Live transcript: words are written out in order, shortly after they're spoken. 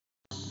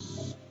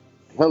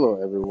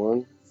Hello,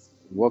 everyone.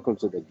 Welcome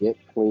to the Get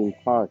Clean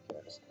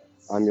podcast.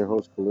 I'm your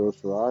host, Khalil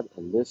Sharad,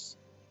 and this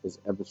is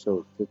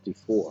episode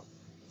 54.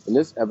 In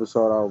this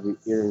episode, I'll be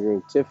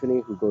interviewing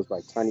Tiffany, who goes by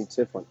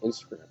TinyTiff on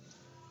Instagram.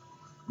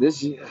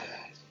 This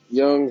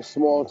young,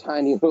 small,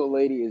 tiny little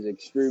lady is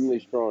extremely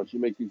strong. She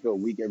makes me feel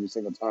weak every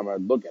single time I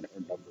look at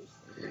her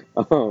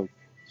numbers.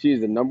 She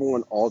is the number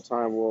one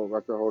all-time world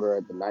record holder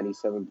at the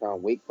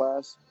 97-pound weight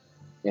class,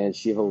 and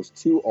she holds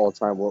two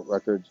all-time world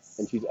records,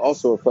 and she's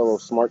also a fellow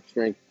Smart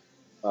Strength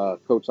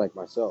coach like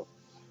myself.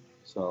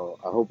 So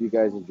I hope you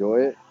guys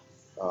enjoy it.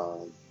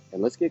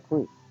 And let's get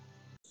clean.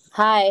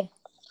 Hi,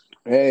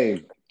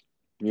 Hey,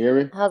 you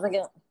hear me? how's it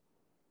going?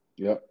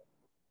 Yep.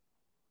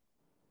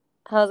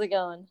 How's it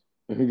going?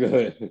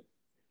 Good.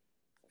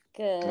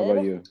 How about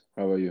Good. you?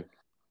 How about you?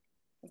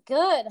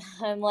 Good.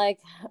 I'm like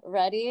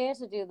ready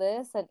to do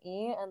this and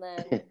eat and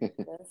then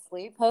go to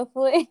sleep,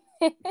 hopefully.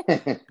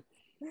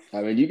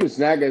 I mean, you can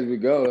snack as we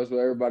go. That's what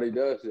everybody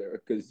does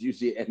there. Because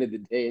usually end of the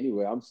day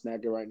anyway. I'm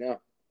snacking right now.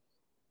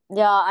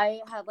 Yeah,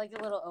 I had like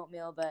a little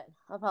oatmeal, but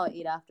I'll probably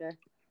eat after.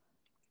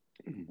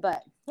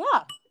 But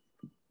yeah.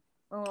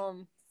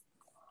 Um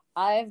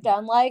I've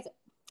done I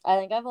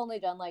think I've only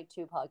done like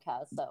 2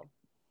 podcasts, so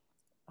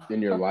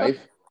In your life?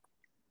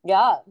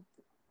 yeah.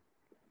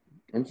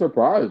 I'm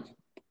surprised.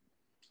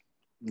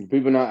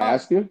 People not Oh,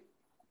 ask you?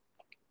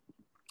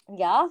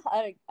 yeah.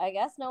 I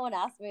guess no one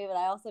asked me, but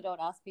I also don't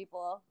ask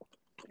people.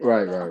 I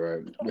Right, don't right,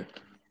 know. right.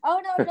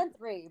 Oh no, I've done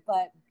 3,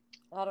 but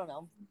I don't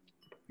know.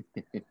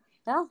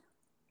 Yeah.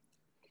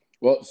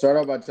 Well, start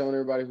out by telling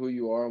everybody who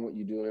you are and what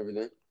you do and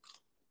everything.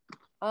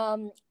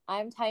 I'm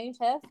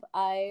TinyTiff.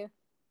 I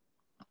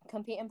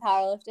compete in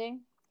powerlifting.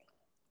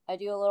 I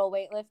do a little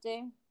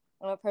weightlifting.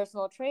 I'm a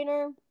personal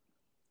trainer.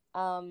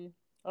 I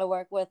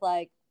work with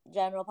like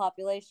general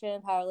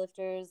population,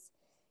 powerlifters,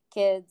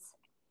 kids.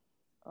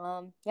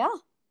 Yeah,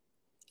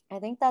 I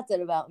think that's it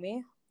about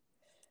me.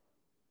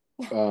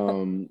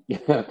 Um,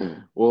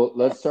 well,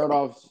 let's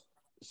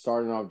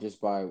starting off just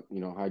by,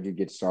 how'd you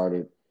get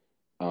started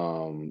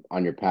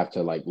on your path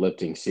to like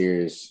lifting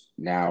serious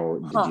now, or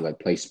did you Huh. like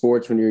play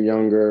sports when you were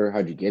younger?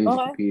 How'd you get into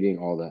Okay. competing?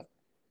 All that.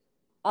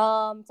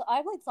 So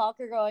I played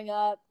soccer growing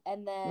up,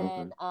 and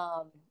Okay. then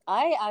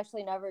I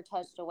actually never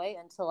touched a weight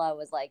until I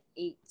was like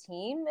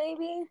 18,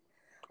 maybe.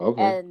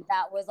 Okay. And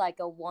that was like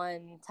a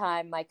one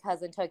time my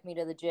cousin took me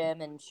to the gym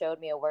and showed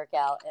me a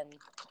workout, and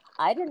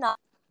I did not.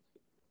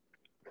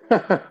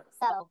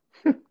 So,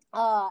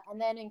 and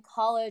then in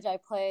college, I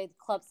played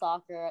club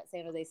soccer at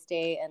San Jose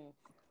State, and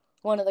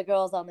one of the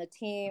girls on the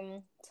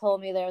team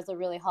told me there was a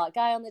really hot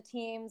guy on the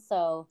team,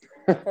 so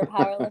for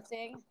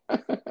powerlifting,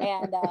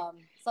 and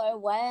so I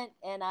went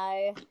and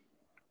I,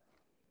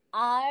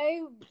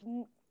 I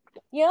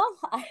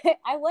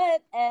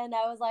went and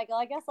I was like, well,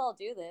 I guess I'll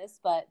do this,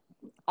 but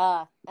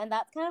and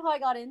that's kind of how I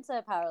got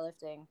into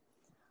powerlifting.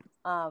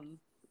 Um,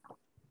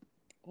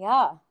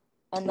 yeah,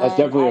 and That's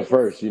then definitely I a just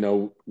first.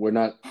 We're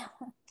not.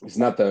 It's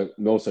not the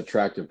most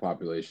attractive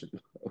population.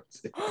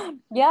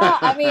 yeah,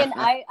 I mean,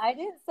 I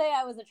didn't say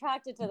I was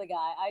attracted to the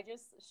guy. I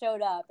just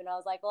showed up and I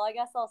was like, well, I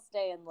guess I'll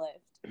stay and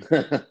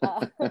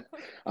lift.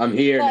 I'm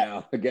here But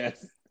now, I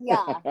guess.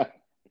 yeah,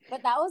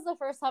 but that was the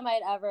first time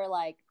I'd ever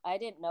like I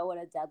didn't know what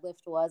a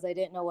deadlift was. I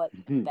didn't know what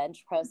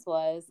bench press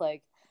was.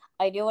 Like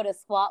I knew what a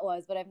squat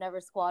was, but I've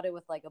never squatted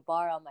with like a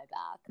bar on my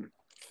back.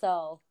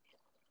 So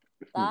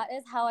that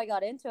is how I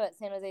got into it.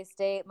 San Jose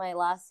State, my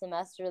last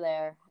semester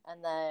there,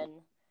 and then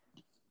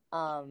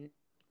um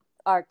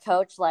our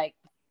coach like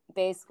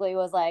basically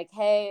was like,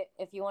 hey,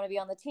 if you want to be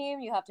on the team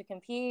you have to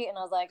compete, and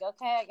I was like,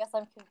 okay, I guess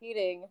I'm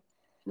competing.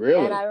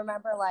 And I Really?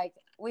 remember like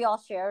we all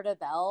shared a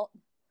belt.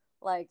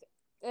 Like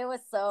it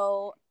was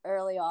so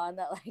early on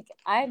that like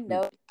I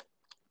know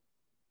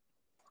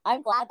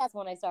I'm glad that's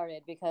when I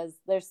started, because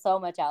there's so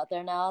much out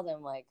there now that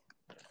I'm like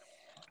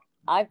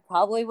I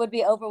probably would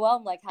be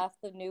overwhelmed like half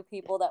the new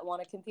people that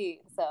want to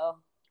compete. So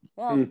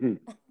yeah.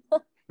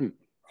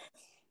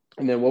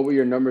 And then what were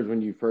your numbers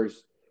when you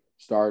first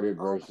started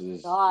Oh my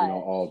versus, gosh.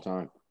 all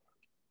time?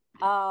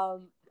 I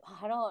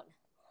don't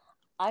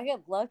I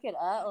could look it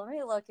up. Let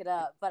me look it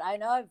up. But I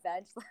know I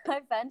benched I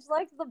benched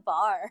like the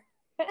bar.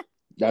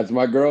 That's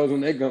my girls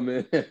when they come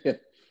in.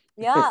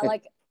 Yeah,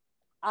 like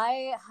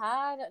I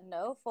had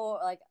no form.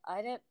 Like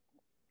I didn't.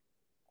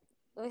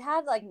 We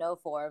had like no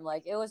form.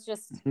 Like it was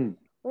just we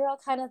were all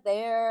kind of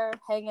there,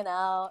 hanging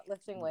out,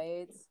 lifting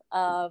weights.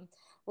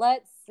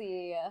 Let's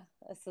see.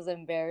 This is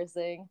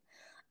embarrassing.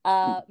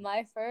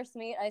 My first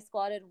meet, I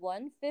squatted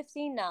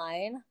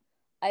 159.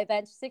 I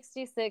benched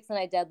 66, and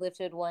I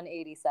deadlifted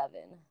 187.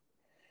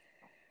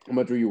 How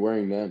much were you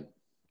wearing then?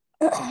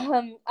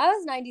 I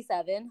was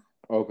 97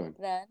 Okay.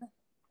 then.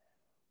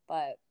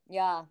 But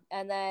yeah,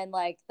 and then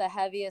like the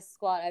heaviest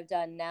squat I've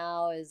done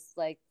now is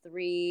like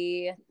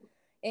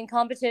in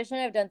competition.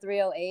 I've done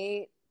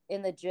 308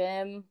 in the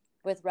gym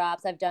with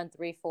wraps. I've done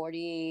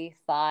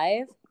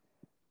 345,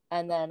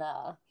 and then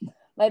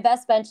my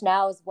best bench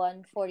now is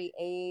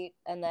 148,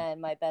 and then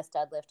my best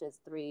deadlift is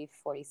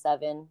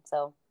 347.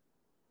 So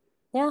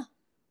yeah,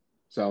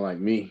 Sound like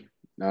me.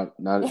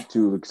 Not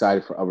too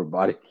excited for upper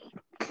body.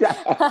 It's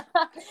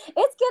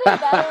getting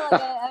better.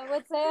 Like I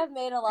would say I've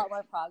made a lot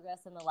more progress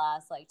in the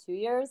last like 2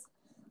 years.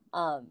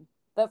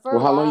 But for Well,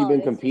 a how long you while been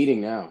it's just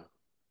competing now?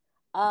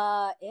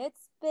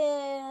 it's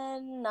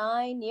been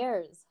 9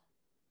 years.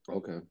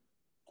 Okay.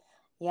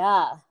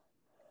 Yeah.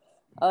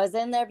 I was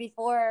in there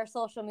before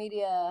social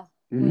media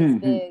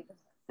was big.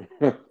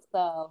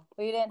 So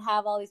we didn't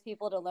have all these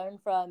people to learn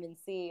from and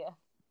see.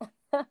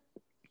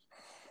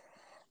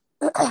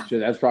 Sure,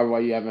 that's probably why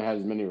you haven't had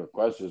as many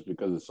requests, just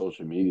because of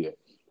social media.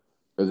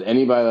 Because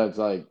anybody that's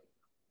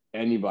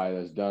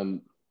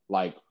done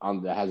like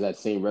that has that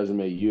same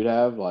resume you'd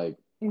have, like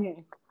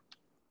Mhm.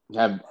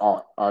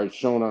 are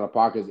shown on a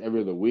podcast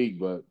every other week.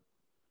 But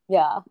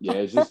Yeah. yeah,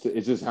 it's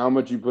just how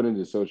much you put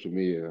into social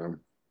media. I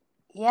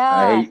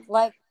Yeah. hate.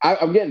 Like,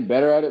 I'm getting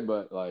better at it,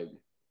 but like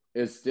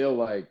it's still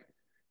like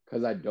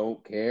because I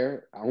don't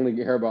care. I only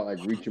care about like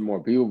reaching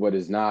more people, but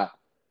it's not.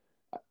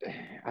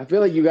 I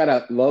feel like you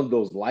gotta love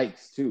those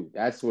likes too.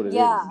 That's what it is.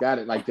 yeah, Got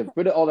it. Like to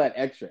put all that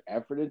extra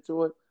effort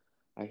into it.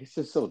 Like it's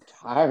just so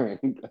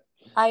tiring.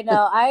 I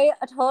know. I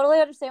totally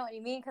understand what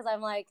you mean because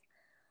I'm like,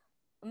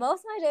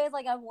 most of my days,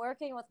 like, I'm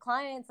working with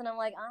clients and I'm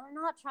like, I'm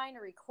not trying to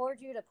record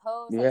you to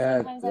post. Like, Yeah,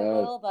 sometimes I yeah.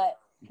 will, but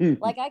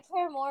like, I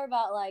care more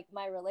about like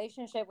my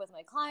relationship with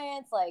my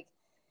clients, like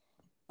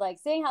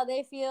seeing how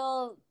they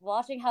feel,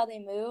 watching how they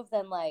move,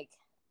 than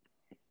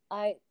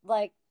I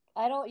like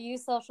I don't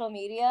use social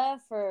media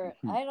for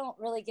I don't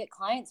really get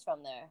clients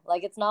from there.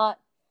 Like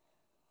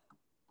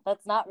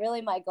that's not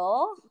really my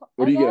goal,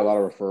 What I do you get? A guess. lot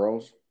of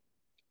referrals?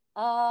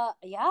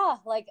 Yeah,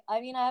 like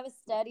I mean I have a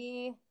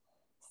steady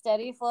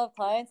flow of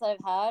clients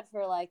I've had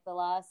for like the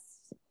last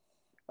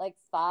like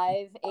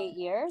 5-8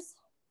 years.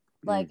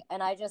 Like Mm,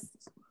 and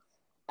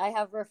I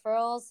have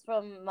referrals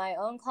from my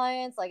own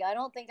clients. Like I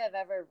don't think I've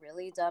ever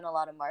really done a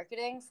lot of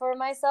marketing for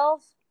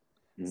myself.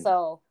 mm.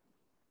 So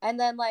and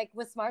then like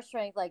with Smart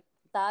Strength, like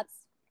that's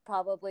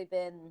probably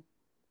been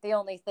the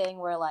only thing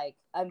where like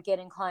I'm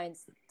getting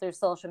clients through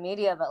social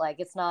media, but like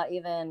it's not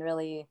even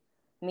really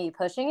me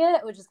pushing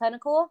it, which is kind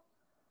of cool.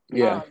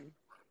 Yeah. Um,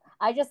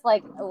 I just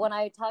like when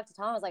I talked to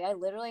Tom, I was like, I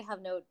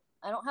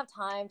don't have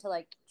time to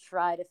like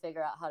try to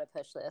figure out how to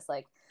push this.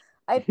 Like,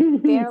 I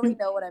barely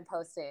know what I'm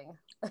posting.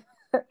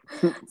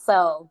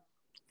 So,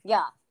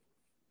 yeah,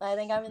 I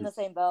think I'm in the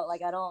same boat.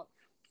 Like, I don't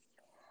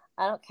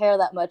care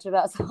that much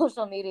about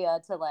social media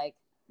to like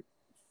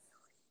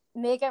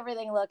make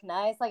everything look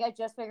nice. Like, I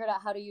just figured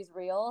out how to use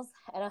Reels,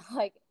 and I'm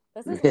like,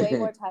 this is way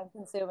more time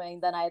consuming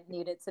than I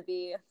need it to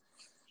be.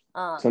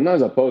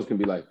 Sometimes a post can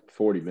be like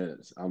 40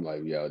 minutes. I'm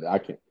like, yo,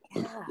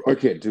 Yeah, I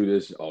can't do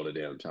this all the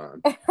damn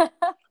time.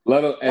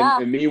 Let a, yeah,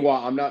 and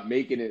meanwhile, I'm not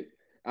making it.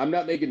 I'm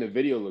not making the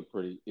video look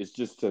pretty. It's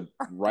just to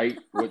write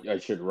what I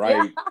should yeah,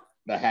 write,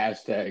 the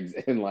hashtags,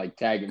 and like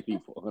tagging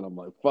people. And I'm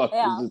like, fuck, this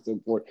yeah. is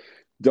important.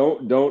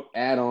 Don't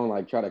add on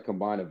like try to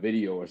combine a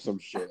video or some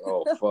shit.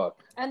 Oh fuck,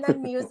 And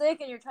then music,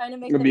 and you're trying to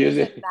make the the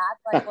music music. match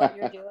like what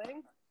you're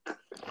doing.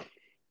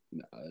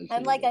 Nah, that I'm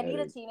shit is like, a I need a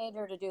headache.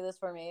 teenager to do this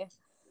for me.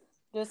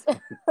 Just,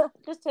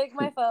 just take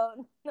my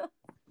phone.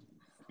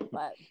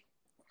 But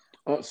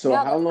Oh, so yeah,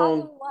 how that's probably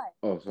long? why.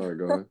 Oh, sorry.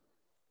 Go ahead.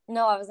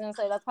 No, I was gonna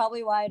say that's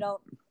probably why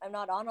I'm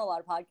not on a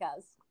lot of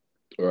podcasts.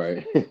 All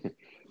right.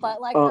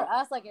 But like uh, for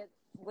us,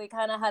 we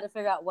kind of had to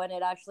figure out when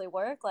it actually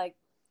worked. Like,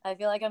 I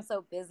feel like I'm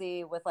so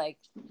busy with like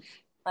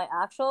my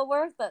actual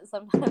work that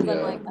sometimes I'm yeah.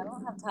 like, I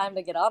don't have time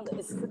to get on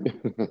this.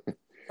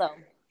 So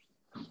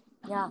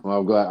yeah, Well,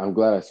 I'm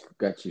glad I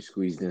got you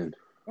squeezed in.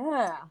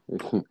 yeah.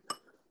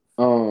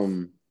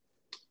 um.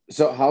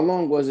 So how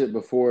long was it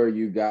before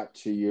you got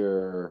to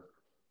your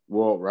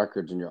world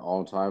records and your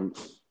all-time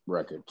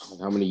records? Like,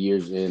 how many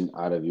years in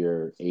out of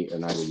your 8 or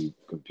 9 that you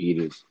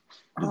competed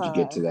did you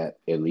get Uh, to that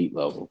elite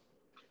level?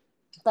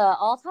 the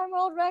all-time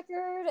world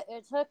record.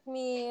 It took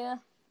me. I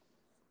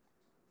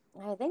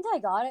think I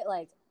got it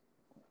like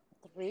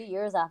 3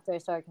 years after I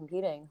started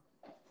competing.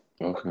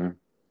 Okay.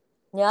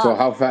 So Yeah.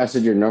 how fast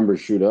did your numbers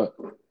shoot up?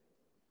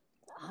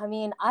 I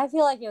mean, I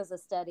feel like it was a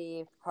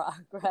steady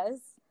progress.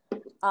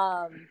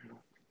 Um,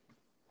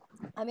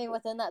 I mean,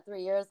 within that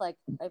 3 years, like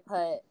I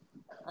put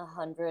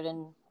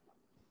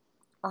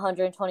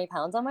 120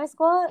 pounds on my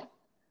squat,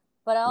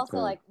 but I also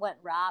Okay. like went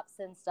reps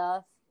and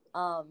stuff.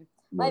 My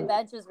Right.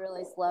 bench is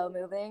really slow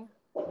moving.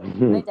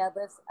 My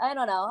deadlifts, I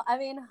don't know. I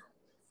mean,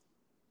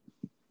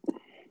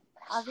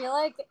 I feel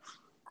like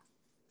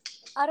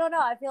I don't know.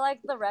 I feel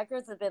like the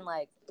records have been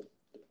like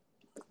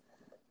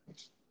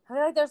I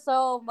feel like there's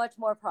so much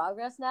more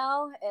progress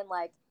now, and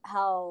like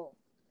how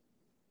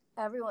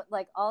everyone,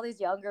 like all these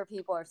younger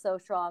people, are so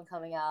strong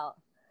coming out.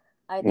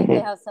 I think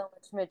they have so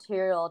much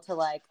material to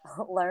like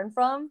learn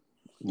from.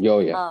 Yo,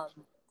 yeah. Um,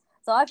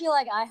 so I feel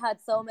like I had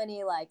so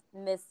many like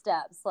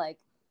missteps, like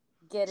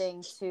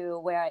getting to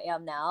where I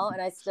am now, and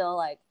I still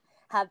like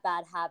have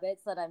bad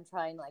habits that I'm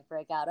trying to like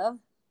break out of.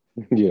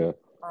 Yeah.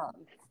 Um,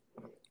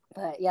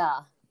 but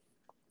yeah,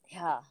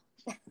 yeah.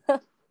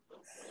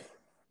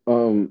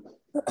 Um,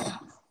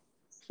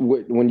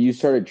 when you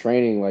started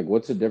training, like,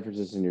 what's the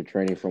differences in your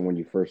training from when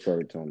you first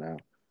started till now,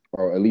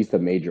 or at least the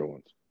major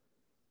ones?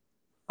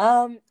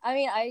 I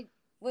mean, I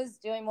was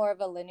doing more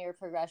of a linear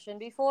progression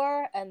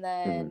before, and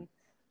Mm-hmm. then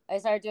I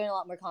started doing a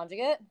lot more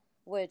conjugate,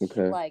 which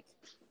Okay. like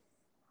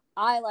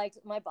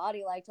my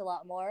body liked a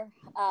lot more.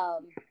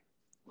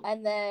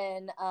 And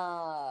then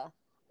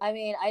I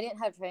mean, I didn't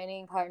have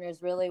training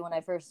partners really when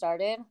I first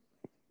started.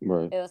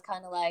 Right. It was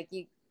kind of like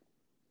you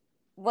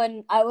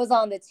when I was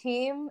on the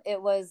team,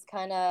 it was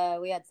kind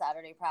of we had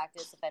Saturday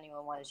practice if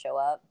anyone wanted to show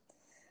up.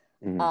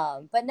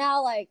 Mm-hmm. But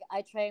now like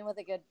I train with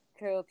a good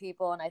crew of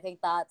people, and I think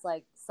that's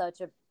like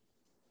such a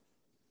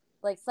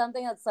like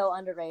something that's so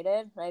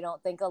underrated. And I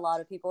don't think a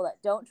lot of people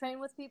that don't train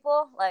with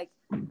people like,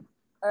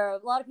 or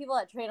a lot of people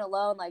that train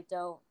alone like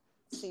don't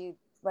see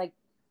like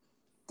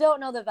don't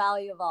know the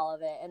value of all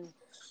of it. And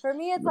for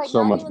me, it's It's like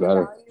so not much even the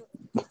better. value.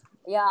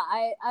 Yeah,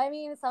 I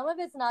mean, some of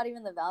it's not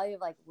even the value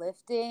of like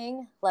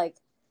lifting, like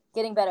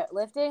getting better at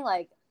lifting.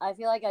 Like I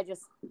feel like I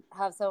just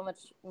have so much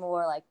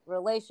more like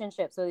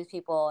relationships with these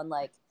people, and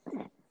like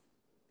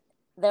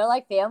they're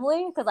like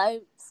family because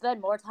I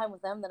spend more time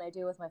with them than I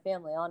do with my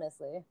family,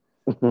 honestly.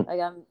 Like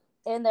I'm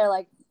in there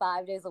like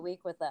 5 days a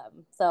week with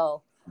them.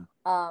 So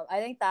I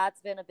think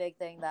that's been a big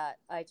thing that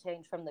I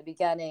changed from the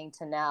beginning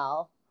to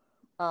now.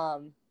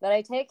 But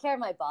I take care of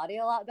my body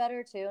a lot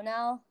better too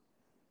now.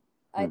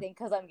 I think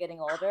because I'm getting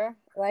older,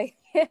 like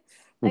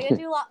like I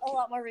do a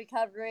lot more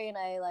recovery, and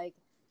I like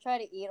try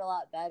to eat a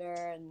lot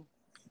better and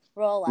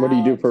roll What do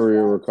you do out and for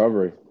your stretch.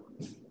 recovery?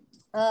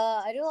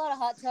 I do a lot of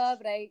hot tub,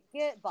 but I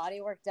get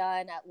body work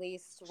done at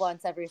least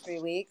once every 3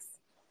 weeks.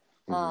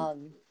 Mm-hmm.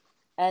 Um,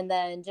 and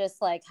then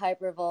just like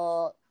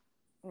hypervolt,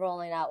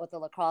 rolling out with the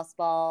lacrosse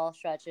ball,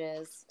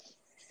 stretches,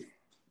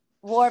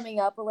 warming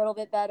up a little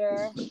bit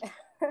better.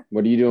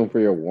 What are you doing for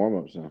your warm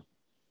ups now?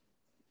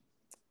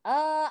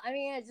 I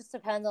mean, it just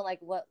depends on like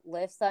what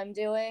lifts I'm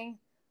doing,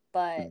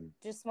 but Mm-hmm.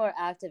 just more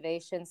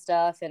activation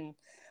stuff. And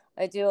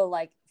I do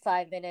like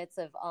 5 minutes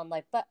of on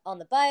like on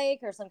the bike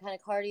or some kind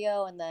of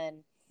cardio, and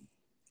then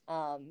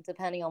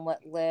depending on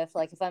what lift,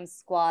 like if I'm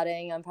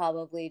squatting, I'm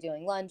probably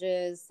doing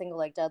lunges, single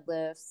leg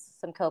deadlifts,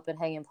 some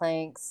Copenhagen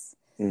planks,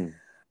 Mm.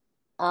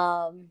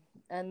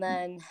 and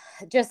then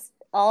just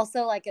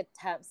also like a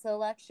temp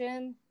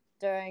selection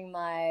during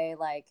my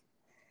like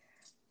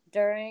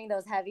during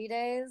those heavy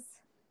days.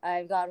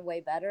 I've gotten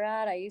way better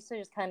at. I used to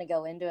just kind of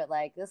go into it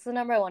like this is the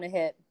number I want to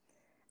hit.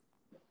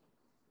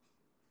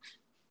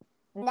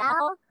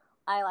 Now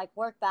I like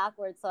work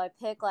backwards, so I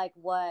pick like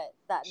what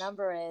that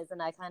number is,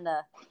 and I kind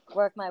of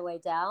work my way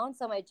down,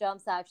 so my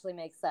jumps actually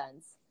make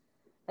sense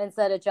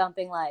instead of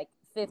jumping like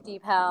 50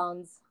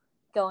 pounds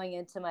going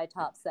into my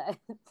top set.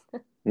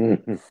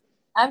 Mm-hmm.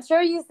 I'm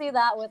sure you see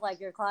that with like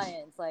your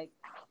clients. Like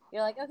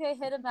you're like, okay,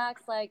 hit a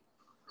max like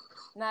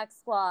max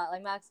squat,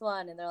 like max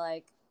one, and they're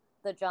like,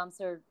 the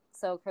jumps are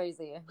so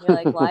crazy. You're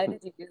like, why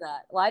did you do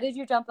that? Why did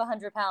you jump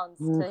 100 pounds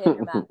to hit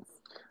your max?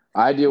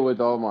 I deal with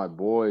all my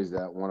boys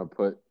that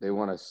they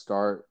want to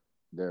start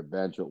their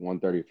bench at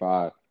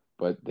 135,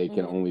 but they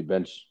can Mm. only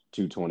bench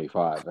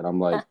 225. And I'm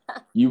like,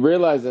 you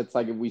realize that's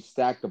like if we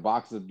stack the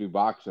boxes of do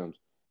box jumps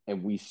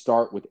and we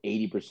start with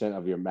 80%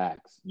 of your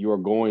max, you are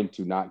going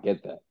to not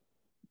get that.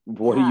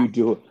 What are Yeah. you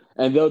doing?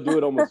 And they'll do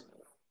it almost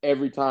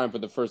every time for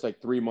the first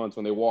like 3 months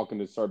when they walk in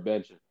to start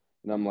benching.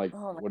 And I'm like,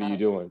 Oh my what are you god.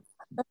 doing?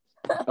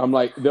 I'm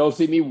like, they'll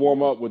see me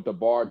warm up with the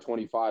bar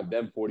 25,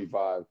 then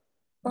 45,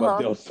 but Uh-huh.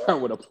 they'll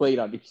start with a plate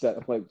on each side.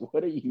 I'm like,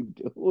 what are you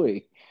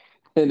doing?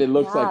 And it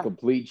looks like Yeah.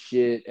 complete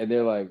shit. And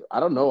they're like, I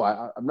don't know.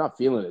 I'm not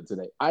feeling it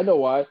today. I know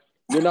why.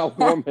 You're not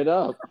warming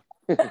up.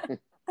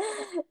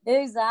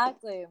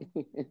 Exactly.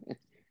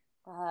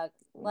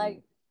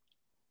 Like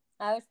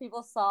I wish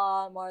people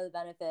saw more of the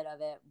benefit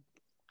of it,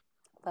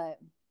 but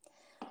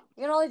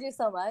you can only do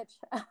so much.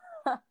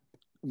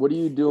 What are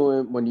you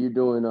doing when you're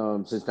doing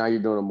since now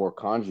you're doing a more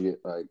conjugate,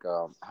 like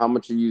how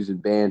much are you using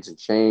bands and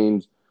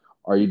chains?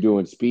 Are you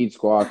doing speed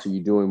squats? Are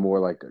you doing more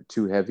like a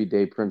two heavy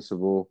day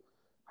principle?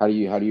 How do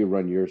you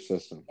run your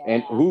system?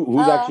 And Yeah.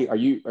 who's actually are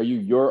you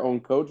your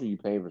own coach or are you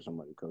paying for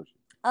somebody to coach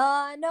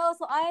No,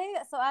 so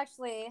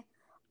actually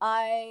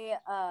I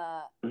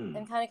am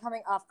you? kind of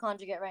coming off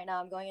conjugate right now.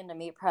 I'm going into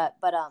meet prep,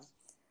 but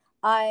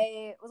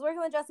I was working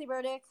with Jesse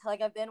Burdick.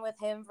 Like I've been with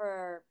him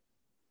for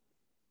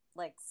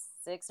like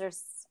 6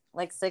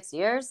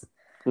 years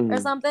or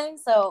Mm-hmm. something.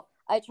 So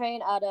I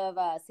train out of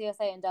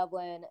CSA in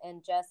Dublin,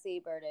 and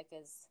Jesse Burdick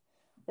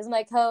is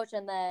my coach.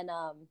 And then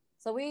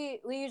so we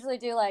usually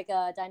do like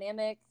a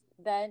dynamic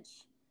bench,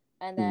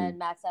 and Mm-hmm. then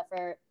max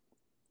effort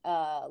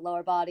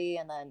lower body,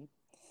 and then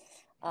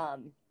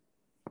um,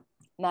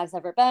 max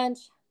effort bench.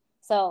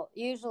 So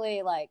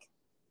usually like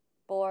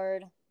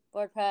board,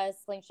 board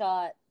press,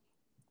 slingshot,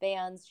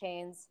 bands,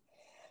 chains,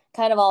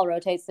 kind of all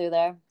rotates through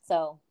there.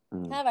 So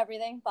Mm-hmm. kind of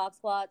everything, box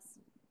squats.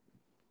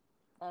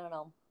 I don't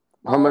know,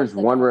 How all much of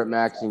the one rep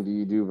conjugate stuff. maxing do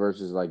you do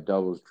versus like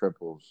doubles,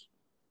 triples?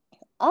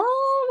 Um,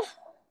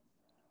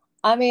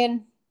 I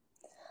mean,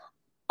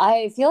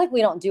 I feel like we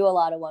don't do a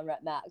lot of one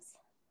rep max.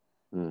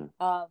 Mm.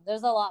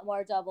 There's a lot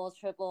more doubles,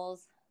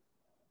 triples.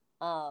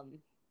 Um,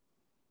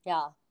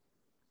 yeah,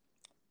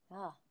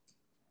 yeah.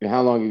 And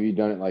how long have you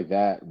done it like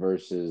that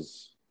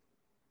versus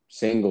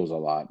singles a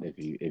lot if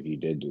you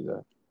did do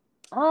that.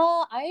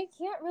 I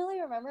can't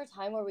really remember a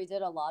time where we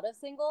did a lot of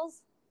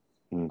singles.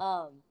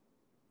 Mm.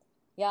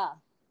 Yeah.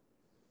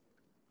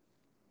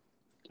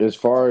 As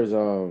far But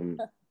as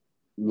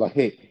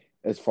like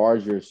as far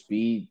as your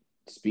speed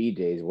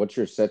days, what's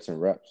your sets and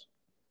reps?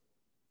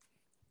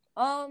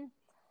 um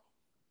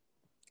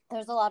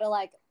there's a lot of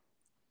like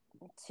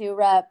 2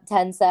 rep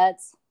 10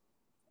 sets,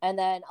 and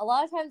then a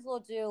lot of times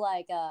we'll do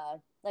like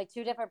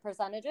 2 different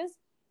percentages.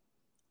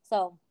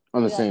 So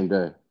On we'll the do like, same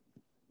day.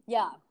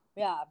 yeah,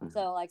 yeah. Mhm.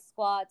 So like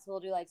squats, we'll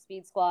do like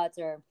speed squats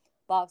or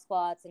box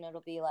squats, and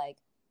it'll be like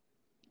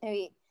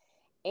maybe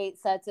 8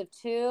 sets of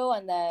 2,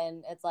 and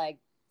then it's like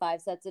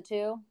 5 sets of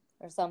 2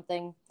 or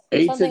something,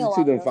 Eight something sets of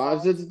two, along then those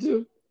five sets lines. of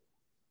two?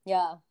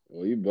 Yeah.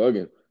 Well, you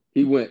bugging.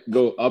 He went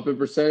go up in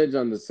percentage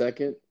on the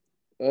second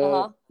Uh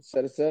huh.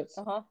 set of sets.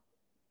 Uh huh.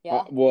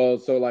 Yeah. Well,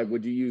 so like,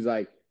 would you use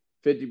like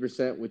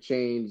 50% with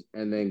change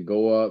and then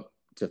go up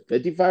to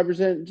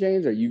 55%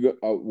 change, or you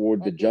go?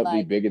 Would the It'd be jump be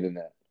like bigger than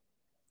that?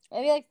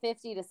 maybe like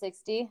 50 to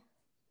 60.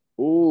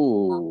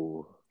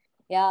 Ooh.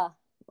 Yeah.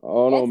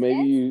 Oh no,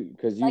 maybe It's you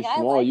because you like I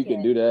small, like you can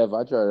it. do that. If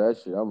I try that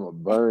shit, I'm gonna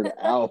burn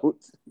out.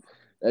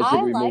 That shit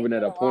I be like moving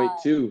at it a a point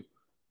lot. too.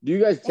 Do you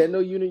guys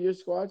tendo unit your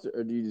squats,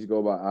 or do you just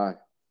go by eye?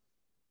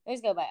 I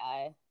just go by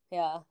eye.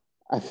 Yeah.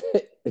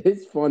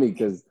 It's funny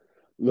because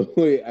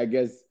Louis, I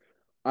guess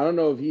I don't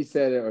know if he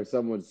said it or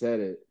someone said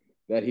it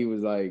that he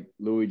was like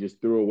Louis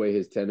just threw away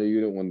his tender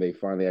unit when they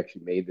finally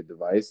actually made the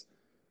device.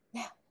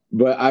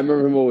 But I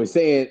remember him always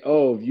saying,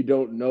 "Oh, if you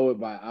don't know it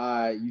by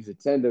eye, use a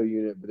tendo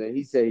unit." But then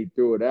he said he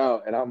threw it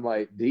out, and I'm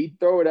like, did he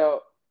throw it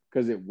out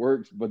because it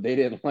works, but they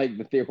didn't like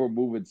that they were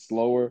moving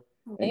slower,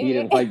 and he Maybe.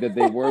 didn't like that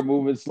they were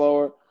moving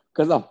slower?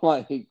 Because I'm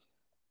like,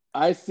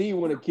 I see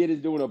when a kid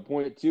is doing a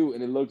point two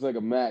and it looks like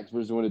a max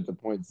versus when it's a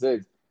point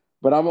six.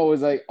 But I'm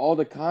always like, all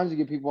the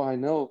conjugate people I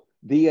know,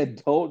 the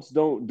adults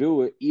don't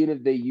do it, even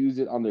if they use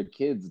it on their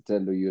kids'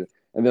 tender unit.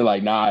 And they're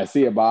like, nah, I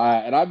see it by.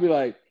 And I'd be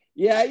like,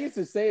 yeah, I used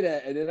to say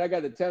that. And then I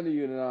got the tender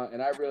unit on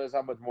and I realized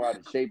how much more out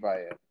of shape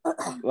I am.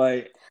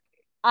 Like,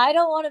 I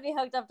don't want to be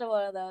hooked up to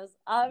one of those.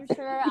 I'm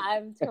sure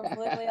I'm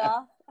completely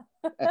off.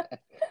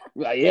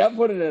 like, yeah, I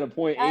put it at a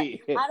point I,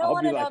 eight. I don't I'll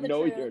want be to know like, the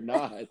no, truth. you're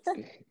not.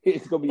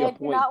 It's gonna be a I do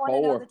point not want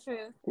to know the four.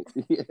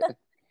 truth. Yeah.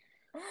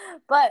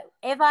 But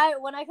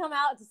when I come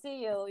out to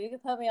see you, you can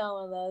put me on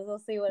one of those. We'll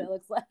see what it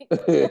looks like.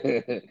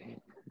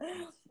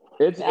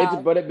 It's Yeah.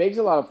 but it makes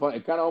a lot of fun.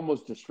 It kind of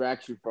almost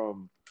distracts you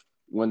from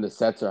when the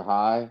sets are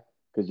high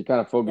because you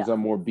kind of focus Yeah. on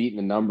more beating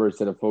the number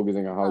instead of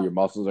focusing on how Uh, your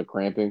muscles are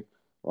cramping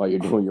while you're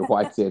doing your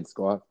wide set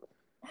squat.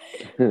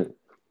 How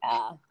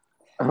yeah.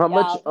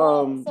 much Yeah.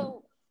 Well,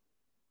 so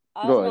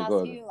I was go gonna ahead, go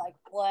ask ahead. you like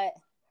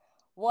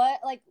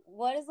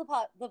what is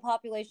the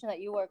population that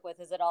you work with?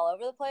 Is it all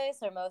over the place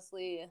or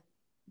mostly?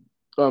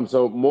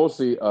 So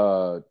mostly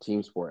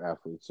team sport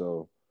athletes.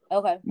 So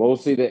Okay.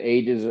 most of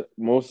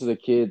the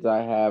kids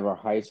I have are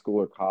high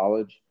school or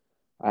college.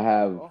 I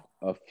have Cool.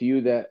 a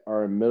few that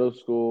are in middle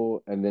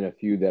school and then a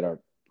few that are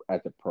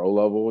at the pro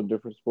level in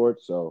different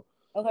sports. So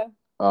Okay.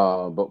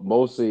 but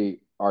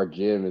mostly our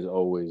gym is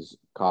always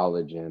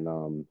college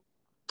and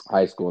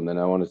high school. And then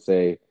I want to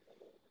say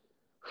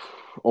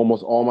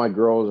almost all my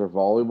girls are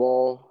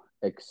volleyball,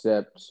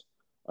 except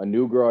a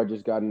new girl I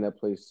just got in that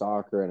plays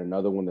soccer and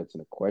another one that's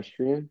an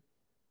equestrian.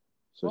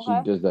 So she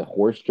Okay. does the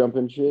horse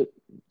jumping shit.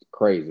 It's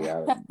crazy.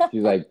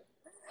 She's like,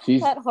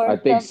 she's That I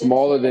horse think jumping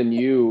smaller shit. than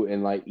you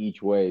in like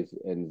each way,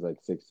 and is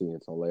like 16.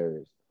 It's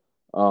hilarious.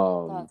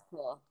 Um, That's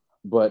cool.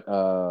 but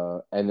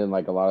and then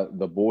like a lot of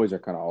the boys are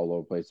kind of all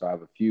over the place. So I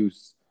have a few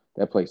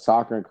that play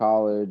soccer in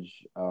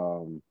college.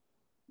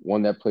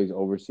 One that plays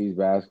overseas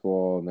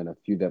basketball, and then a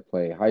few that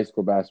play high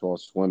school basketball,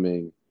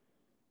 swimming,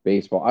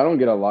 baseball. I don't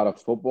get a lot of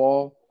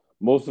football.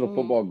 Most of the Hmm.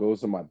 football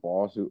goes to my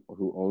boss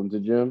who owns a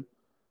gym.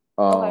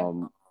 Okay.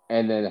 Um,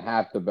 and then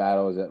half the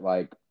battle is at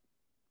like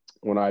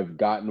when I've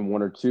gotten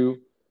one or two,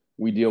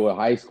 we deal with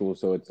high school.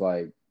 So it's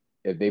like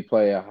if they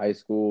play a high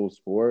school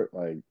sport,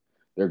 like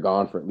they're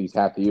gone for at least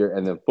half the year.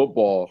 And then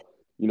football,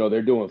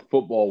 they're doing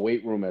football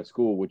weight room at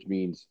school, which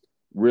means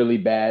really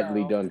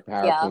badly Oh. done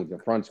power Yeah. cleans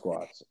and front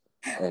squats.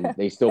 And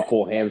they still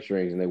pull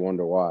hamstrings and they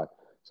wonder why.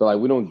 So like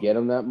we don't get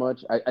them that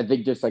much. I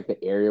think just like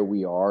the area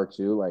we are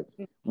too, like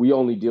we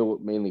only deal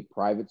with mainly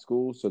private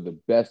schools. So the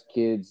best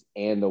kids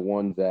and the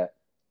ones that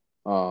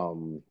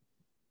um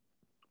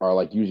are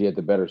like usually at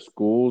the better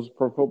schools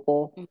for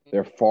football, Mhm.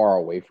 they're far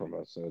away from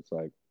us. So it's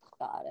like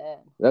Got it.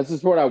 that's the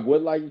sport I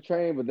would like to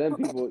train, but then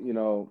people,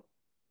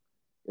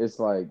 it's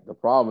like the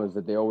problem is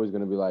that they're always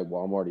going to be like,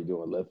 "Well, I'm already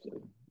doing lifting."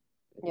 And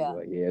you'd be Yeah.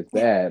 like, "Yeah, it's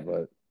bad,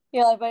 but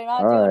You're like, but you're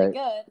not doing it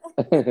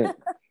all good. right."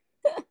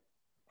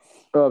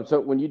 So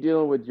when you're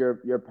dealing with your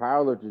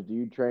powerlifters, do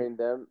you train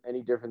them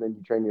any different than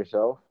you train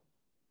yourself?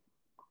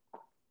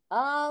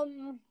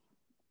 um,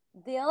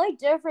 the only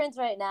difference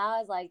right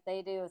now is like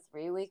they do a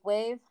 3 week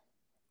wave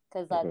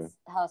because Okay. that's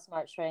how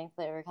Smart Strength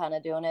they were kind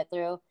of doing it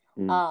through.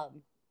 Mm,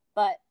 Um,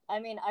 but I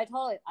mean,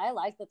 I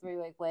like the 3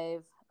 week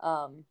wave.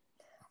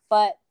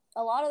 But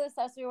a lot of the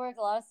accessory work,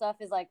 a lot of stuff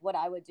is like what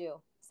I would do.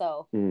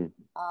 So mm.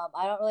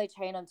 I don't really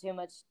train them too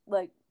much,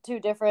 like too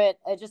different.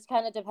 It just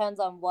kind of depends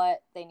on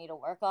what they need to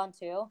work on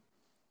too.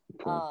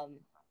 Okay.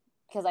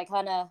 Because I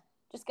kind of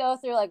just go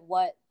through like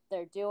what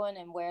they're doing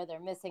and where they're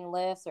missing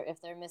lifts, or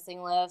if they're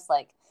missing lifts,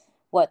 like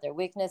what their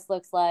weakness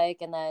looks like,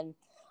 and then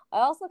I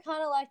also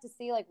kind of like to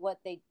see like what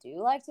they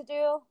do like to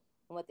do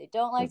and what they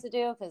don't like to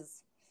do,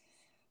 because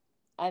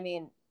I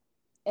mean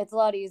it's a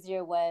lot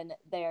easier when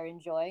they're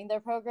enjoying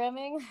their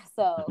programming.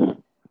 So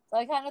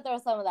I kind of throw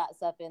some of that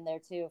stuff in there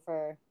too,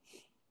 for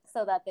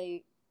so that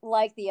they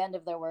like the end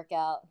of their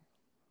workout.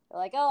 They're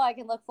like, oh, I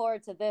can look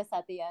forward to this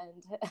at the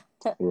end.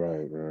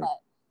 Right, right. But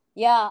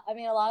yeah, I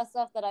mean, a lot of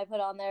stuff that I put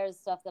on there is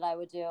stuff that I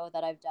would do,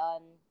 that I've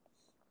done.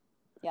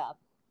 Yeah.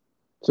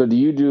 So do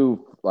you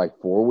do like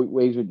 4 week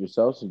waves with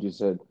yourself? Since you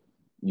said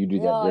you do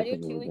No, that I do differently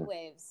with 2 week them.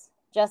 waves.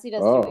 Jesse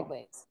does 2 week Oh,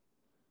 waves.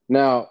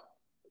 now,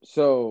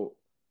 so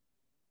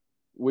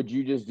would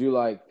you just do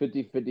like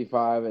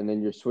 50-55 and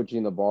then you're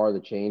switching the bar, the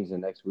chains the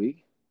next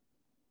week?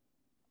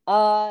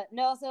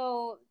 No,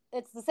 so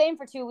it's the same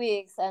for 2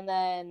 weeks, and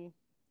then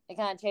it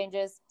kind of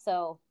changes.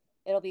 So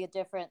it'll be a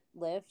different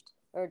lift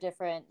or a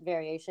different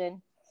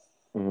variation.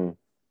 Mm-hmm.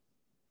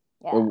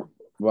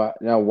 Yeah.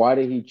 Now, why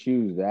did he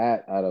choose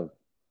that out of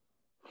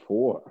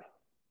four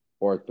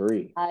or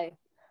three? I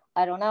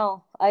I don't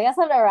know. I guess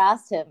I've never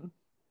asked him,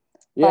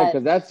 Yeah, but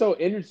because that's so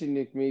interesting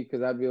to me.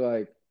 Because I'd be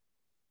like,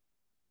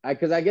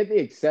 because I get the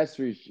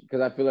accessories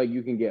because I feel like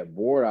you can get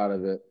bored out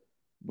of it.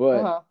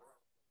 But uh-huh.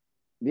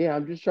 yeah,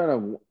 I'm just trying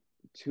to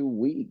 2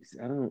 weeks.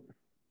 I don't.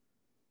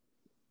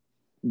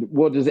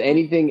 Well, does Mm,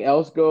 anything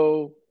else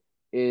go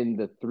in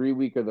the 3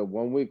 week or the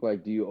 1 week?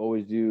 Like, do you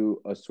always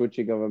do a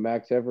switching of a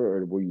max effort,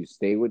 or will you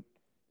stay with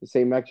the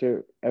same max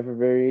effort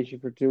variation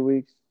for 2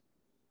 weeks?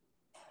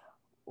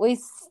 we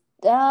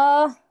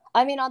uh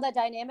I mean, on the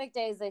dynamic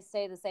days they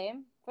stay the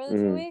same for the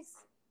two Mm-hmm. weeks,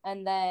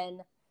 and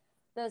then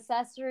the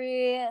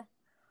accessory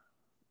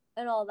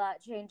and all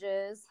that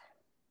changes.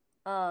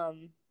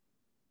 Um,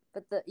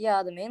 but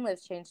the main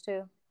lifts change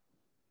too.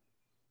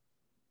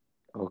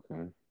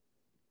 Okay.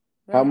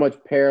 How Yeah.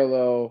 much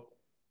parallel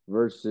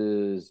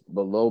versus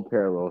below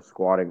parallel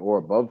squatting or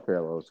above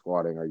parallel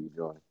squatting are you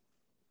doing?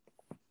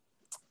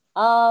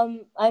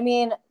 I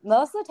mean,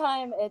 most of the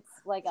time it's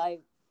like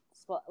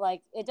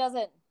like it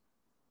doesn't.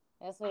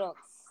 I guess we don't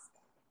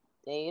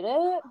state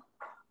it.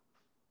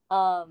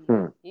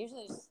 Hmm.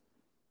 Usually just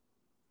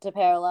to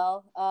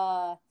parallel.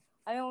 I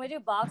mean, when we do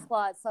box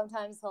squats,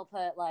 sometimes he'll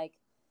put like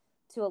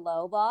to a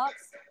low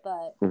box,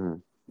 but Mm-hmm.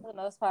 for the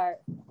most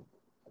part,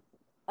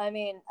 I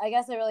mean, I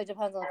guess it really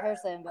depends on the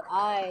person, but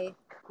I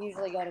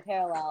usually go to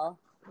parallel.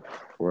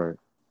 Right.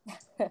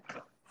 Yeah,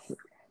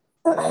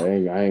 I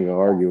ain't gonna But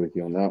argue with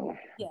you on that one.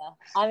 yeah,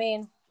 I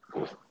mean,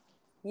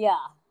 yeah,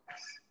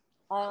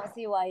 I don't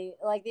see why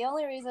like the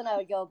only reason I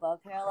would go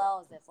above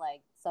parallel is if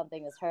like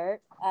something is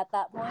hurt at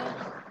that point.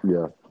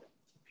 Yeah.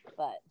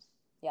 But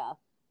yeah.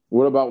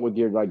 What about with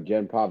your like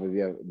Gen Pop? If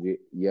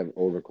you have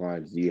older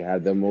clients, do you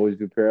have them always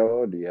do parallel,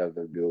 or do you have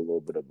them do a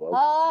little bit above?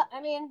 I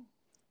mean,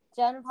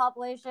 general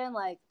population,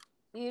 like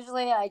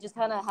usually I just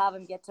kind of have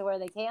them get to where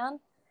they can,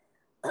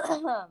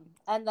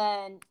 and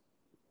then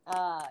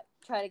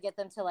try to get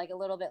them to like a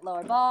little bit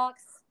lower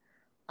box,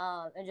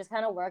 and just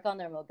kind of work on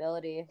their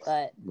mobility.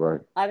 But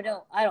Right. I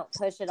don't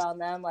push it on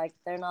them. Like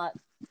they're not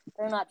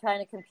trying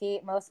to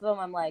compete. Most of them,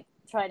 I'm like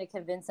trying to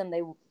convince them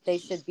they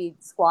should be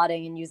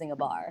squatting and using a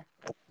bar.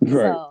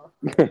 Right. So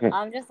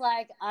I'm just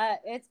like,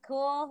 it's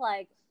cool.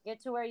 Like, get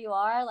to where you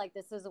are. Like,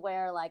 this is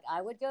where like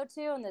I would go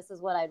to, and this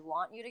is what I'd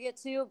want you to get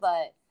to.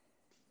 But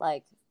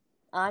like,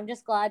 I'm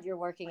just glad you're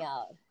working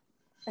out.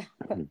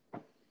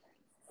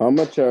 How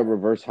much Yeah.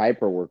 reverse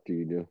hyper work do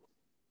you do?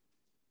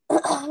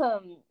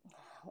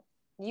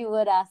 You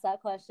would ask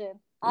that question.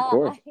 Of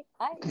course.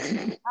 I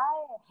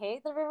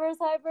hate the reverse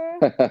hyper.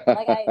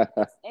 Like,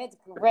 it's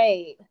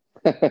great.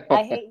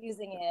 I hate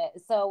using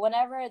it. So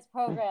whenever it's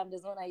programmed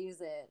is when I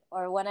use it,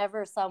 or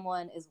whenever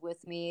someone is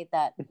with me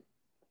that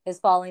is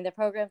following the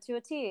program to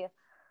a T.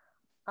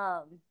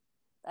 Um,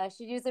 I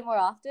should use it more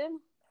often,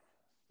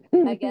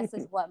 I guess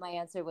is what my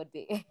answer would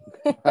be.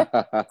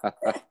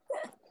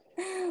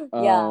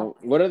 Yeah.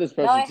 What other No,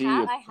 specialty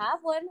I have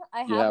one.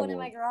 I you have have one in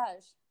my one?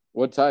 garage.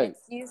 What type?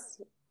 It's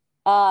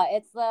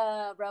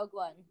the Rogue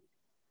one.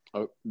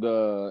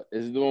 The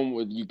is it the one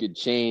where you could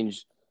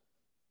change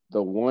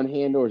the one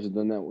handle, or is it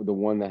the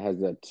one that has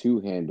that two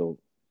handle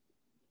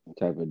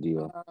type of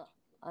deal? Uh,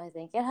 I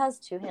think it has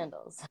two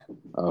handles.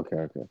 Okay,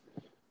 okay.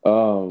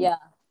 Um, Yeah.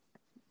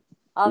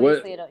 what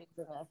Obviously I don't use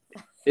it enough.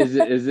 is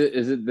it?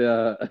 Is it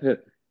the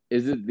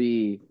is it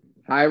the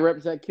high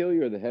reps that kill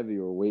you, or the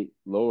heavier weight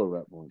lower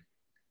rep one?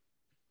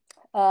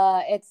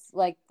 It's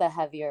like the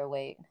heavier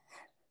weight.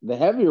 The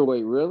heavier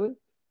weight, really?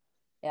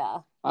 Yeah.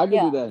 I could do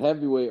Yeah. that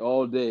heavyweight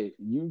all day.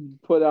 You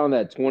put on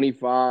that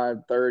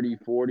 25, 30,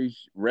 40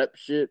 rep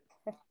shit,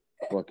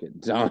 fucking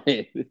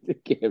dying.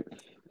 Especially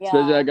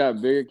I Yeah.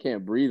 got bigger,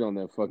 can't breathe on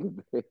that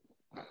fucking thing.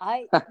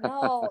 I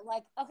no,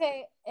 like,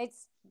 okay,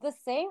 it's the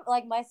same.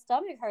 Like, my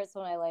stomach hurts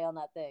when I lay on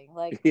that thing.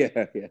 Like,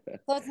 Yeah, yeah.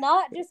 so it's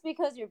not just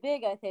because you're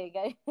big. I think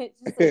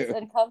it's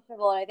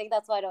uncomfortable, and I think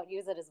that's why I don't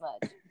use it as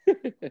much.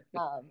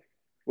 Um,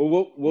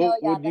 Well, no,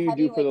 yeah, what do the you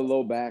do for the heavyweight just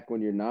low makes. back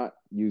when you're not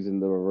using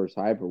the reverse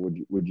hyper?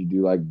 Would you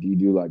do like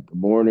good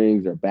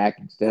mornings or back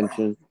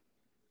extension?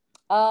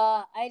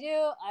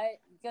 I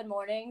good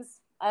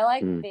mornings. I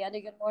like Mm,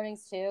 banded good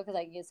mornings too because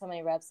I can get so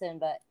many reps in.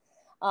 But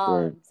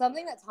right.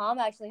 something that Tom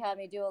actually had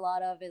me do a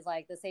lot of is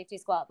like the safety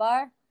squat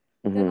bar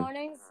good Hmm.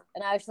 mornings,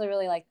 and I actually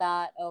really like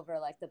that over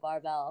like the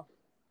barbell.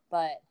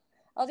 But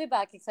I'll do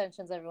back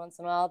extensions every once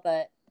in a while.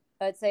 But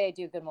I'd say I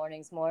do good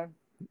mornings more.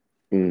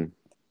 Mm.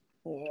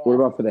 What Yeah.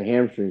 about for the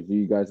hamstrings? Do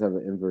you guys have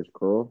an inverse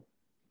curl?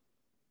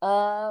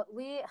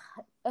 We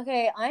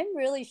okay. I'm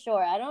really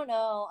short. I don't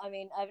know. I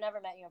mean, I've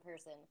never met you in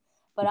person,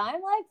 but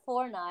I'm like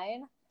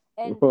 4'9",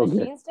 and Okay.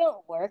 machines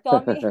don't work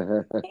on me.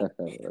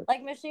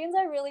 Like, machines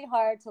are really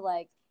hard to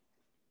like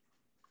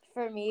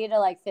for me to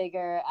like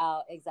figure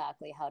out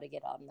exactly how to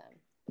get on them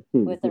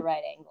with the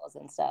right angles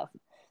and stuff.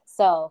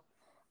 So,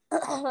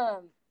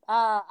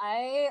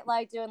 I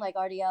like doing like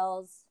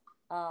RDLs,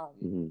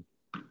 Mhm.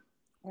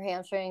 or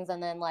hamstrings,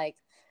 and then like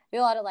do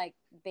a lot of like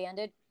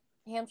banded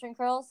hamstring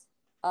curls.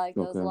 I like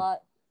those a Okay.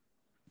 lot.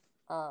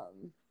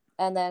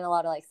 And then a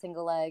lot of like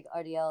single leg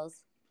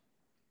RDLs.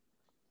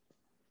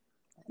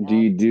 Do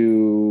Yeah. you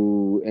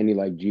do any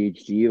like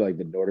GHD, like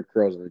the Nordic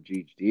curls of the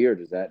GHD, or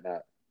does that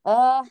not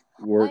Uh, I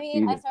work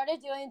mean, I either?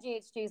 started doing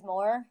GHDs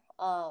more.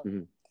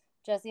 Hmm.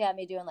 Jesse had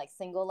me doing like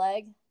single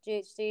leg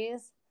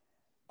GHDs,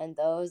 and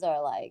those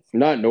are like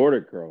Not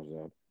Nordic curls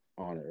though,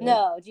 on it, right?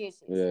 no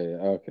GHDs. Yeah, yeah.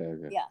 Okay,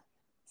 Yeah,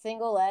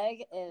 single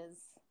leg is.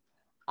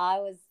 I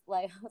was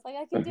like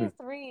I can do okay.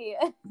 3,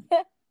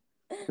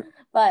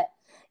 but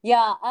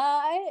yeah,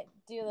 I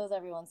do those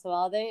every once in a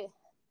while. They,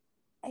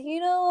 you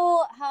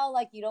know how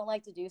like you don't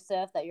like to do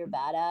stuff that you're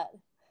bad at.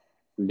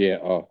 Yeah.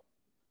 Oh,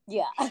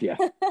 Yeah, yeah.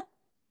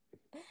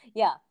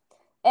 yeah,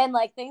 and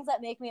like things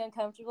that make me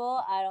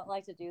uncomfortable, I don't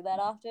like to do that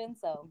often.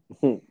 So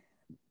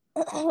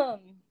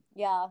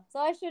yeah, so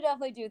I should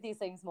definitely do these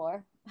things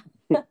more.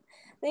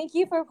 Thank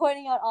you for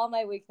pointing out all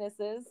my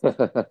weaknesses.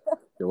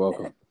 You're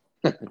welcome.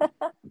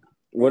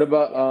 What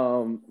about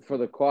Yeah. for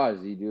the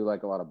quads? Do you do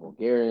like a lot of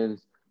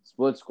Bulgarians,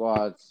 split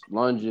squats,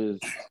 lunges,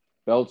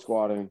 belt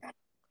squatting?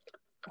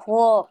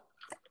 Well,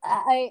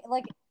 I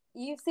like,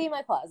 you've seen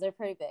my quads; they're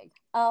pretty big.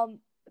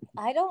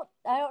 I don't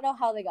know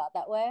how they got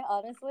that way.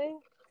 Honestly,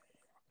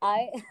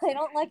 I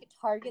don't like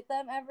target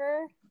them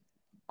ever.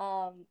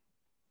 Um,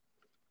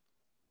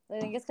 I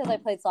think it's because I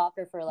played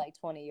soccer for like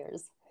 20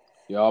 years.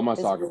 Yeah, all my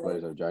It's soccer really,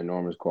 players have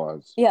ginormous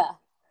quads. yeah.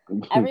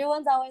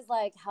 Everyone's always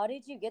like, "How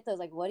did you get those?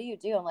 Like, what do you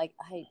do?" I'm like,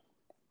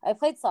 I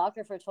played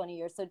soccer for 20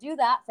 years, so do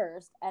that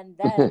first, and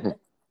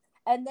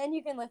then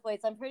you can lift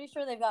weights. I'm pretty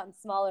sure they've gotten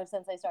smaller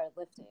since I started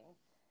lifting.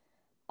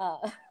 Uh,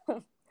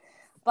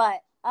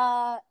 but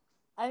I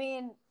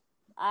mean,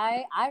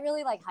 I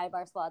really like high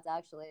bar squats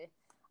actually.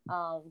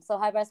 So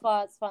high bar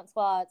squats, front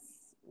squats,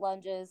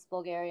 lunges,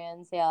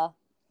 Bulgarians, yeah.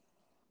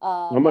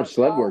 How Belt much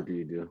sled squat. work do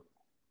you do?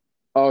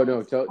 Oh no,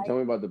 I tell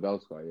me about the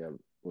belt squat. Yeah,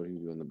 what do you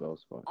do in the belt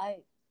squat? I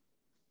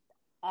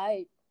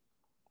I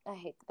I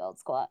hate the belt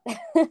squat.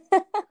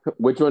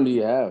 Which one do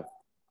you have?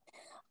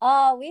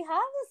 We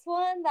have this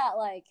one that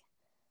like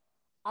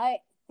I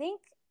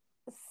think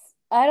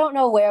I don't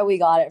know where we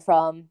got it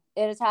from.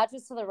 It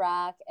attaches to the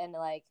rack and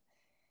like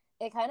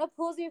it kind of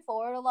pulls you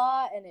forward a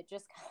lot, and it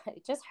just I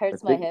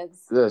hurts my think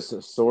hips. the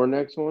sore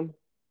necks one.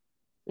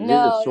 Is it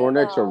a No, sore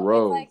no, necks or no. It's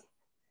Rogue? like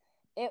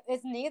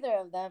it's neither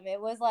of them.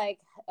 It was like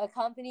a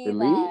company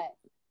Elite? that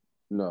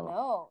No.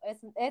 no,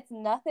 it's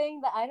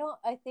nothing that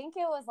I think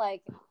it was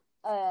like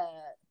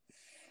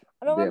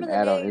I don't Damn remember the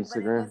ad on name, but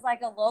it Instagram. was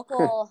like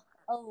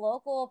a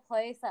local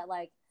place that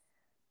like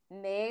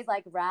made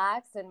like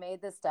racks and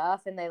made this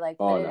stuff, and they like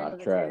put Oh it no, into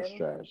the trash, gym.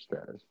 trash,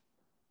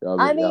 trash.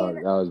 I mean,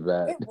 That was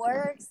it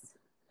works.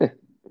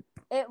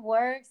 It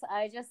works.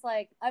 I just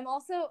like I'm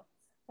also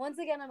once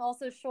again I'm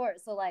also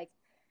short, so like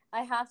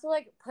I have to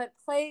like put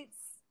plates.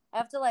 I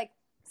have to like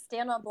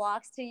stand on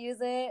blocks to use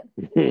it,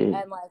 bad.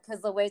 and like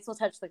because the weights will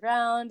touch the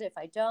ground if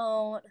I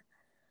don't.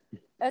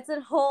 It's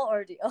a whole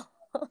ordeal.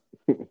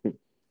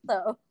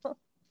 So,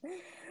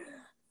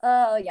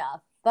 oh yeah.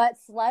 But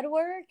sled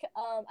work,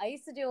 I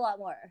used to do a lot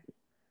more.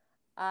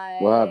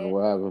 What happened? I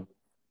What happened?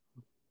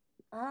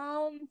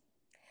 um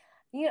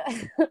you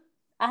know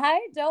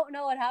I don't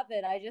know what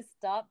happened. I just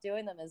stopped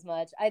doing them as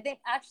much. I think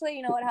actually,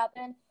 you know what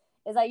happened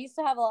is I used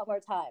to have a lot more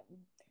time.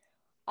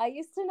 I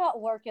used to not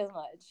work as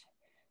much.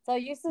 So I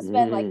used to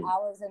spend like Mm.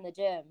 hours in the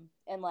gym,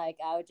 and like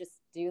I would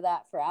just do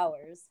that for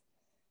hours.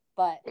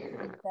 But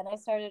then I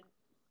started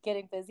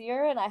getting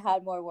busier and I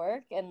had more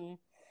work, and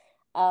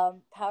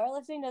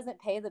powerlifting doesn't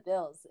pay the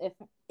bills.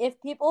 If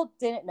people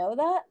didn't know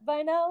that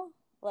by now,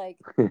 like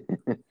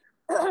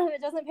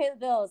it doesn't pay the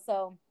bills.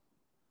 So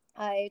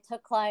I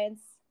took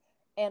clients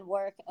and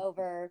work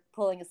over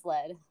pulling a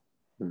sled.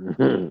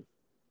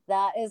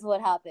 That is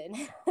what happened.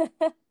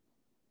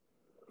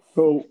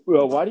 So,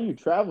 well, why do you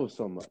travel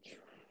so much?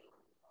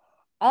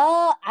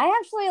 I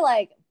actually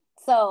like,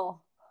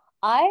 so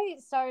I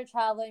started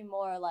traveling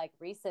more like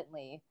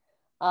recently.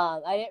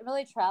 I didn't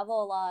really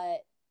travel a lot,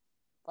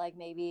 like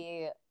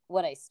maybe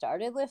when I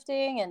started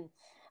lifting, and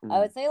I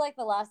Mm. would say like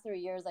the last 3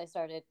 years I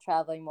started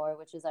traveling more,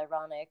 which is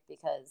ironic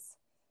because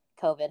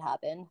COVID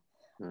happened.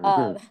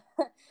 Um,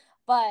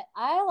 but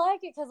I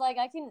like it because like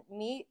I can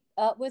meet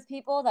up with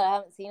people that I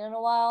haven't seen in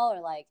a while, or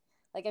like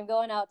I'm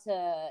going out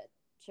to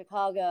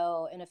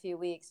Chicago in a few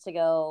weeks to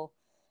go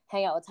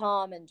hang out with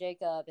Tom and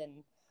Jacob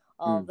and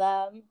all of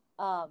Mm.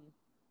 them.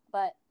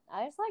 But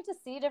I just like to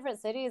see different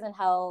cities and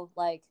how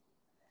like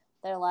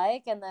they're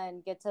like, and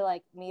then get to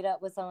like meet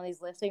up with some of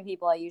these lifting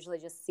people I usually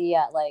just see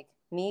at like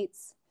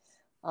meets.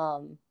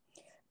 Um,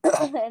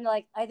 and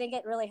like I think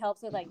it really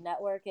helps with like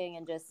networking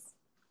and just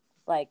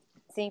like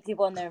seeing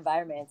people in their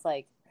environments.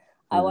 Like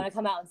I Mm. want to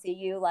come out and see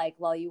you like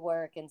while you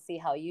work and see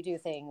how you do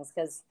things,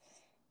 because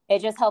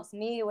it just helps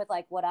me with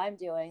like what I'm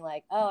doing.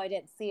 Like, oh, I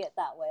didn't see it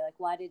that way. Like,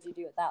 why did you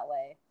do it that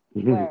way?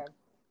 Where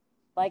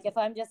like if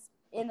I'm just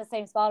in the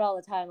same spot all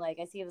the time, like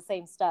I see the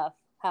same stuff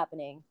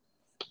happening.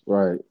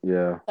 Right.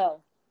 Yeah.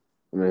 So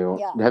I mean,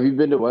 yeah, have you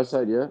been to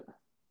Westside yet?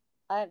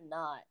 I have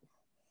not.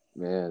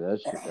 Man, that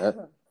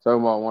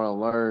something I want to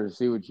learn,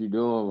 see what you're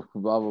doing,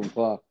 blah blah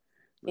blah.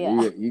 But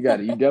Yeah. you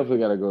definitely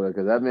got to go there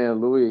because that man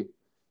Louis,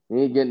 he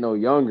ain't getting no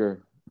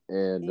younger.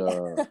 And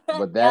but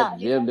Yeah, that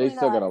he's gym, definitely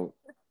not.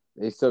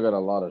 they still got a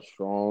lot of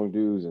strong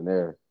dudes in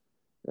there.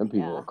 Them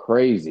people are Yeah.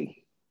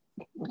 crazy.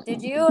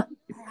 Did you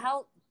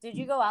how did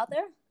you go out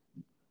there?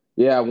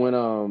 Yeah, I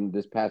went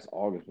this past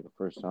August for the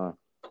first time.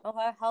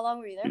 Okay. How long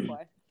were you there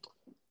for?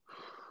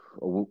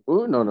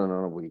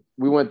 No.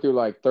 We went through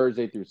like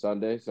Thursday through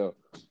Sunday, so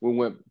we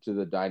went to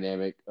the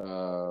dynamic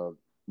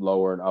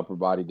lower and upper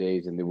body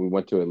days, and then we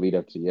went to a lead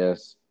up to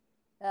yes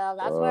That's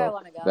where I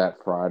want to go.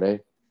 that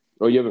Friday.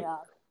 Oh, Yeah.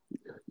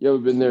 you ever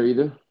been there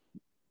either?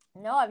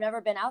 No, I've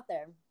never been out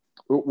there.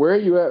 Where are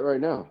you at right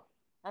now?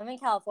 I'm in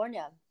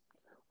California.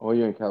 Oh,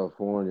 you're in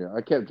California.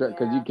 I kept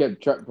because you Yeah.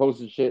 kept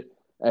posting shit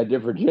at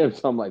different gyms.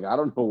 So I'm like, I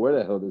don't know where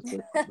the hell this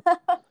is.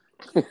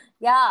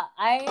 Yeah,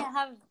 I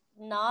have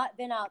not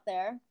been out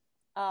there.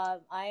 I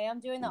am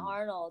doing the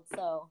Arnold,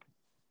 so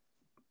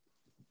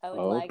I would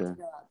Oh, like okay. to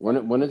go out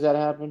there. When does that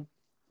happen?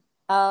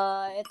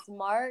 It's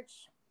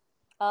March.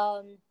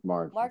 Um,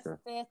 March. March Okay.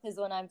 5th is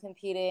when I'm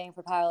competing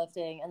for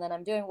powerlifting, and then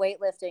I'm doing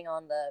weightlifting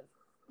on the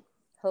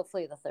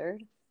hopefully the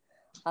 3rd.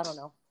 I don't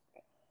know.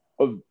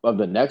 Of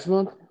the next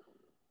month?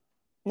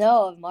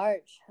 No, of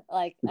March.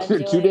 Like I'm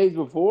 2 days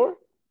doing, before?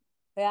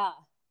 yeah.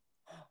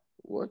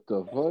 What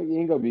the fuck? You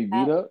ain't gonna be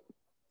beat I, up?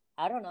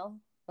 I don't know.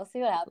 We'll see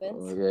what happens.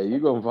 Oh, yeah, you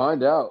gonna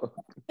find out.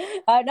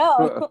 I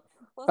know.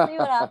 We'll see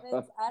what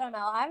happens. I don't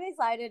know. I'm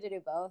excited to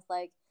do both.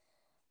 Like,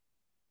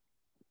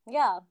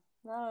 yeah.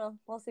 I don't know.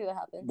 We'll see what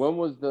happens. When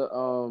was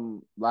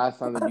the last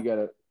time that you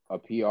got a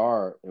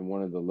PR in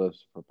one of the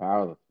lifts for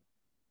powerlifting?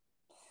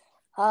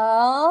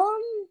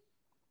 Um,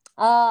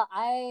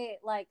 I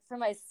like for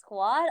my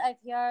squat, I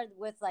PR'd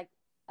with like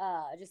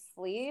just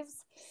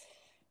sleeves.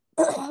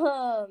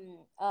 I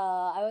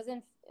was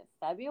in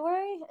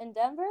February in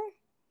Denver.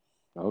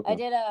 I Okay.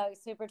 did a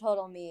super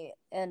total meet,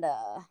 and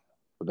What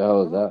the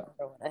hell I is don't that?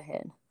 remember what I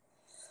hit.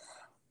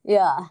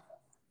 Yeah.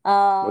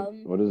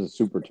 What is a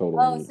super total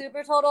Oh, mean?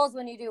 super total is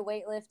when you do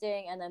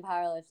weightlifting and then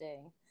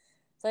powerlifting.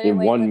 So I did In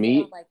one weightlifting on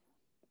meet? like,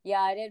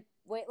 yeah, I did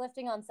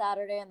weightlifting on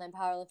Saturday and then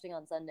powerlifting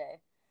on Sunday.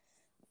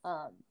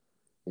 Um,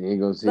 You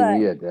ain't gonna see but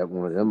me at that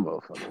one of them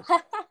motherfuckers.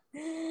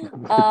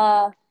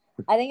 I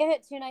think I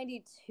hit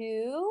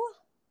 292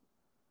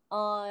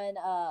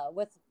 on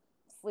with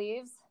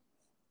sleeves,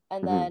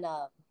 and Hmm. then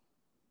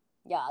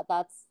yeah,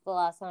 that's the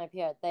last time I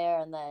PR'd there,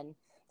 and then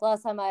the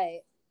last time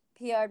I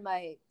PR'd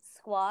my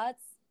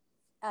squats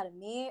at a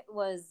meet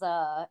was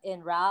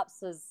in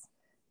wraps was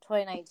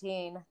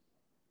 2019,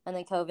 and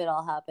then COVID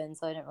all happened,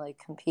 so I didn't really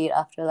compete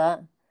after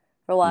that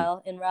for a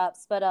while in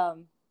wraps. But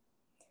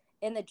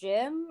in the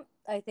gym,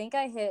 I think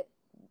I hit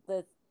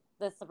the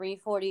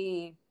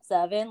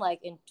 347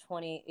 like in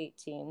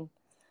 2018.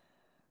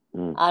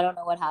 Hmm. I don't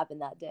know what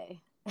happened that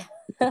day.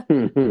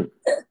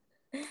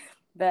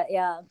 But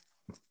yeah.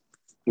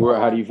 Where?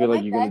 How do you feel And like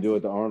my you're gonna bench, do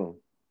at the Arnold?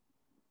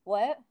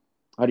 what?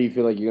 How do you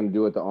feel like you're gonna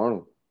do at the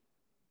Arnold?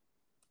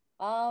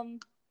 Um,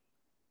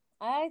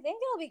 I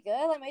think it'll be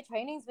good. Like my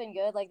training's been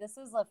good. Like this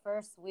is the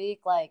first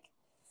week, like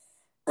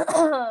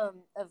of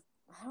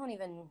I don't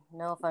even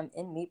know if I'm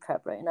in meet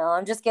prep right now.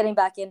 I'm just getting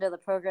back into the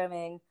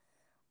programming.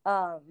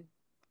 Um,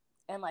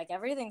 and like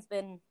everything's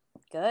been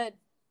good.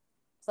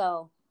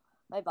 So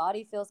my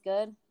body feels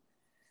good.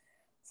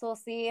 So we'll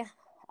see.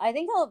 I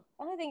think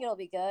it'll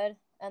be good.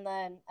 And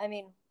then I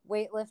mean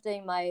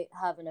weightlifting might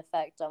have an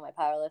effect on my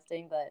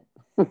powerlifting, but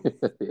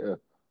Yeah.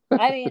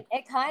 I mean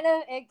it kind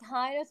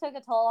of took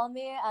a toll on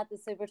me at the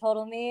super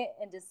total meet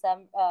in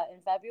December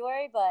in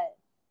February, but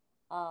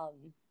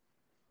um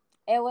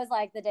it was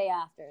like the day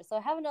after. So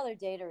I have another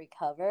day to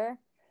recover,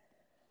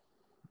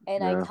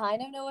 and I Yeah.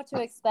 kind of know what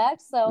to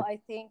expect. So I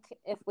think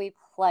if we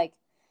like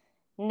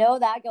know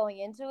that going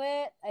into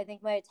it, I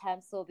think my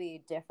attempts will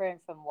be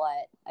different from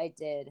what I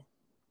did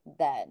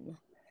then.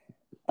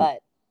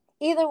 But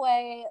either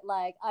way,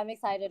 like, I'm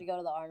excited to go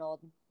to the Arnold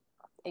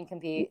and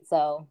compete.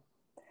 So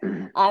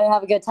I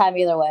have a good time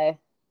either way.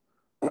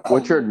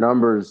 What's your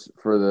numbers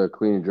for the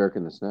clean and jerk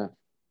and the snatch?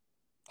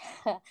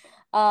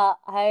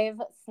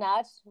 I've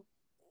snatched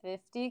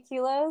 50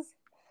 kilos,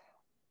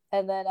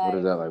 and then What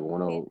is that, I've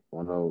like 10,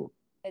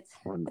 it's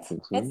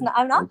 115? not,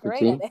 I'm not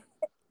great at 115?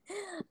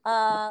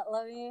 it.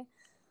 Let me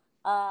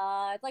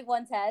it's like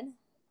 110.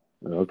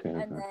 Okay,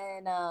 And okay.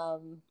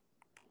 then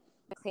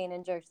clean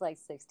and jerk's like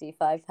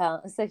 65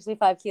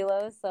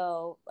 kilos,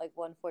 so like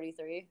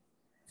 143.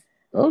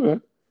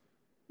 Okay.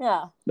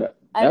 Yeah.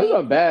 I That's mean,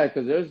 not bad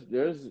because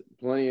there's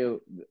plenty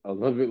of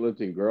Olympic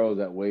lifting girls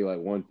that weigh like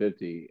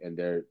 150 and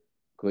their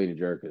clean and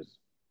jerk is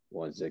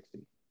 160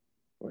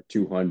 or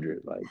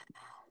 200. Like,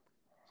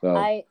 so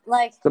I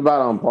like it's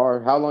about on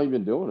par. How long you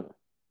been doing it?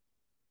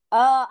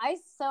 I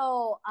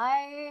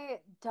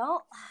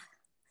don't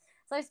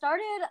so I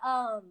started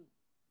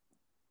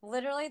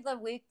literally the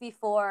week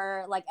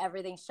before like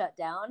everything shut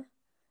down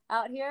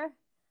out here.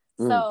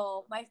 Mm.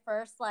 So my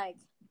first like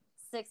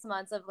 6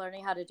 months of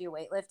learning how to do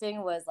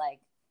weightlifting was like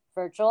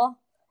virtual.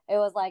 It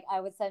was like I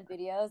would send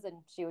videos and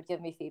she would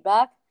give me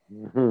feedback.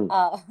 Mm-hmm.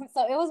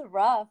 So it was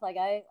rough. Like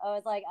I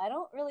was like, I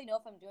don't really know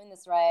if I'm doing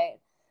this right.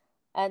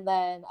 And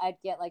then I'd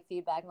get like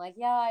feedback. I'm like,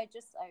 yeah, I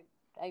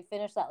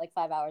finished that like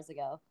 5 hours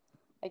ago.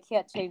 I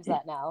can't change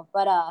that now.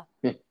 But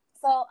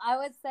so I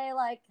would say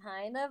like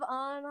kind of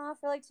on and off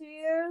for like 2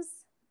 years.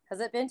 Has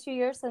it been 2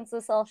 years since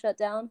this all shut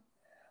down?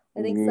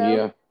 I think so.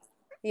 Yeah.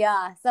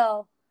 Yeah.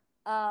 So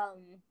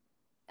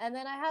and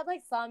then I had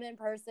like some in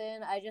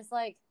person. I just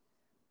like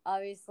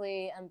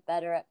obviously am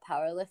better at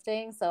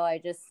powerlifting, so I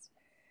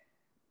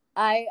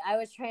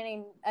was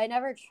training. I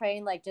never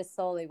trained like just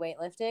solely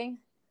weightlifting,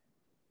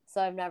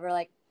 so I've never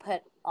like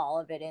put all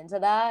of it into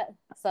that.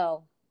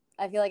 So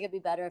I feel like it'd be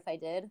better if I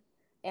did,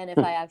 and if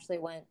I actually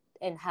went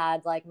and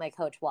had like my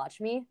coach watch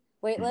me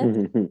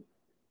weightlift.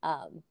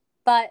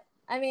 But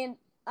I mean,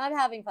 I'm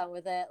having fun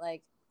with it.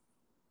 Like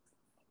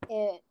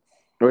it.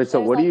 Wait, so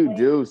There's what do like you way.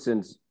 do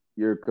since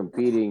you're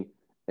competing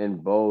in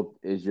both?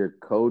 Is your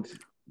coach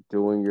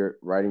doing your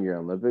writing your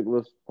Olympic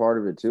list part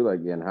of it too? Like,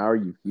 and how are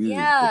you fusing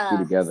the two Yeah.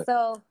 together?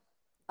 So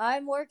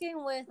I'm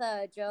working with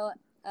Joe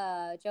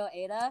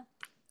Ada,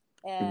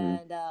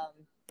 Mm-hmm.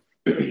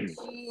 and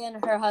she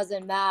and her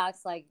husband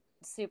Max, like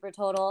Super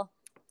Total,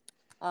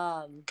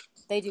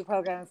 they do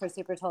programming for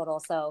Super Total.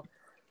 So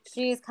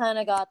she's kind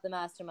of got the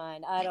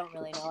mastermind. I don't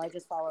really know. I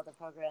just follow the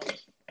program.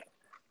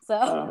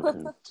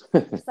 So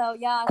Okay. so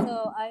yeah.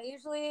 So I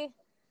usually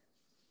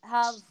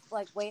have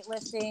like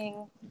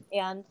weightlifting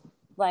and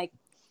like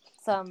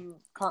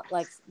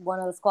like one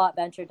of the squat,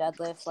 bench, or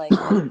deadlifts like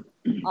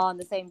on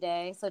the same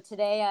day. So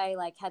today I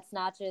like had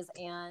snatches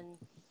and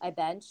I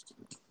benched.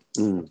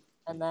 Mm.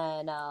 And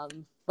then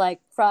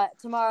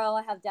tomorrow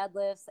I have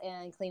deadlifts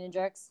and clean and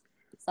jerks.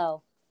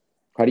 So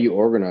How do you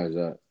organize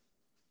that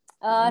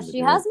in the she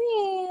day? has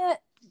me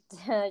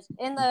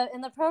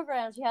in the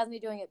program. She has me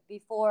doing it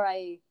before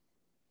I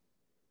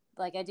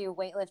do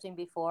weightlifting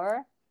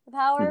before the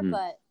power, Mm-hmm.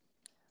 but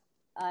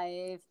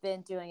I've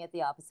been doing it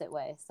the opposite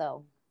way.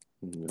 So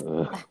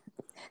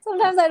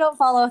sometimes I don't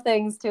follow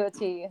things to a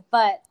T,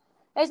 but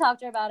I talk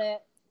to her about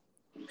it.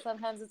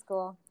 Sometimes it's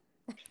cool.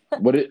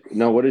 What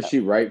does she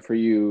write for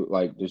you?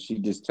 Like, does she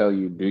just tell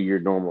you do your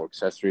normal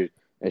accessories,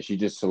 and she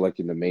just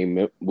selecting the main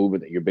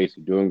movement that you're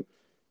basically doing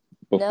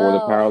before the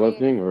No,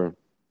 powerlifting, or?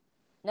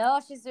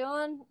 she's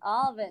doing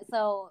all of it.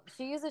 So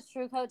she uses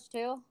True Coach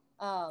too.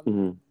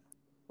 Mm-hmm.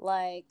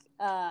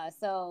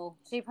 So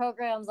she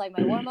programs like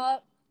my warm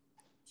up.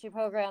 She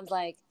programs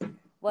like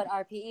what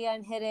RPE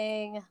I'm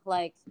hitting,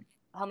 like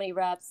how many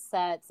reps,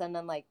 sets, and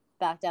then like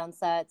back down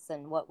sets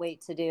and what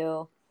weight to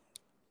do.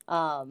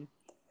 Um,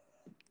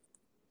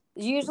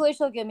 Usually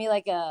she'll give me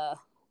like a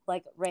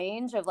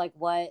range of like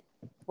what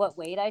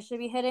weight I should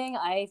be hitting.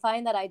 I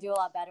find that I do a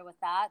lot better with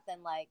that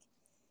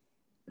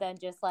than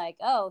just like,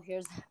 oh,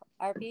 here's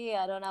RPE.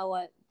 I don't know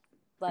what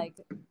like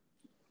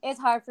it's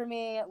hard for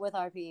me with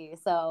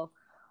RPE. So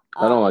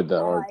I don't like that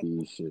I like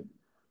RPE shit.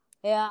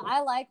 yeah,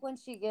 I like when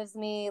she gives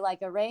me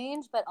like a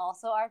range but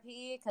also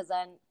RPE because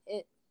then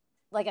it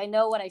like I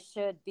know what I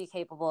should be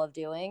capable of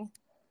doing.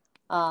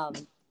 Um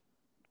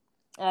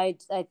I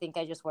think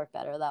I just work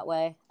better that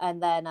way.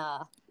 And then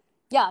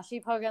yeah,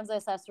 she programs the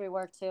accessory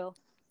work too.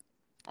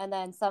 And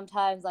then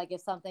sometimes like if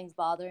something's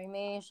bothering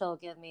me, she'll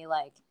give me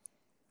like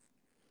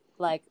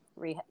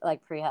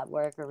prehab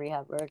work or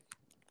rehab work.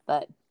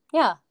 But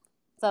yeah.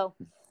 So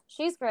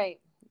she's great.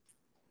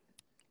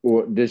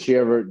 Well, does she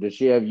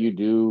have you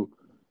do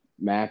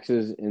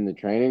maxes in the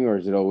training, or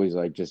is it always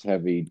like just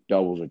heavy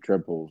doubles or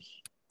triples,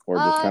 or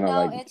just kind of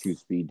No, like two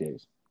it's speed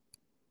days?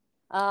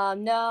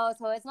 no,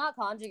 so it's not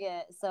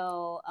conjugate.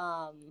 So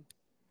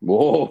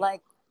Whoa!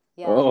 like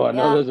Oh, I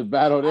know yeah. there's a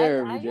battle there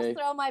every I just day.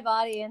 throw my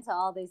body into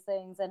all these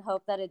things and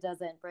hope that it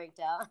doesn't break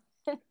down.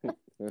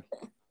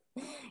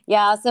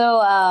 Yeah,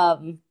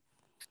 so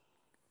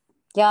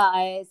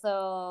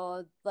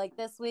so like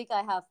this week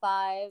I have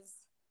fives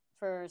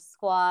for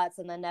squats,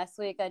 and then next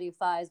week I do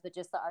fives, but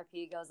just the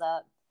RP goes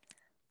up.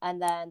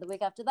 And then the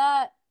week after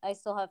that, I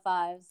still have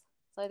 5s.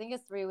 So I think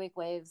it's 3-week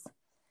waves.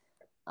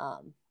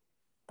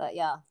 But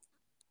yeah.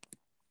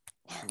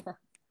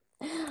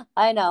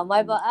 I know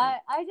I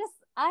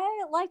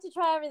like to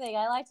try everything.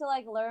 I like to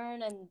like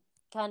learn and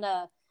kind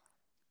of.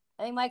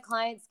 I think my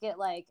clients get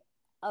like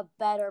a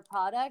better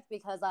product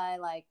because I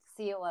like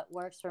see what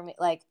works for me.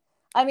 Like,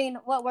 I mean,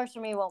 what works for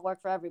me won't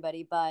work for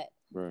everybody, but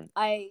Right.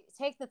 I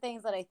take the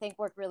things that I think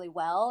work really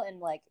well in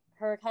like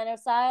her kind of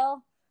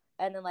style,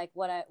 and then like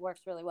what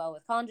works really well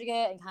with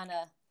conjugate, and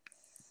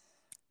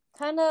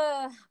kind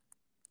of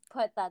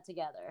put that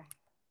together.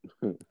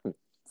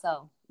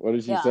 So What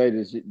did she yeah. say?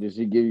 Did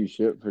she give you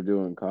shit for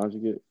doing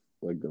conjugate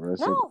like the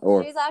rest No, of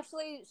or she's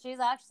actually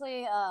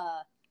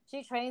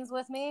she trains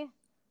with me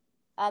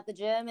at the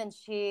gym, and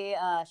she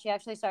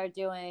actually started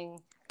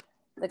doing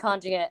the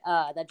conjugate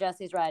that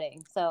Jesse's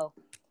writing. So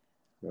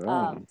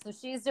so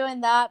she's doing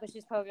that, but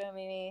she's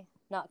programming me,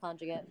 not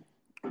conjugate.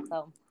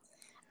 So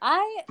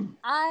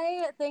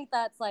I think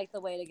that's like the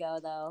way to go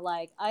though.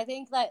 Like I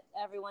think that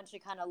everyone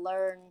should kind of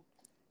learn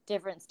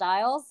different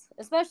styles,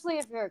 especially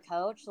if you're a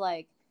coach.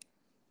 Like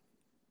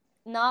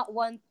not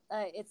one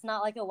it's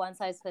not like a one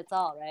size fits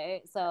all,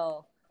 right?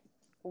 So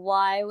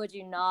why would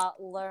you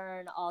not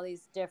learn all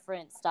these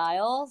different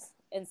styles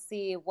and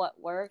see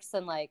what works?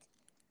 And like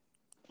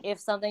if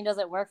something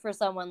doesn't work for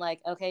someone, like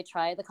okay,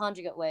 try it the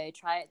conjugate way,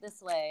 try it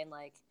this way, and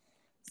like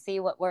see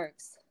what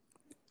works.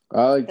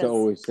 I like to Because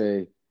always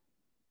say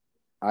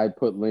I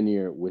put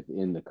linear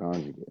within the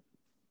conjugate,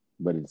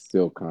 but it's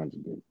still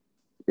conjugate.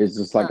 It's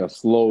just like a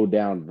slowed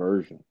down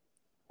version.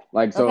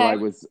 Like so, okay,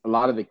 like with a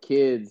lot of the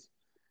kids,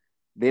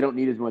 they don't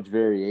need as much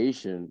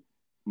variation.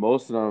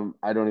 Most of them,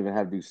 I don't even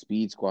have to do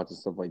speed squats and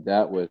stuff like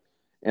that with,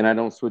 and I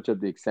don't switch up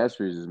the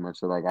accessories as much.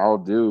 So like I'll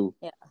do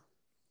yeah,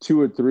 2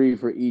 or 3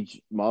 for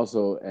each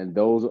muscle, and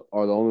those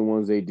are the only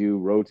ones they do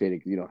rotating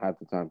because half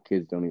the time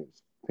kids don't even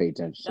pay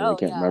attention, so they oh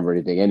can't yeah, remember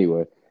anything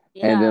anyway.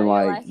 And yeah, then you're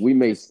like like we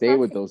may just stay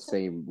with fucking those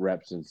same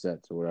reps and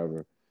sets or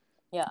whatever,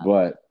 yeah,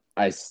 but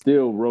I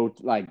still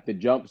like the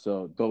jumps,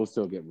 so those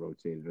still get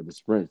rotated, or the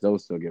sprints,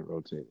 those still get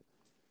rotated.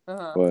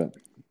 uh-huh, But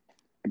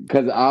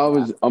because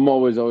yeah, I'm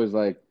always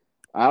like,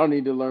 I don't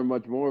need to learn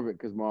much more of it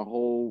because my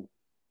whole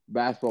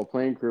basketball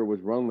playing career was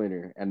run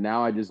linear, and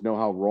now I just know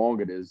how wrong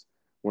it is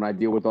when I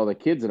deal with all the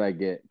kids that I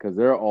get because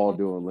they're all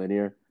doing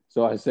linear.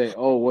 So I say,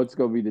 oh, what's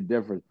gonna be the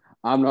difference?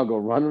 I'm not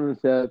gonna run on the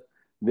test.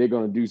 They're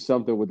gonna do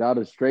something without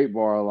a straight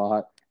bar a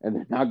lot, and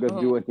they're not gonna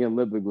uh-huh. do any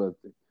Olympic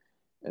lifting.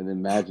 And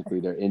then magically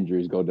their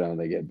injuries go down,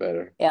 they get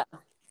better. Yeah,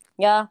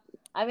 yeah.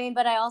 I mean,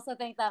 but I also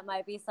think that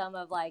might be some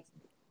of like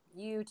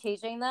you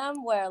teaching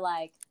them where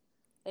like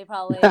they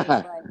probably yeah,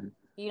 like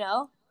you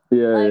know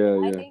yeah, like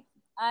I yeah. think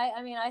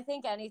I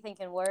think anything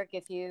can work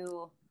if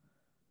you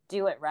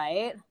do it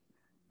right.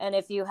 And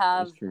That's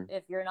true.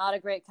 if you're not a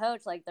great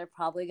coach, like they're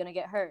probably going to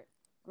get hurt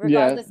Yeah,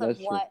 regardless of that's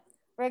true.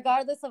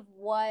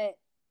 what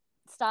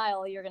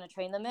style you're going to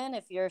train them in.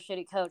 If you're a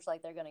shitty coach,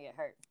 like they're going to get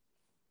hurt.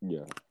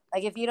 Yeah,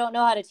 Like if you don't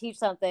know how to teach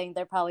something,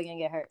 they're probably going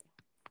to get hurt.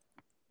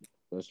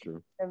 that's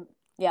true. And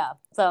yeah,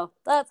 so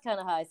that's kind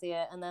of how I see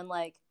it. And then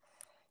like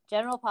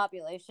general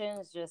population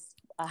is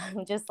just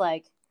I'm just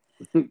like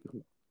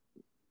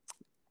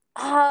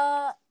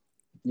uh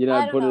You're I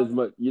not don't putting know. as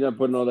much. You're not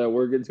putting It's all that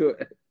work into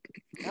it.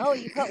 no,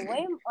 you put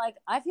way like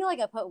I feel like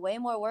I put way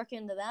more work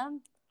into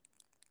them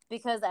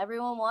because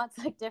everyone wants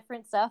like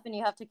different stuff, and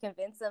you have to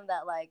convince them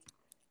that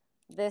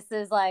this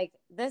is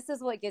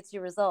what gets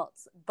you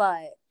results.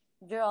 But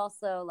you're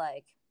also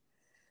like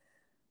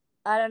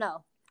I don't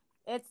know.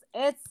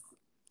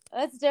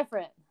 It's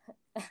different.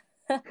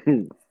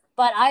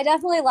 But I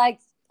definitely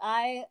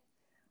I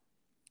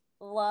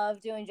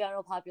love doing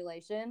general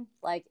population.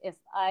 Like if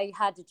I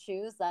had to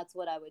choose, that's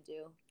what I would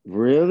do.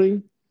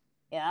 Really?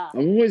 Yeah.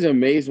 I'm always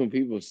amazed when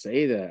people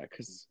say that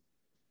because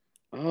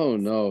oh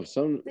no,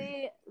 some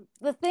See,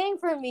 the thing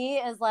for me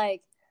is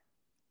like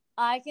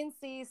I can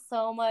see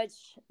so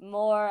much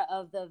more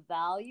of the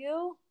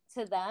value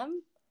to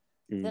them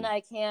than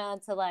I can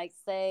to like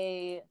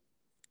say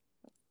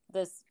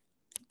this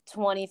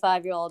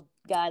 25-year-old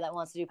guy that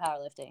wants to do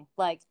powerlifting.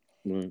 Like,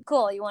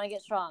 cool, you want to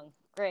get strong,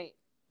 great,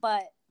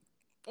 but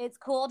it's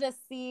cool to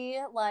see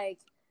like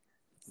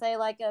say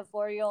like a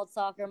 4-year-old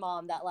soccer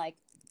mom that like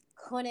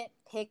couldn't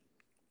pick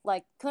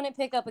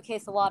up a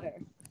case of water,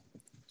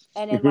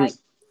 and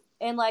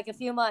in like a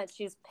few months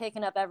she's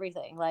picking up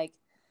everything, like,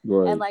 and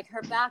right. like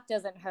her back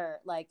doesn't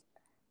hurt, like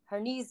her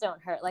knees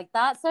don't hurt. Like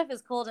that stuff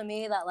is cool to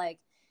me, that like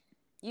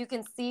you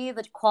can see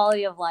the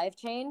quality of life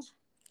change.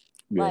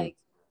 Yeah. Like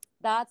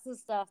that's the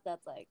stuff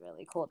that's like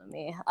really cool to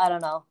me. I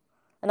don't know.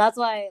 And that's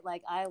why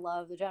like I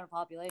love the general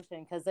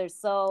population, because there's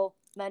so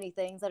many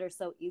things that are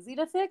so easy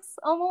to fix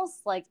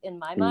almost. Like in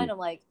my mind, I'm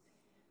like,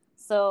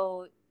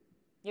 so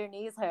your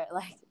knees hurt.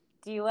 Like,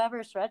 do you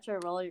ever stretch or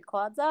roll your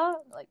quads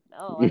out? Like,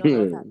 no, I don't know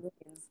what that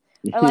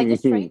means. Or like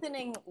just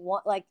strengthening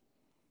one, like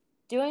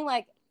doing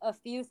like a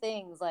few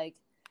things, like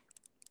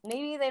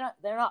maybe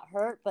they're not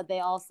hurt, but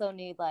they also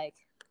need like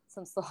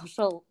some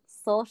social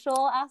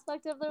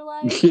aspect of their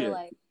life, or Yeah.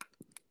 like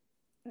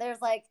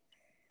there's like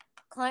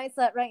clients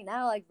that right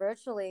now, like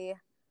virtually,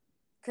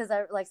 because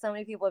I like so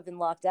many people have been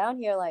locked down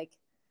here, like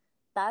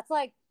that's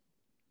like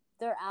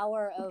their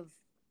hour of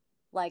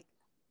like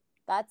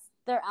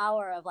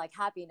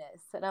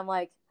happiness, and I'm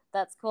like,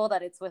 that's cool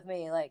that it's with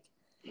me, like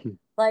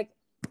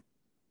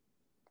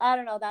I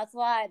don't know, that's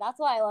why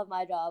I love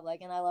my job,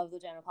 like, and I love the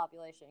general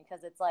population,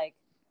 because it's like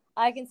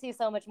I can see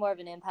so much more of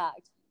an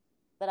impact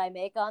that I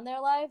make on their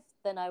life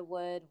than I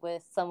would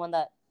with someone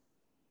that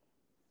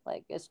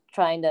like is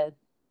trying to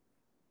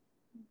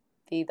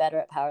be better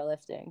at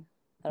powerlifting.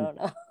 I don't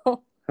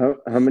know.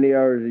 How many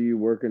hours are you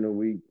working a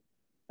week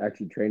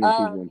actually training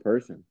people in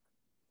person?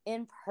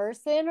 In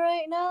person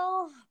right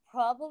now,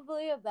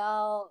 probably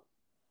about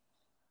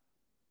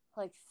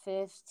like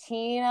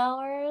 15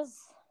 hours.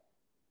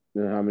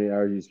 And how many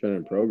hours are you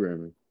spending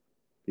programming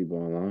people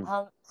online?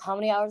 How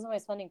many hours am I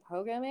spending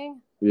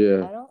programming?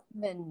 Yeah. I don't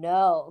even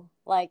know.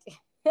 Like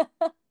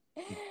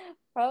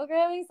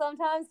programming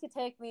sometimes could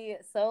take me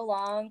so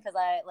long because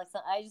I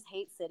just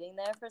hate sitting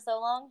there for so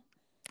long.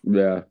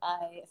 Yeah.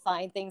 I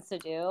find things to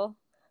do.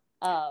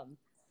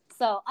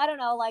 So I don't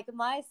know, like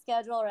my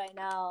schedule right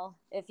now,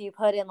 if you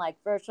put in like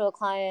virtual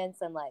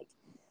clients and like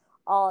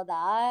all of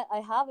that, I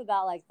have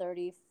about like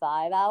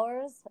 35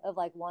 hours of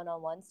like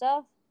one-on-one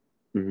stuff.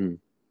 Mm-hmm.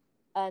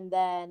 And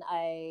then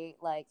I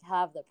like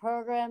have the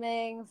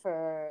programming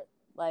for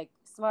like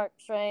Smart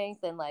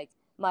Strength and like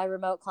my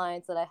remote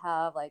clients that I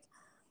have. Like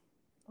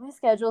my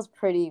schedule's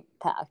pretty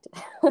packed.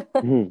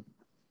 Mm-hmm.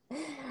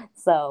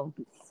 So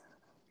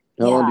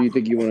How long do yeah, you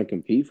think you want to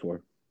compete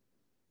for?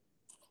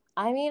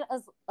 I mean,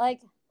 as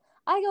like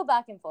I go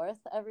back and forth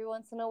every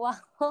once in a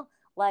while.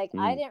 Like I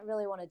Mm-hmm. didn't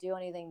really want to do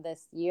anything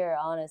this year,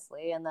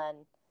 honestly, and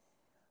then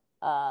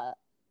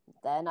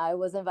I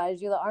was invited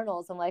to do the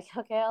Arnold's. I'm like,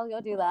 okay, I'll go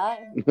do that.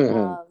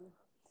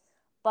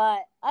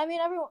 But I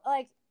mean, everyone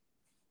like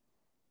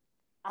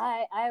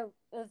I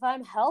if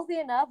I'm healthy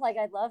enough, like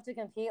I'd love to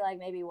compete like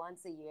maybe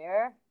once a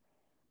year.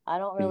 I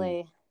don't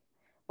really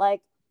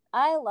like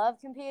I love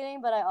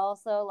competing, but I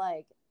also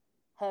like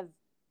have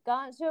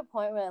gotten to a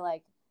point where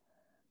like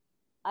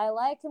I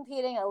like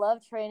competing. I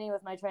love training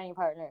with my training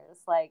partners,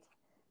 like,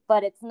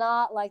 but it's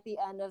not like the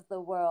end of the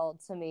world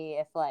to me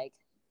if like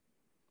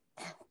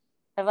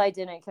if I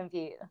didn't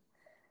compete,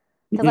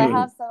 because I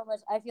have so much.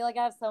 I feel like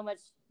I have so much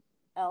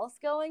else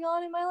going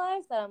on in my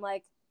life that I'm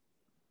like,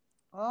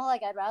 oh,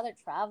 like I'd rather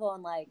travel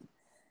and like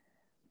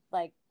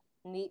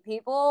meet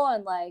people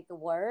and like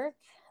work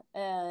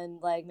and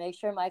like make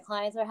sure my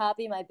clients are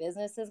happy, my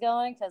business is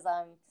going, because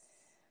I'm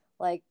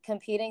like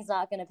competing's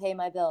not going to pay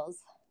my bills.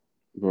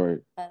 Right.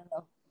 I don't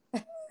know.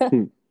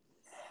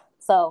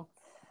 So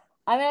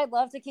I mean, I'd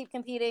love to keep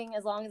competing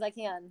as long as I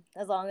can,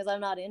 as long as I'm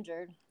not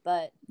injured.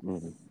 But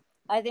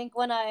I think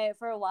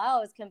for a while, I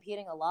was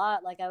competing a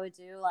lot. Like I would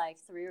do like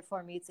 3 or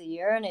 4 meets a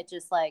year, and it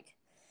just like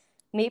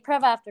meet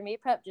prep after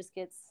meet prep just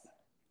gets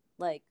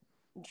like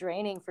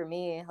draining for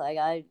me. Like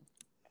I'm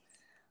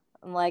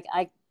like,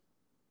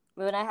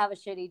 when I have a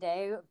shitty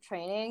day of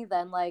training,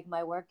 then like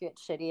my work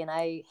gets shitty, and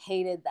I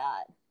hated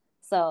that.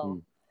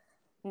 So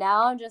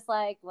now I'm just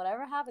like,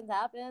 whatever happens,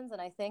 happens.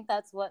 And I think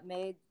that's like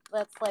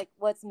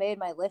what's made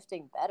my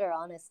lifting better,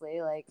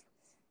 honestly. Like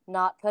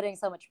not putting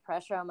so much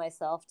pressure on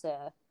myself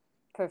to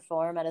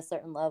perform at a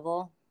certain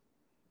level.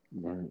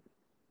 Right.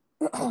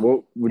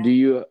 When do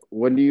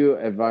you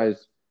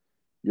advise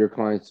your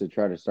clients to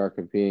try to start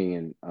competing,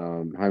 and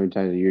how many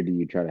times a year do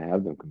you try to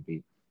have them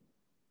compete?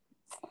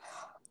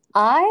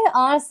 I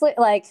honestly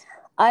like.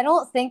 I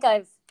don't think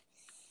I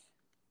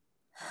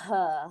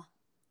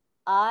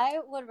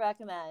would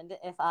recommend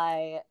if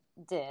I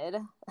did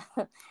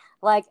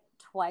like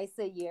twice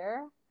a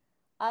year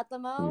at the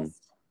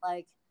most.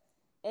 Like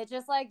it's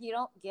just like you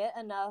don't get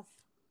enough.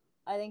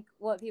 I think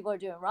what people are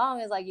doing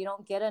wrong is like you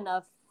don't get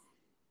enough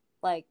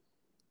like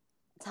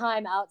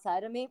time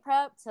outside of meet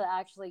prep to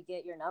actually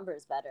get your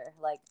numbers better.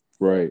 Like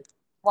Right.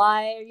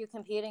 why are you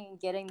competing and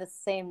getting the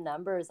same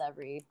numbers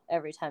every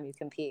time you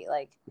compete?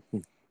 Like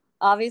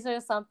obviously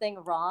there's something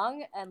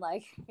wrong, and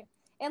like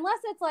unless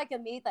it's like a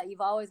meet that you've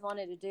always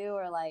wanted to do,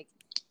 or like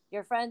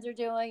your friends are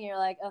doing, you're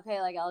like,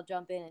 okay, like I'll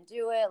jump in and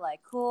do it,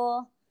 like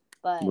cool.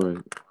 But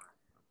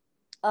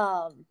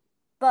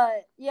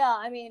but yeah,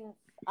 I mean,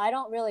 I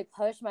don't really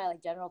push my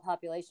like general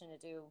population to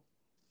do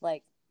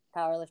like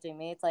powerlifting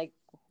meets. Like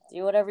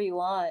do whatever you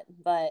want,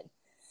 but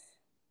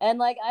and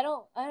like I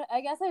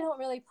guess I don't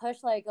really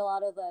push like a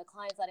lot of the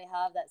clients that I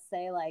have that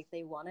say like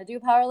they want to do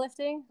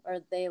powerlifting or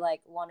they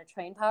like want to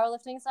train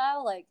powerlifting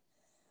style. Like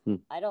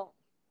I don't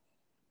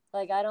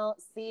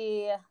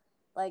see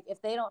like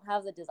if they don't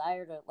have the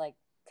desire to like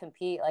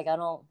compete, like I'm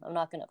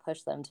not going to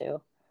push them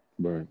to.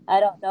 Right. I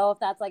don't know if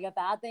that's like a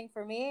bad thing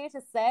for me to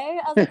say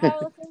as a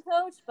powerlifting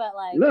coach, but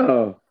like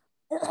No.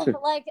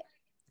 like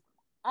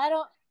I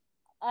don't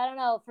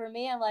know. For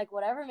me, I'm like,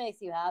 whatever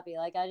makes you happy.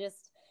 Like,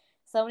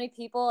 so many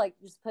people like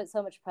just put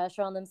so much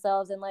pressure on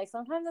themselves. And like,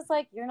 sometimes it's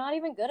like, you're not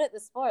even good at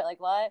this sport. Like,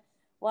 why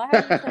are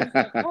you putting so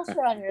much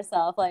pressure on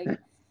yourself? Like,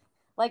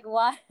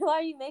 why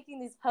are you making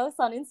these posts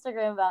on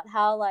Instagram about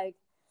how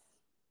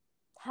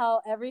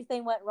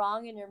everything went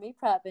wrong in your meet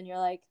prep? And you're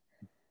like,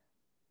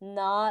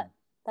 not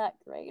that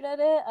great at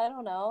it. I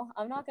don't know.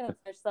 I'm not gonna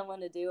push someone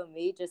to do a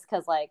meet just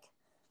because like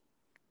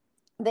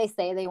they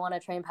say they want to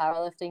train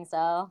powerlifting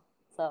style.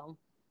 So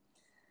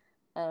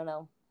I don't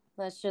know.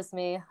 That's just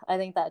me. I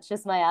think that's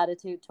just my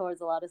attitude towards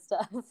a lot of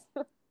stuff.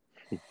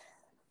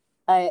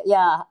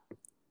 Yeah.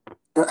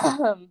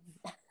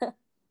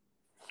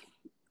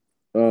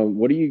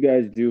 What do you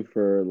guys do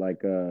for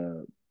like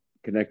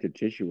connective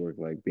tissue work,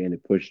 like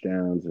banded push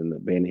downs and the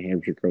banded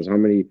hamstring curls? How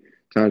many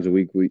times a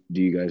week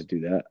do you guys do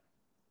that?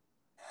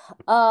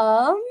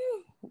 um,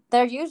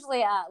 they're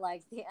usually at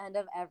like the end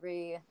of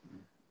every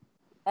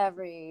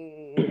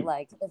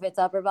like if it's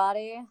upper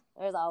body,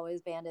 there's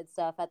always banded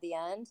stuff at the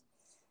end.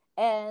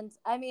 And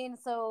I mean,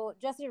 so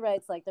Jesse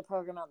writes like the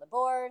program on the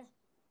board,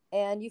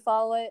 and you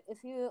follow it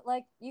if you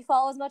like. You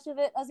follow as much of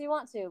it as you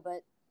want to,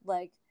 but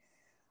like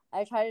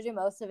I try to do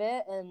most of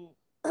it, and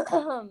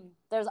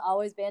there's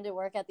always banded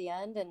work at the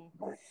end. And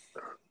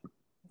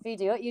if you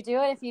do it, you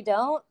do it. If you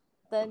don't,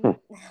 then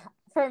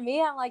for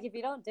me, I'm like, if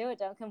you don't do it,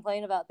 don't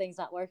complain about things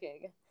not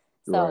working.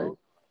 Right.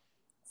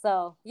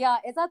 So yeah,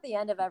 it's at the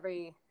end of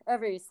every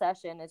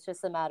session. It's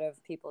just a matter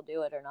of people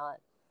do it or not.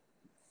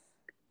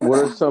 What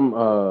are some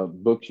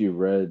books you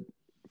read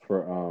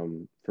for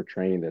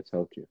training that's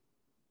helped you?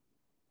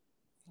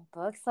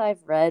 Books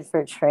I've read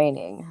for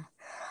training.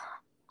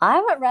 I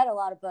haven't read a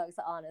lot of books,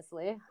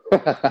 honestly.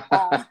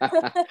 Uh,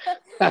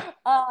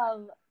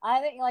 I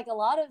think like a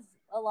lot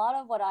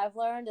of what I've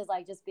learned is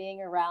like just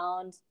being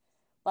around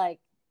like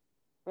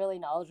really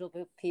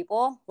knowledgeable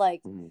people.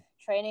 Like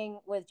training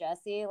with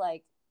Jesse,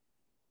 like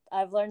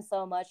I've learned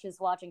so much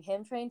just watching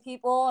him train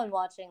people and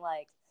watching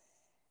like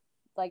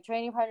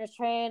training partners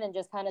train and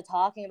just kind of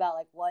talking about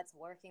like what's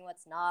working,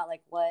 what's not,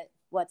 like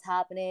what's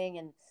happening.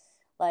 And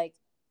like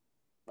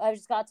I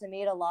just got to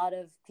meet a lot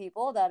of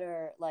people that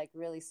are like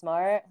really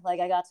smart. Like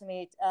I got to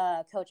meet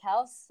Coach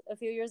House a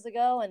few years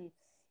ago, and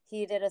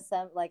he did a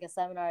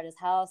seminar at his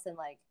house, and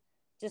like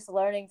just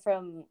learning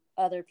from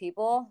other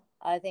people.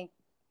 I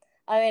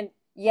mean,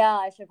 yeah,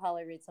 I should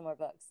probably read some more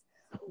books,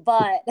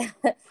 but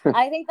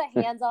I think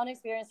the hands-on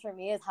experience for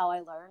me is how I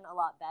learn a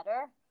lot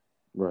better.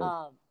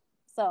 Right.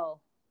 So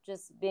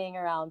just being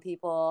around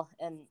people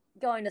and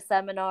going to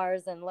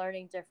seminars and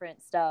learning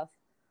different stuff,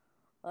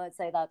 I'd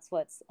say that's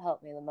what's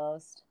helped me the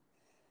most.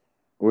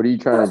 What are you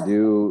trying to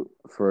do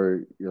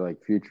for your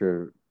like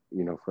future,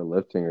 for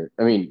lifting or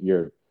I mean,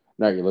 your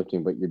not your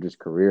lifting, but your just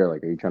career?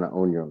 Like, are you trying to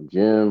own your own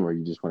gym or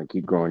you just want to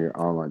keep growing your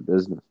online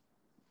business?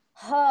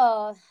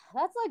 Oh,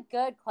 that's a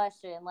good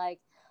question. Like,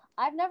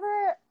 I've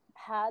never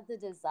had the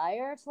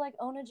desire to like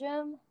own a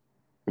gym.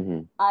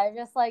 Hmm. I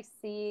just like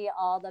see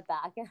all the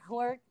back end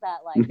work that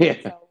like Yeah.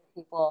 so many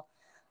people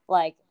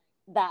like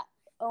that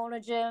own a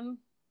gym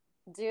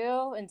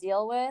do and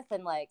deal with.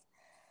 And like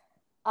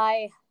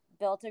I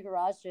built a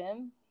garage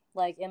gym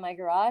like in my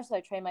garage, so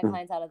I train my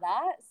clients out of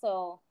that.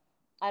 So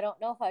I don't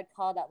know if I'd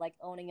call that like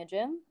owning a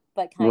gym,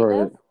 but kind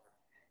Right. of.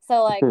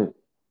 So like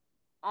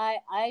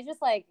I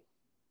just like,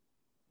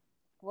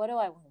 what do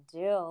I want to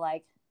do?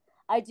 Like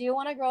I do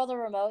want to grow the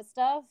remote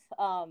stuff.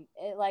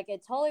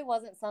 It totally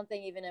wasn't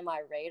something even in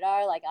my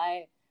radar. Like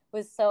I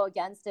was so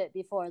against it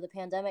before the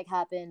pandemic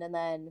happened,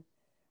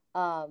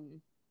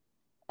 um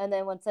and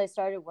then once I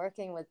started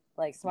working with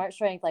like Smart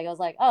Strength, like I was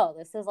like, oh,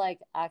 this is like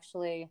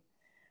actually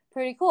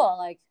pretty cool.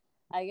 Like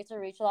I get to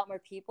reach a lot more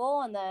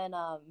people, and then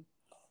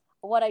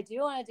what I do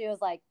want to do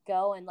is like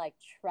go and like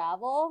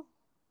travel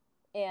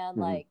and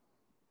Hmm. like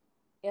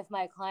if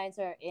my clients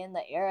are in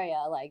the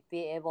area, like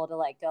be able to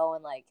like go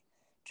and like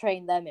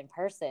train them in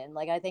person.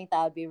 Like I think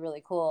that would be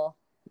really cool.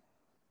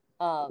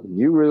 Um,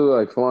 You really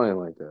like flying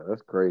like that.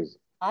 That's crazy.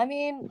 I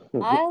mean,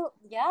 I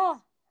yeah,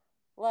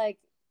 like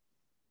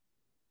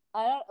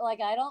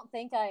I don't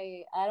think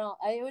I don't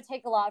I, it would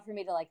take a lot for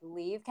me to like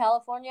leave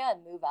California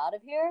and move out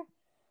of here,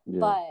 Yeah.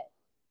 but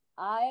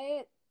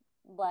I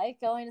like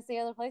going to see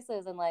other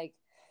places and like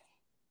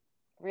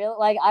real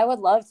like I would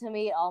love to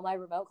meet all my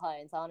remote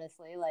clients,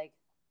 honestly, like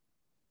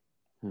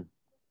Hmm.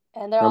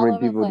 and they're How all many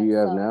over the people do you place.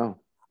 have So now?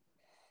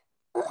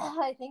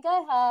 I think I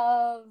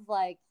have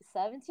like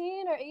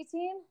 17 or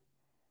 18.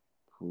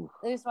 Oof.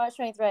 There's Smart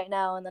Strength right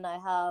now, and then I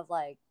have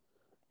like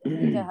I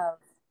think I have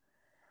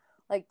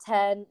like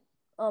 10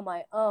 on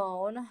my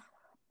own.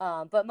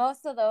 But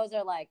most of those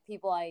are like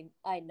people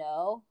I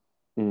know.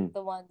 Mm.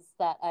 The ones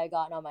that I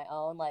got on my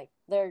own, like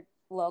they're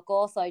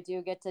local, so I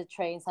do get to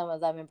train some of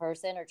them in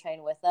person or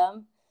train with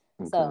them.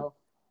 Okay. So,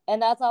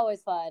 and that's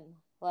always fun.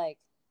 Like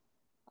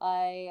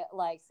I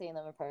like seeing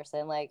them in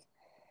person. Like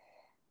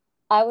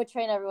I would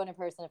train everyone in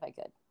person if I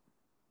could.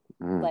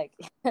 Mm. Like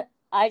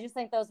I just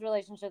think those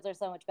relationships are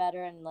so much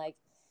better, and like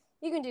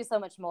you can do so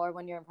much more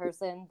when you're in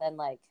person than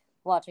like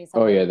watching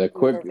Oh yeah,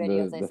 someone do their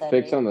videos they the send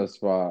fix me. on the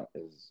spot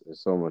is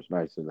so much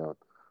nicer though.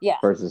 Yeah,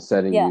 Person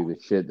sending yeah. you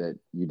the shit that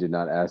you did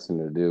not ask them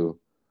to do,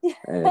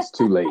 and it's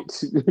too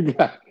late.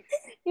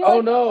 You're Oh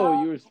like,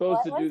 no, you were supposed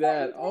what to was do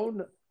that that. you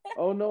did?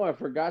 Oh no, I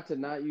forgot to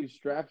not use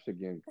straps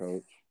again,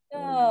 coach.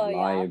 Oh yeah.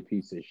 Lying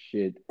piece of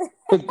shit.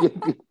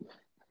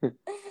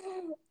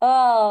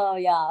 Oh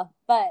yeah,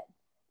 but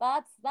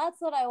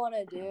that's what I want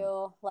to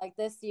do. Like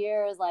this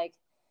year is like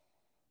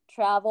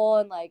travel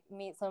and like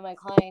meet some of my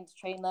clients,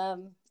 train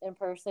them in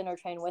person or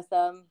train with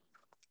them.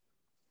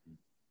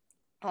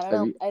 I don't Have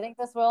know. you? I think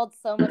this world's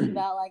so much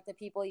about like the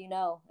people you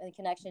know and the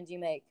connections you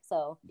make.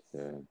 So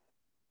Yeah.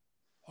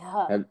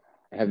 yeah. Have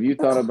Have you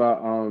thought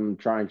about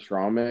trying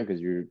strongman?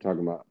 Because you're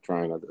talking about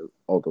trying other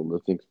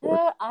lifting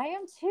sports. Dude, I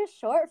am too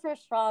short for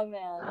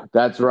strongman.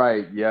 That's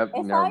right. Yep.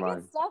 If Never I get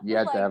mind. stuck You with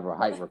have to like have a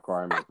height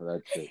requirement for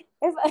that shit.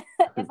 if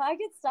if I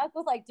get stuck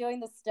with like doing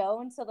the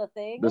stone to the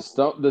thing, The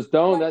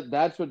stone like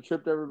that's what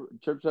trips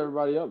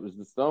everybody up is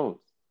the stones.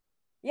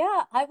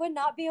 yeah, I would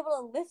not be able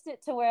to lift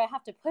it to where I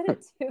have to put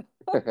it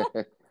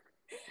to.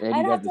 And I'd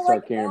you'd have have to to like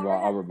start caring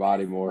about overhead upper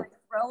body press and more. like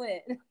throw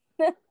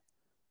it.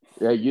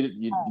 Yeah,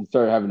 you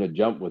start having to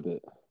jump with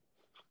it.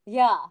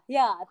 Yeah,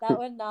 yeah, that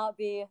would not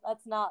be.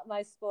 That's not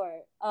my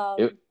sport.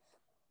 It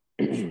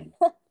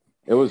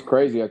it was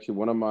crazy actually.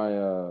 One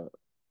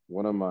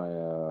of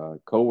my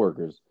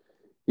coworkers,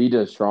 he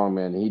does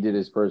strongman. He did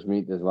his first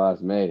meet this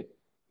last May.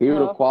 He would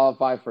have uh,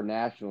 qualified for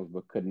nationals,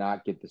 but could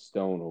not get the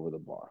stone over the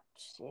bar.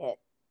 shit.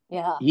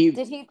 Yeah. He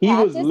Did he he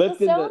was practice the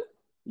lifting stone? the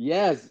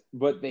yes,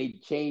 but they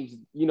changed.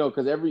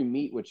 Because every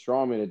meet with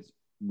strongman, it's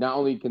not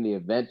only can the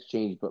events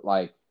change, but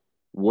like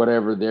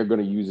whatever they're going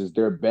to use as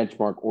their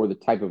benchmark or the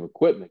type of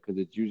equipment, because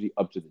it's usually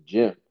up to the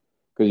gym.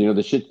 Because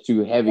the shit's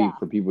too heavy Yeah.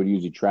 for people to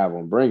usually travel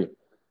and bring it.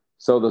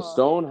 So the Uh-huh.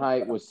 stone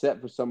height was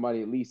set for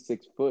somebody at least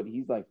 6 foot.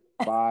 He's like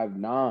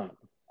 5'9",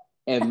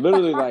 and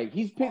literally like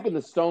he's picking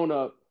the stone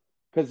up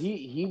because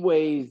he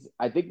weighs.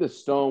 I think the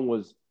stone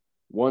was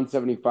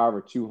 175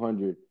 or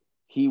 200.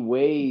 He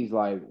weighs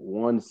like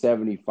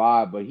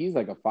 175, but he's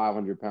like a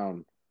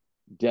 500-pound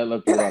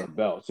deadlifter without a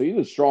belt. So he's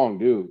a strong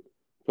dude.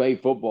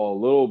 Played football a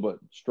little, but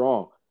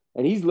strong.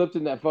 And he's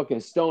lifting that fucking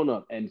stone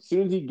up. And as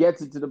soon as he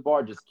gets it to the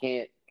bar, just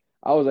can't.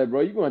 I was like,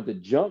 bro, you're going to have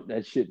to jump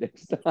that shit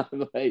next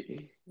time.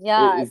 Like,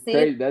 Yeah. it's See,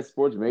 crazy. That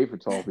sport's made for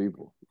tall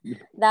people.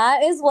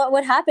 that is what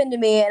would happen to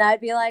me, and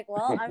I'd be like,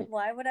 "Well,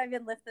 why would I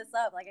even lift this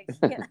up? Like,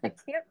 I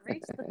can't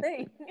reach the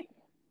thing."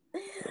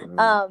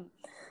 um,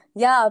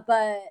 yeah,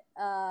 but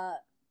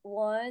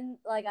one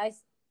like I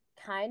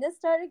kind of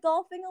started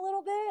golfing a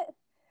little bit.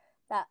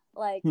 That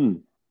like hmm.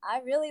 I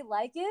really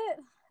like it,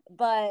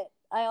 but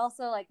I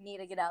also like need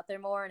to get out there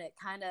more, and it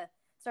kind of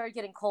started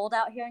getting cold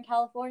out here in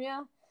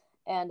California,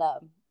 and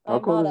How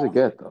I'm cold not does it a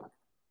get, though?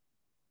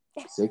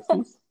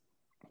 60s?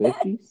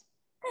 50s?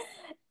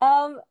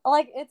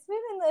 like it's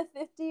been in the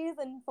 50s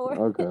and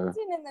Okay. it's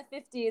been in the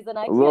 50s, and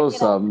I A can't little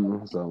get out.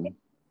 something, something.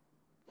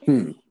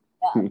 Hmm.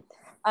 Yeah,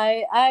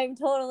 I'm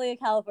totally a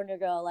California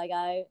girl. Like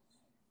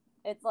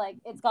it's like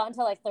it's gotten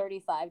to like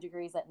 35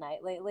 degrees at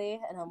night lately,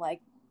 and I'm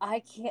like I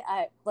can't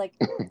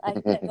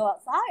go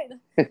outside.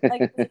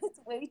 Like it's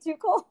way too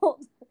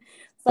cold.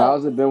 So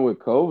How's it been with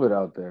COVID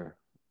out there?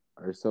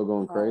 Are you still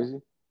going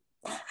crazy?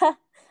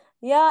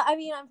 yeah, I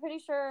mean, I'm pretty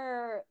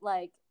sure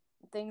like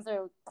things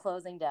are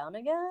closing down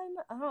again.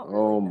 I don't really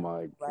Oh know.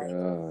 my Like,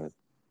 God.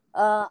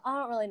 I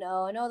don't really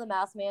know. I know the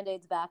mask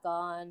mandate's back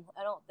on.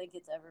 I don't think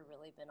it's ever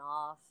really been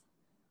off.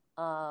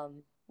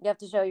 You have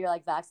to show your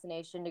like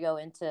vaccination to go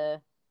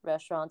into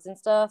restaurants and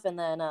stuff, and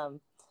then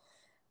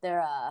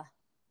there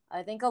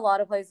I think a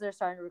lot of places are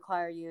starting to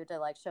require you to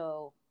like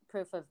show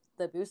proof of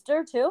the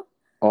booster too.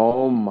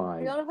 Oh For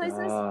my going to places.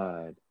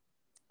 God.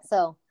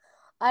 So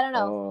I don't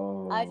know.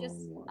 Oh I my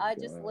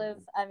just live.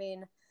 God. I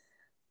mean,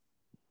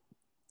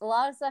 a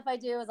lot of stuff I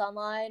do is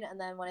online, and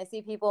then when I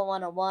see people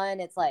one on one,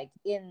 it's like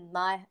in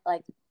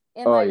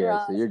Oh my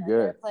yeah, so garage you're or at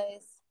their good.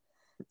 place.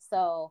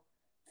 So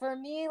for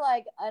me,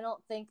 like I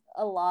don't think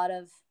a lot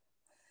of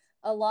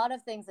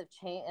things have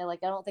changed. Like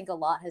I don't think a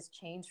lot has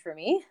changed for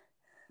me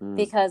Mm,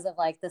 because of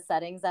like the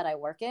settings that I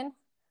work in.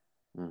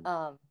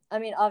 mm. I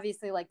mean,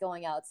 obviously, like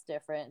going out's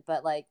different,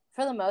 but like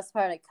for the most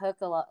part, I cook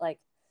a lot. Like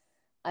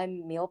I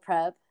meal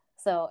prep,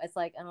 so it's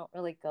like I don't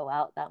really go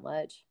out that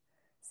much.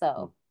 Mm.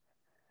 So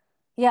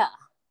yeah,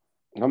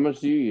 How much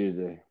do you eat a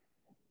day?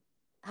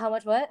 how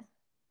much what?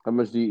 How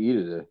much do you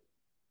eat a day?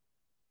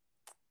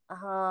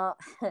 Uh,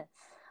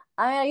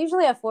 I mean, I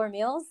usually have 4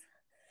 meals.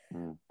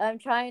 Mm. I'm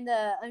trying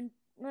to.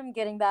 I'm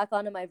getting back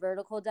onto my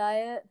vertical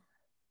diet.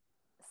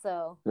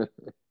 So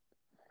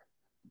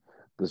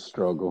The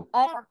struggle.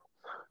 I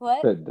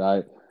what? That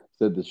diet.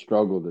 Said the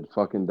struggle, that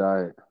fucking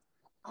diet.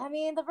 I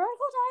mean, the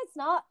vertical diet's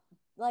not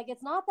like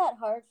it's not that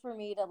hard for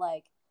me to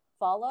like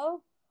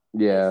follow.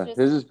 It's Yeah, his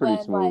is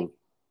pretty smooth.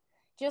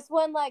 just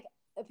when like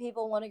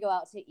people want to go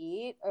out to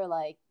eat or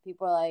like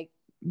people are like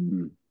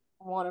Mm.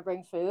 want to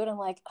bring food. I'm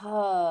like,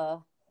 I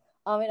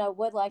mean, I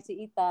would like to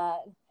eat that.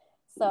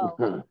 So,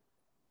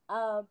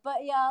 but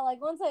yeah, like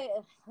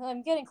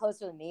I'm getting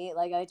closer to meat.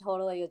 Like I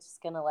totally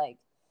just gonna like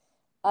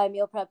I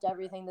meal prepped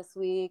everything this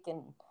week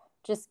and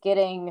just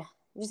getting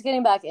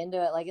back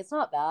into it. Like it's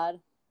not bad.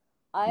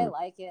 I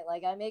like it.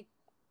 Like I make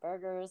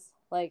burgers.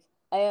 Like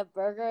I have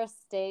burger,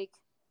 steak,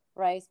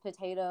 rice,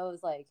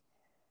 potatoes. Like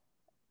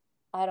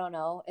I don't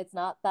know. It's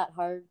not that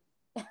hard.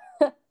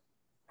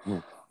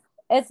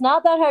 It's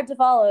not that hard to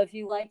follow if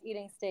you like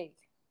eating steak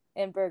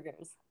and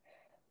burgers.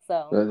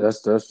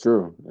 So That's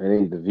true. It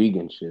ain't the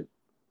vegan shit.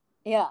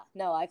 yeah,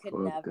 no, I could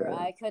Fuck never. that.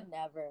 I could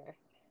never.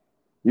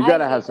 You I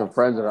gotta have hate some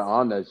friends that are vegetables.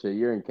 on that shit.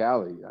 You're in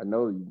Cali. I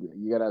know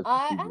you gotta have some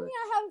I people mean, that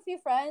I have a few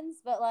friends,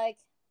 but like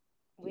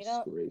we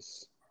don't.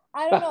 disgrace.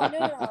 I don't know. No,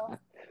 no, no.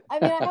 I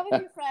mean, I have a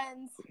few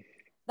friends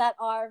that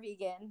are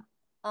vegan.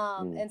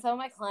 Mm. And some of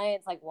my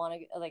clients like want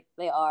to like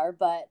they are,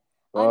 but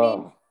I mean,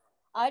 Oh.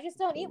 I just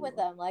don't eat with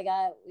them. Like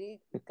we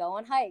go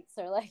on hikes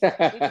or like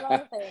we do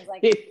other things,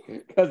 like,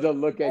 Because they'll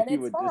look and at you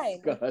it's with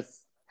fine.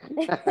 disgust.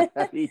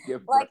 Eat your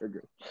Like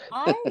burger.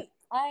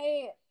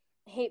 I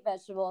hate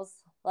vegetables.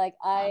 Like Me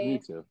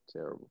I too.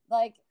 Terrible.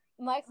 like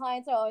my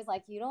clients are always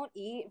like, "You don't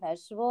eat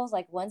vegetables?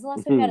 Like when's the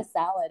last time you had a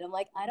salad?" I'm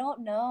like, "I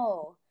don't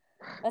know.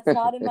 That's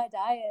not in my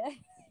diet."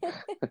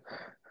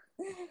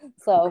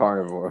 So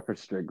Carnivore,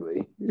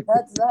 strictly.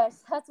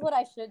 that's what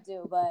I should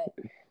do, but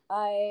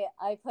I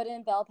put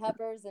in bell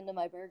peppers into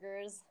my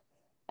burgers,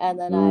 and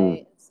then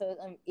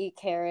Mm. eat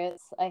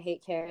carrots. I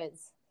hate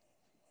carrots,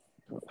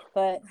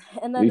 but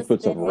and then We the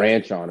put some spinach.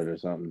 ranch on it or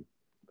something.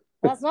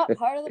 That's not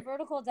part of the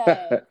vertical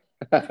diet.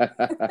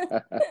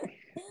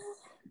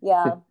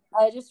 Yeah,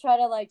 I just try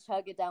to like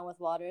chug it down with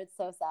water. It's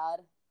so sad.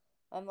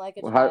 I'm like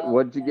a Well, child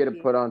what did you get trying to to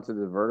be. put onto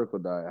the vertical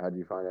diet? How did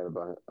you find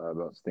out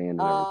about Stan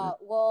and everything?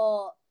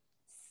 Well,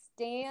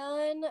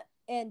 Stan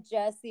and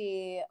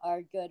Jesse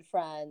are good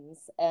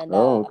friends, and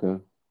Oh,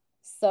 okay.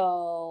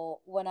 so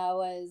when I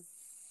was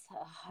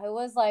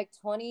like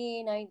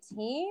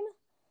 2019,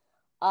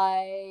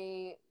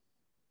 I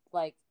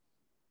like,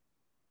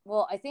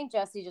 well, I think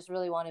Jesse just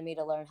really wanted me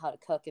to learn how to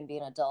cook and be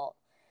an adult.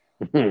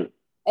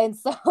 And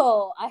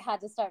so I had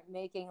to start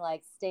making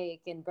like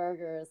steak and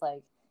burgers,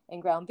 like,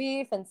 and ground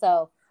beef. And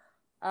so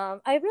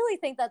I really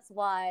think that's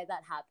why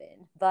that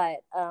happened. But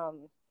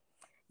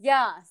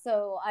yeah,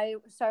 so I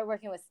started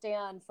working with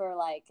Stan for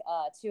like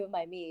two of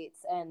my meats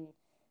and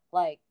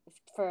like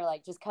for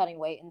like just cutting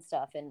weight and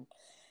stuff. And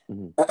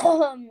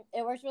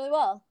it works really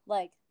well.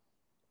 Like,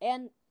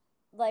 and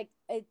like,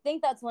 I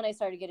think that's when I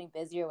started getting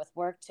busier with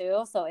work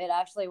too. So it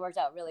actually worked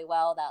out really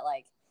well that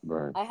like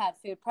Right. I had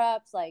food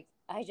preps, like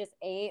I just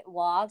ate,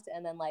 walked,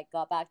 and then like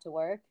got back to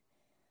work.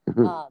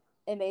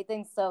 It made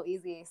things so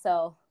easy.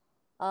 So,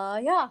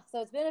 yeah.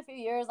 So it's been a few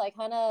years. I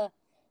kind of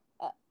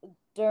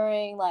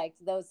during like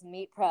those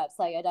meat preps,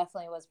 like I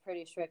definitely was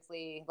pretty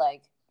strictly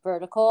like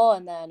vertical,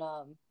 and then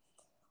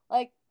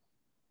like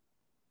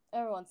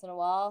every once in a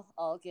while,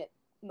 I'll get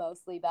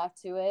mostly back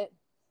to it.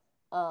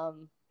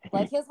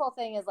 Like his whole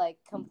thing is like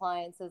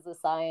compliance is the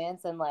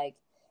science, and like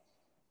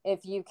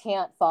if you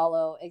can't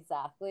follow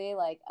exactly,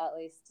 like at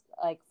least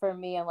like for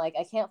me, I'm like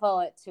I can't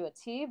follow it to a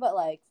T, but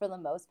like for the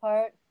most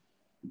part,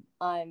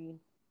 I'm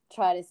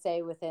try to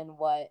stay within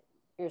what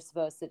you're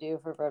supposed to do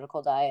for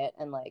vertical diet,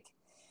 and like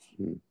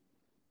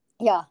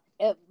yeah,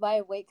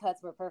 my weight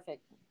cuts were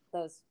perfect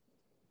those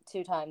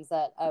two times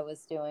that I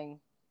was doing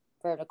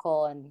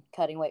vertical and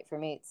cutting weight for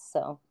meats.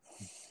 So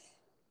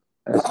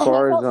as and I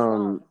far as felt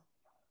strong.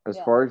 as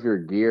Yeah, far as your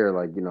gear,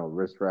 like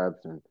wrist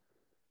wraps and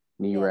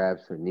knee yeah.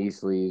 wraps or knee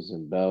sleeves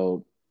and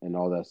belt and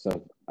all that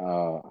stuff,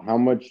 how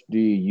much do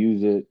you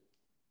use it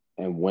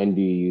and when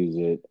do you use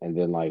it? And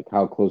then like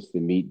how close to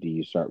meet do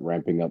you start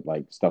ramping up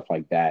like stuff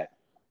like that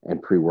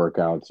and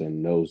pre-workouts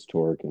and nose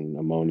torque and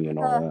ammonia and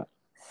all that?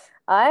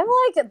 I'm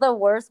like the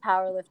worst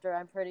power lifter,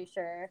 I'm pretty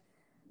sure.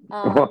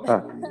 Um,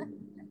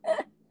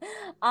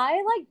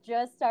 I like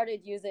just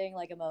started using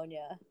like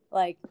ammonia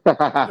like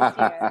this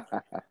year.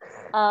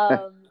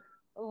 Um,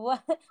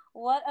 what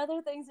what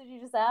other things did you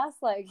just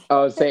ask? Like,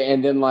 Oh, say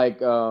and then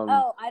like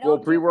oh, I well don't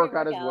do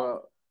pre-workout as pre-workout.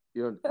 well.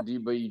 You know,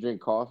 but you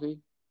drink coffee?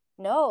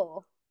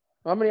 No.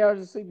 How many hours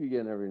of sleep you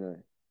getting every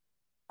night?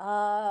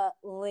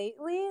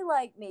 Lately,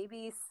 like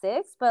maybe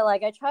 6, but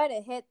like I try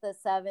to hit the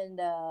 7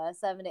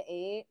 to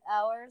 8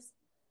 hours.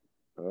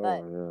 But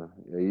Oh yeah.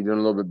 Yeah, you're doing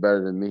a little bit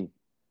better than me.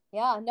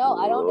 yeah, A no,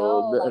 I don't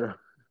little know. Like better.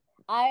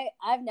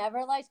 I've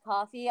never liked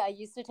coffee. I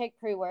used to take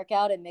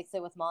pre-workout and mix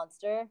it with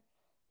Monster,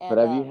 But and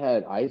have you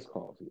had iced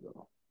coffee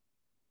though?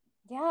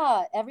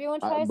 yeah, everyone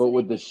tries But to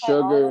with make the me try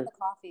all of sugar, the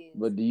coffees.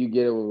 but do you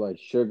get it with like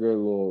sugar,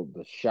 little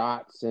the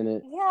shots in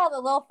it? Yeah, the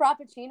little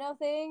frappuccino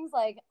things.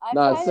 Like I've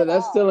Nah, tried so it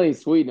that still all. ain't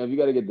sweet enough. You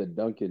got to get the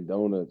Dunkin'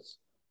 Donuts,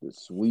 the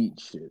sweet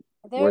shit,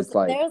 where it's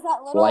like There's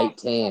that little light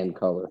tan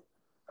color.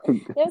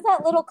 there's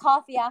that little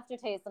coffee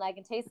aftertaste, and I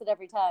can taste it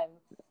every time.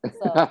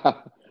 So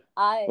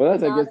Well, I I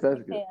not guess a that's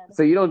big good. fan.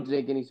 So you don't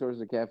drink any source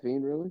of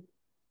caffeine, really?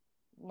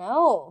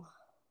 No,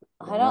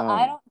 I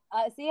Wow.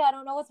 don't. See, I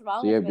don't know what's So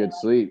wrong you with have me. good Like,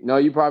 sleep. No,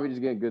 you probably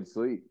just get good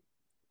sleep.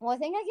 well, I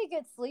think I get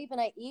good sleep,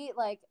 and I eat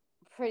like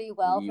pretty You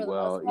well eat for the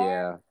well, most part.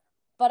 yeah.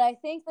 But I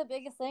think the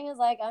biggest thing is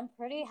like I'm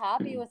pretty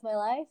happy with my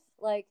life.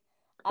 Like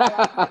I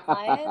like my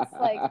clients.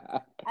 Like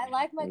I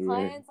like my Yeah.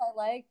 clients. I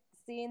like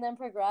seeing them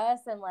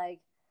progress, and like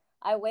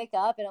I wake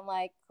up and I'm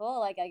like, cool.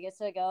 Like I get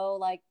to go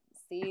like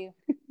see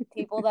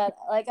people that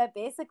like I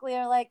basically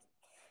are like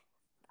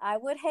I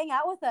would hang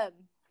out with them.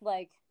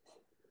 Like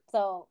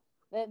so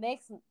it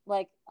makes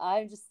like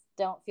I just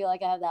don't feel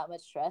like I have that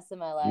much stress in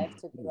my life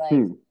to be like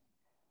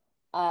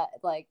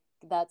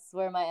that's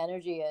where my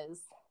energy is.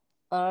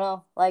 I don't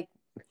know. Like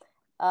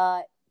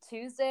uh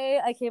Tuesday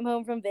I came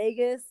home from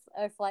Vegas.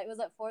 Our flight was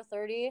at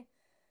 4:30.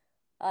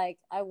 Like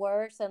I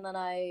worked and then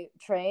I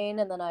trained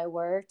and then I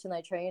worked and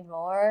I trained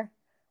more.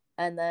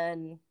 And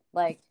then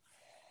like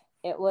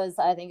it was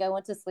I think I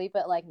went to sleep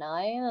at like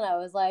 9 and I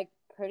was like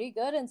pretty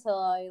good until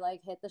I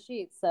like hit the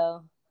sheets.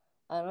 So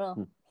I don't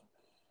know.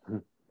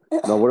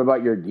 No, what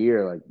about your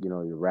gear? Like,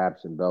 your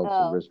wraps and belts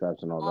and Oh, wrist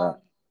wraps and all that. um,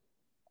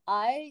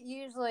 I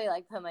usually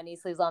like put my knee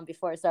sleeves on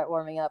before I start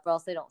warming up, or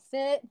else they don't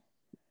fit.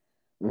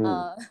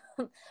 Mm,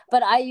 Uh,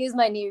 but I use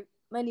my knee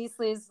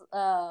sleeves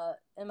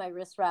and my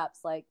wrist wraps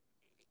like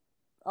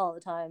all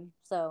the time.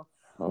 So,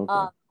 okay.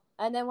 um,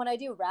 and then when I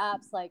do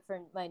wraps like for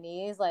my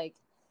knees, like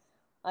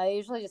I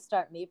usually just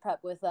start meet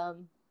prep with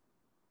them,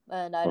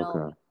 and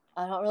Okay.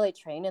 I don't really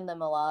train in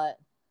them a lot.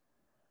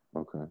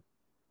 Okay.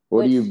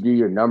 What do Which you do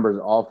your numbers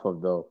off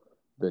of though?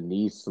 The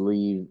knee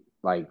sleeve,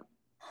 like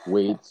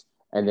weights,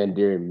 and then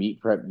during meet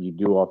prep, you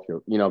do off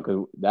your,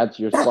 because that's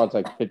your squats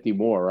like 50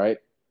 more, right?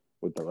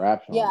 With the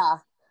wraps on. yeah,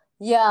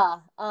 yeah.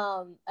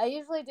 I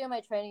usually do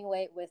my training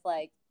weight with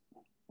like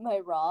my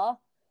raw.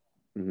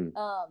 Hmm.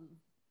 Um,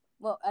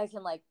 well, I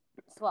can like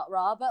squat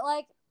raw, but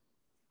like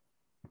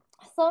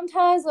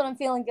sometimes when I'm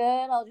feeling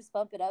good, I'll just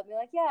bump it up and be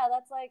like, yeah,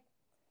 that's like,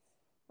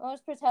 I'll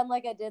just pretend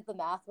like I did the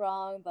math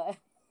wrong. But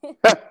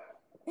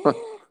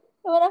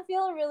when I'm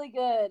feeling really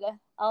good,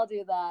 I'll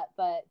do that.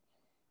 But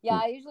yeah,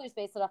 I usually just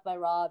base it off my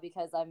raw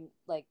because I'm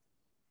like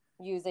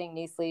using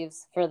knee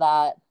sleeves for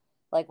that,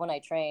 like when I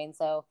train.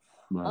 So,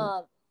 Right.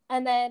 um,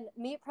 and then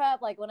meet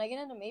prep, like when I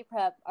get into meet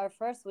prep, our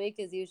first week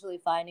is usually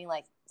finding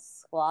like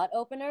squat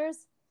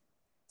openers.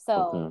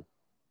 So, Okay.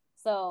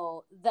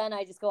 so then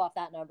I just go off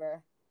that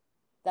number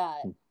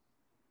that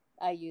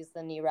I use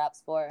the knee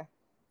wraps for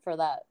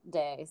that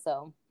day.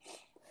 So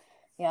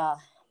yeah,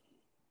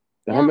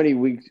 How yeah. many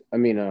weeks? I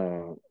mean,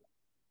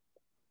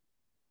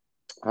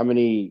 how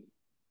many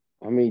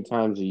how many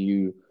times are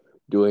you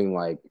doing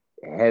like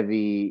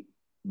heavy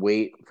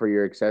weight for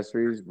your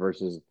accessories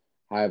versus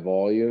high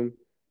volume?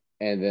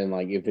 And then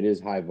like if it is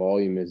high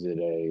volume, is it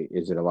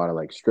a lot of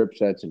like strip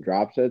sets and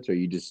drop sets, or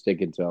you just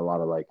sticking to a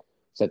lot of like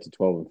sets of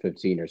 12 and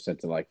 15 or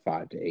sets of like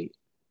 5 to 8?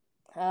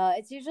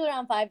 It's usually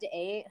around 5 to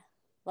 8.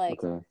 Like,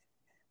 Okay.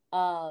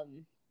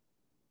 um,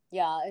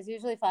 yeah, it's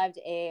usually 5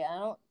 to 8. I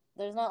don't.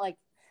 There's not like,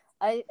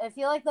 I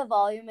feel like the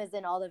volume is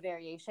in all the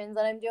variations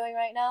that I'm doing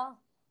right now.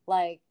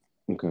 Like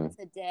Okay.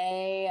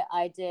 today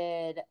I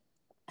did,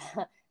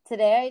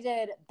 today I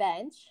did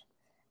bench,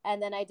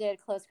 and then I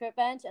did close grip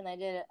bench, and I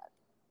did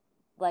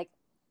like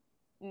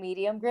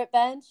medium grip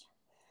bench.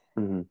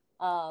 Hmm.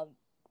 Um,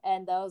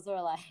 and those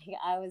were like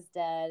I was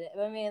dead.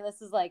 I mean,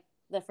 this is like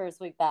the first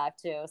week back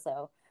too,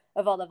 so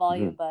of all the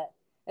volume, Hmm. but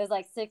it was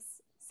like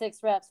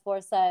six reps,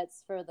 4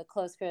 sets for the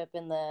close grip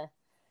and the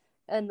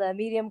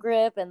medium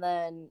grip, and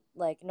then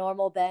like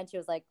normal bench, it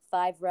was like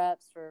 5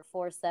 reps for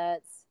 4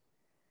 sets.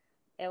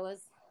 It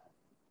was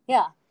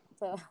yeah.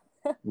 So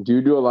Do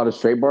you do a lot of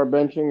straight bar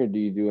benching, or do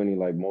you do any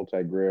like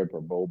multi grip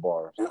or bow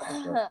bar or stuff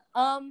like that?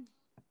 um,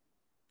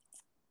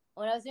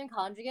 when I was doing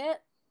conjugate,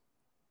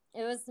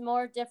 it was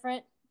more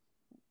different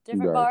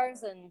Right.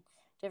 bars and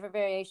different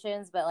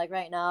variations. But like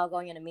right now,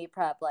 going into meet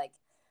prep,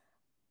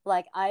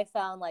 like I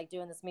found like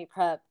doing this meet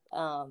prep,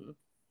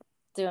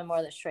 doing more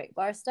of the straight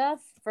bar stuff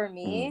for Hmm.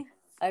 me,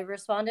 I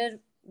responded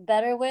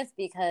better with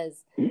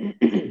because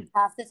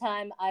half the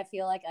time I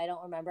feel like I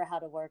don't remember how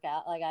to work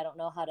out. Like I don't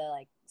know how to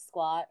like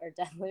squat or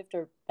deadlift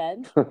or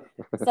bench.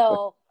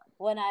 So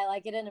when I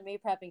like get into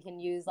meet prep and can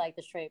use like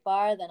the straight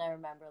bar, then I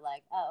remember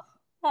like,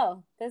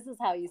 oh, this is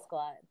how you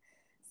squat.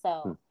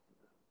 So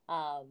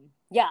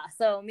yeah,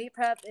 so meet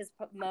prep is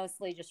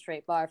mostly just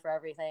straight bar for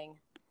everything.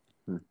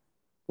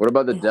 What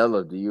about the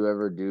deadlift? Do you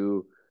ever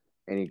do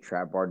any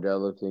trap bar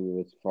deadlifting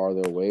if it's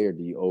farther away, or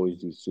do you always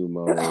do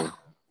sumo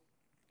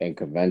and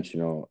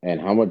conventional? And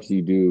how much do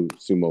you do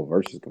sumo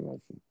versus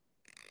conventional?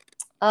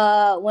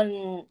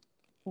 When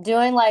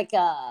doing like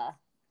I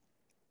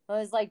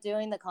was like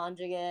doing the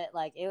conjugate,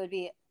 like it would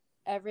be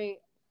every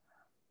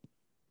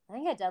I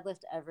think I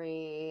deadlift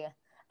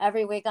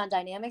every week on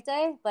dynamic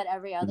day, but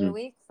every other Hmm.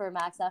 week for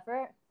max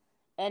effort.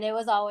 And it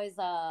was always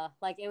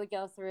like it would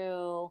go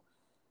through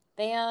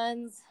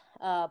bands,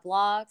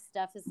 blocks,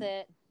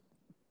 deficit.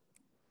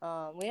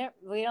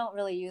 We don't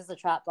really use the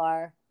trap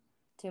bar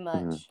too Hmm.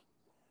 much,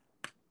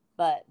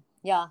 but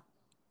yeah,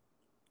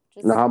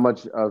 Now, just how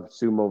much of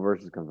sumo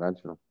versus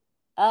conventional?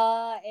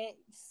 it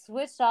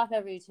switched off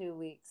every 2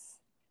 weeks.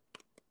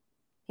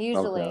 Okay,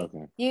 Usually,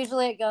 okay.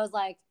 usually it goes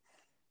like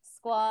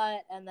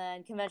squat and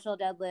then conventional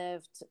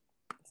deadlift,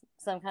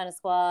 some kind of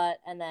squat,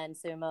 and then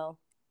sumo.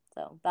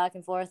 So back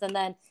and forth. And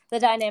then the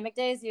dynamic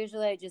days,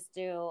 usually I just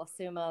do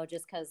sumo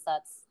just because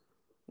that's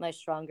my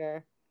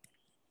stronger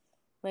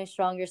my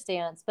stronger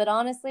stance. But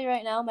honestly,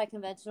 right now my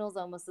conventional is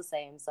almost the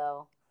same.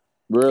 So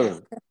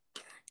Really?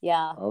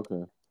 yeah,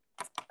 Okay.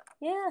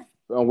 yeah.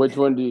 Which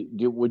one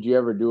would you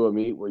ever do a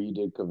meet where you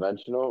did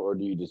conventional, or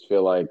do you just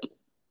feel like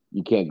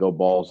you can't go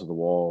balls to the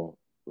wall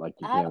like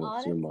you I've can with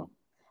honest sumo?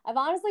 I've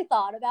honestly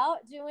thought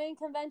about doing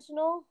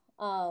conventional,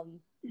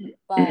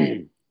 but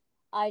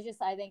I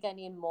think I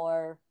need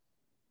more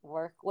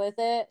work with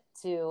it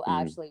to Mm-hmm.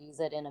 actually use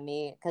it in a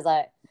meet, because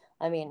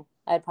I mean,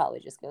 I'd probably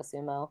just go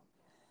sumo.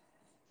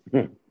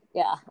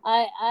 Yeah,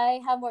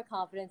 I have more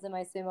confidence in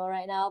my sumo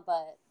right now,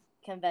 but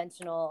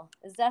conventional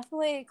is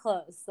definitely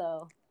close.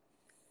 So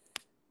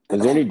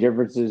Is there any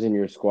differences in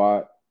your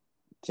squat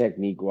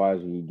technique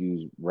wise when you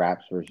do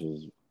wraps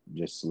versus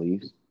just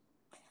sleeves?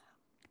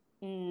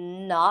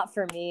 not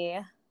for me.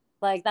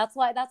 Like that's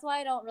why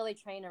I don't really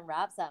train in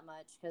wraps that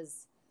much,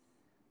 because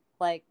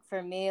like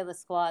for me the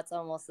squat's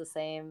almost the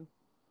same.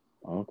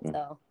 Okay.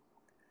 So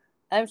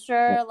I'm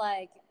sure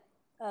like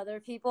other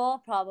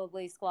people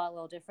probably squat a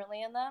little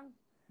differently in them.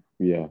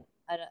 Yeah.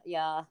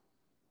 Yeah,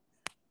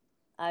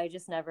 I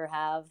just never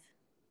have.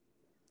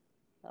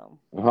 So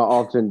How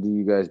often do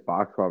you guys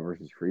box squat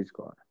versus free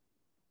squat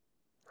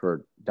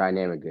for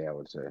dynamic day? I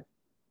would say.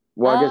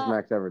 Well, I guess uh,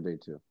 max effort day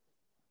too.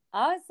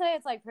 I would say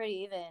it's like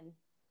pretty even.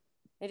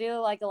 I do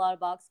like a lot of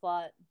box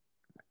squat.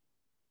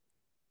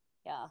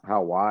 Yeah.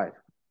 How wide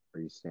are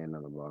you standing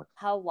on the box?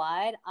 How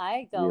wide?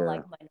 I go Yeah.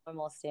 like my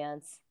normal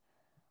stance.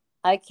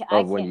 I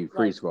Of when can't you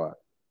free like squat.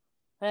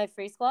 when I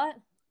free squat.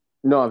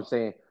 No, I'm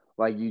saying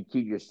like you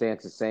keep your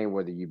stance the same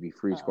whether you be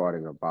free Oh.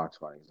 squatting or box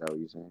squatting. Is that what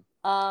you're saying?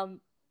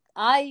 Um,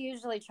 I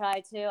usually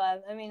try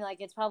to. I mean,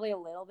 like it's probably a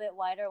little bit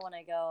wider when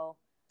I go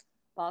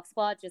box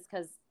squat, just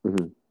because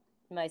Mm-hmm.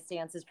 my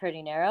stance is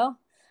pretty narrow.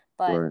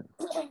 But Right.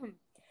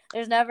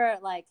 there's never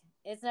like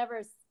it's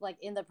never like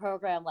in the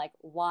program like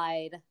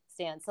wide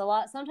stance.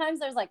 Sometimes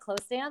there's like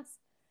close stance,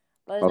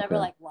 but there's never Okay.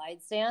 like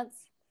wide stance.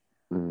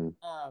 Mm-hmm.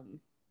 Um,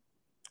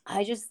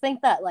 I just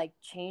think that like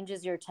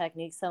changes your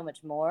technique so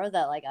much more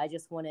that like I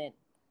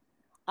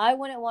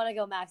wouldn't want to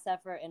go max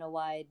effort in a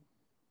wide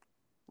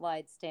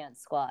stance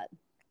squat.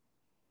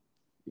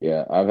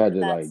 Yeah, I've had But to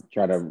that's like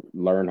try to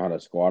learn how to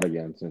squat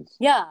again since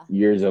yeah.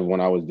 years of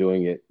when I was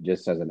doing it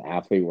just as an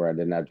athlete where I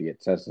didn't have to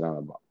get tested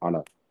on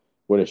a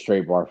with a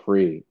straight bar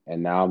free,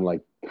 and now I'm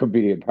like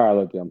competing in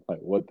powerlifting. I'm like,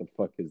 what the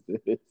fuck is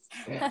this?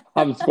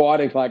 I'm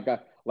squatting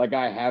like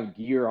I have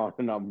gear on,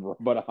 and I'm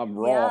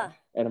raw, Yeah.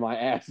 and my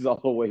ass is all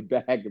the way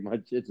back, and my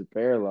shit's are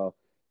parallel.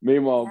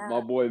 Meanwhile, my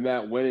Yeah. boy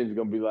Matt Winning's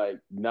gonna be like,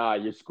 nah,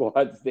 your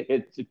squat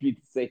stance should be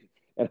the same.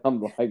 And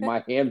I'm like,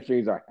 my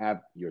hamstrings are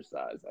half your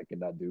size. I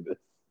cannot do this.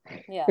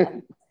 Yeah.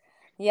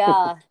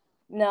 Yeah.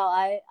 No,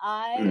 I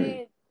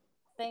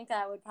think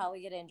I would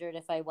probably get injured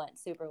if I went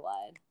super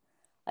wide.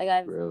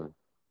 Like Really?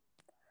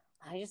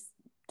 I just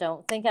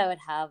don't think I would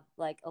have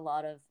like a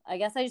lot of I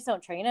guess I just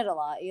don't train it a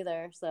lot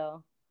either.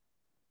 So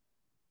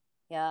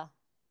yeah.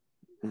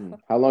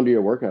 How long do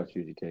your workouts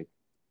usually take?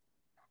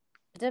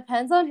 It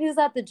depends on who's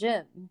at the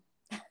gym.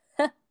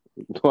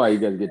 Why you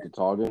guys get to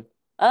talking?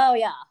 Oh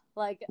yeah.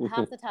 Like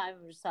half the time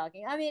I'm just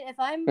talking. I mean, if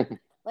I'm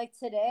like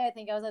today, I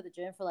think I was at the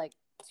gym for like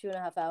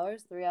 2.5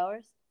 hours, 3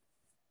 hours.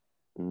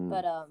 Mm.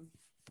 But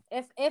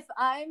if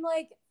I'm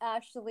like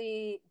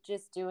actually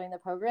just doing the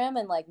program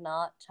and like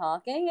not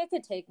talking, it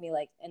could take me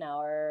like an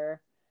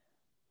hour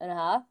and a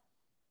half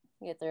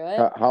to get through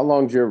it. How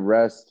long's your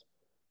rest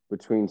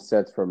between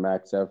sets for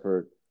max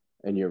effort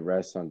and your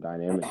rest on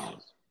dynamic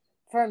days?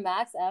 For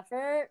max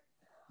effort,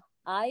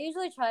 I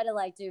usually try to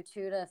like do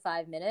 2 to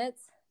 5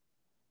 minutes.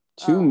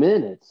 Two Um,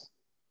 minutes.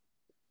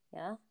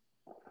 yeah.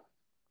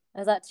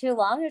 Is that too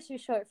long or too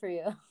short for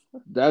you?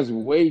 That's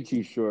way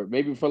too short.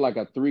 Maybe for like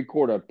a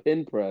 3/4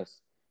 pin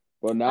press,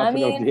 but not I for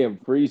no mean, damn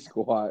free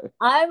squat.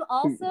 I'm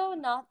also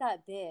not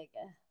that big.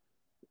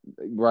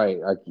 Right.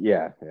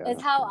 Yeah. Yeah. Is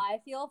That's how true. I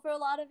feel for a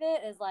lot of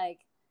it is like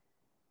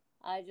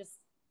I just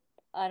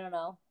I don't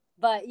know.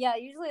 But yeah,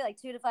 usually like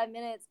 2 to 5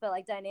 minutes, but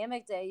like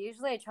dynamic day,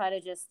 usually I try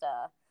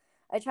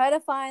to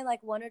find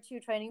like one or two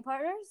training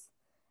partners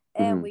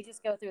and Hmm. we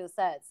just go through the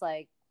sets.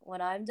 Like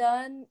when I'm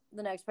done,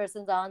 the next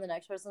person's on, the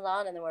next person's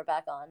on, and then we're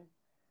back on.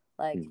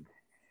 Like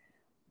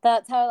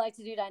that's how I like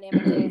to do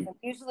dynamic days. And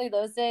usually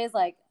those days,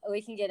 like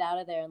we can get out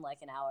of there in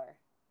like an hour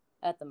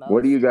at the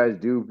What do you most. guys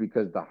do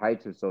because the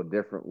heights are so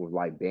different with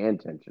like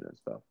band tension and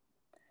stuff?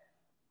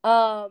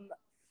 Um,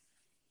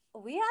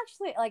 we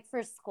actually like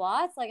for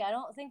squats, like I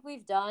don't think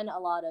we've done a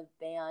lot of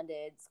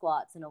banded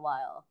squats in a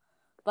while.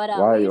 But we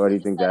Why do usually you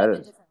just think set that up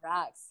in is? different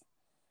racks.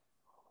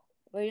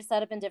 We just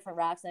set up in different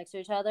racks next to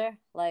each other.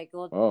 Like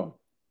we'll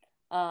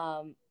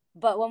Oh.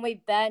 but when we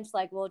bench,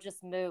 like we'll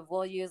just move.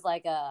 We'll use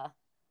like a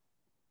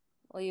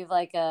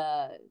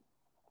the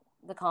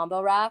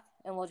combo rack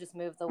and we'll just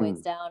move the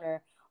weights Mm. down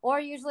or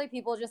usually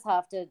people just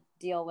have to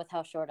deal with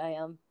how short I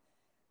am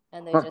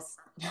and they Huh. just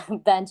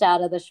bench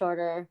out of the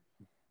shorter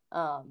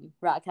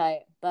rack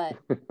height. But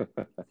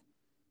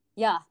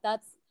yeah,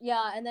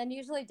 and then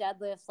usually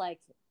deadlifts like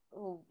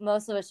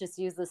most of us just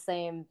use the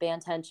same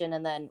band tension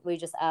and then we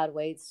just add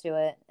weights to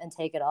it and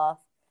take it off.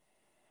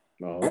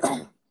 Oh,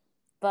 okay.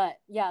 But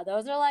yeah,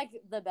 those are like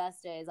the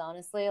best days,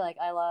 honestly. Like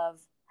I love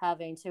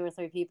having two or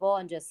three people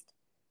and just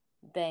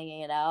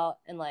banging it out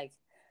and like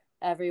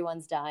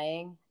everyone's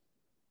dying.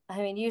 I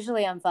mean,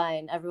 usually I'm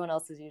fine. Everyone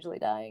else is usually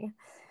dying.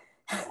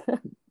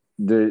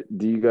 Do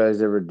you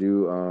guys ever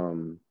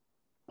do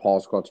Paul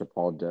squats or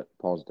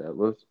Paul's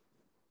deadlifts?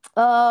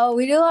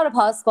 We do a lot of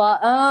pause squat.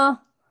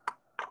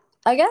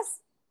 I guess,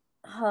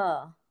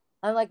 I'm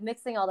like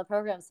mixing all the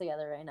programs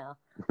together right now.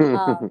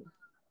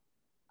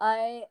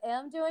 I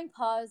am doing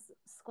pause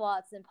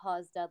squats and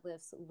pause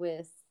deadlifts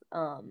with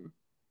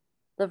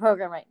the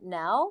program right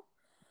now.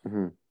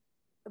 Mm-hmm.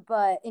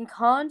 But in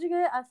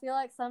conjugate, I feel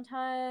like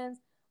sometimes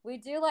we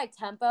do like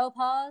tempo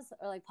pause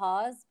or like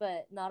pause,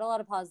 but not a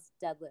lot of pause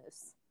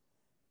deadlifts.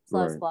 It's a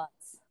lot of Right.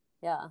 squats.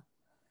 Yeah.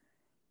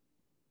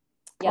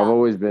 I've Yeah.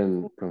 always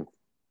been I'm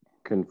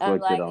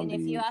conflicted like, on and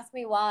if you the. ask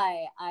me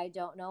why, I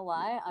don't know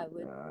why. I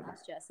would God.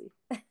 ask Jesse.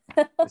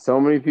 So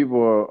many people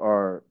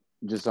are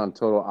just on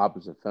total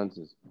opposite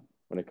fences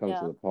when it comes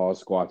to Yeah. the pause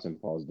squats and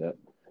pause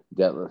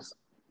deadlifts.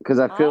 Because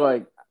I feel I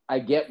like I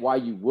get why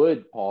you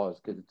would pause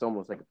because it's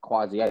almost like a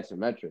quasi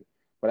isometric.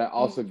 But I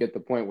also mm, get the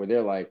point where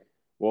they're like,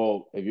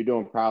 well, if you're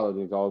doing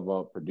powerlifting, it's all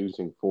about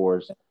producing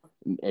force,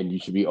 and you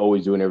should be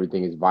always doing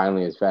everything as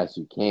violently as fast as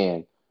you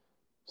can.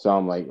 So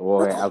I'm like,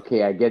 well,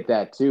 okay, I get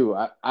that too.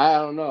 I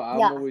don't know. I'm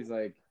yeah, always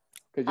like,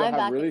 because you'll I'm have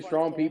back and really forth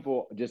strong too.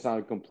 people just on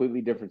a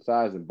completely different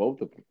sides in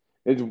both of them.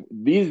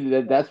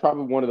 That's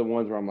probably one of the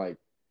ones where I'm like,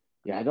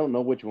 yeah, I don't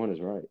know which one is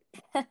right.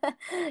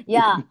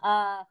 Yeah.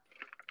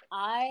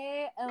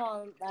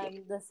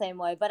 I'm the same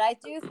way, but I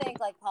do think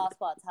like pause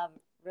squats have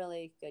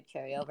really good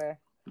carryover,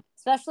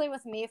 especially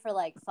with me for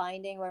like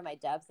finding where my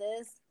depth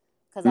is,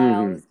 because I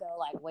Mm-hmm. always go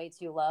like way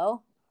too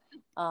low.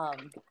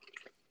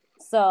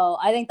 So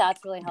I think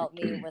that's really helped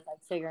me with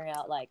like figuring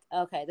out like,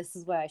 okay, this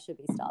is where I should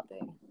be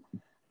stopping.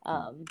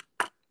 Um,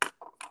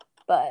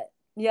 but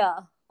yeah,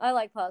 I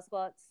like pause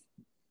squats.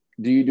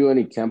 Do you do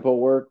any tempo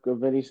work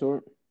of any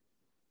sort?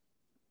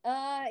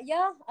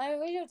 Yeah, I mean,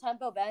 we do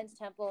tempo bench,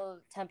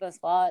 tempo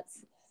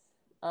squats.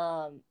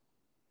 Um,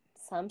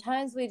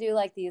 Sometimes we do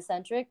like the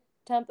eccentric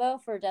tempo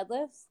for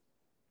deadlifts,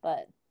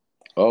 but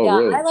Oh, yeah, I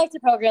really? like to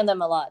program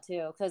them a lot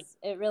too because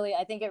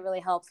I think it really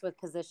helps with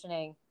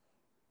positioning.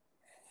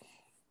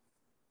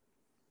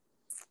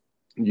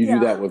 You do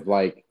that Yeah. with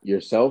like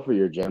yourself or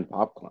your Gen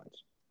Pop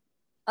clients?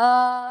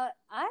 I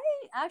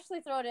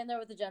actually throw it in there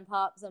with the Gen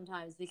Pop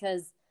sometimes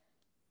because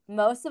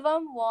most of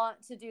them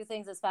want to do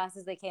things as fast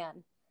as they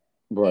can,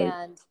 Right.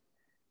 and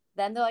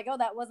then they're like, "Oh,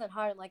 that wasn't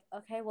hard." I'm like,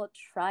 "Okay, well,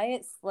 try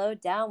it slow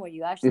down where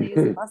you actually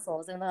use the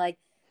muscles," and they're like,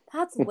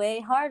 "That's way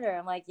harder."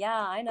 I'm like, "Yeah,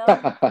 I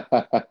know."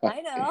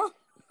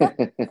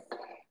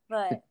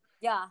 But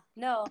yeah,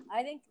 no,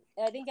 I think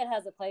it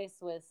has a place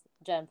with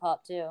Gen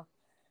Pop too,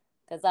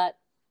 because I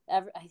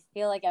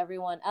feel like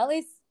everyone, at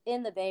least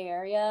in the Bay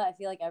Area, I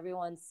feel like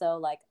everyone's so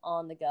like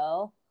on the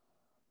go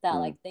that Mm.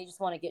 like they just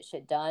want to get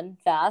shit done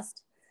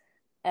fast,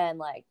 and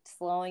like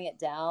slowing it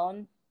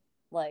down,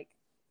 like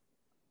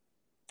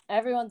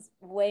everyone's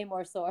way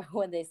more sore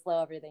when they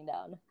slow everything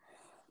down.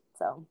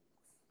 So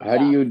How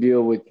do yeah. you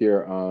deal with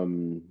your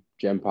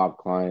Gen Pop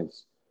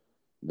clients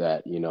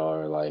that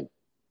are like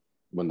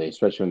when they,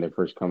 especially when they're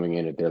first coming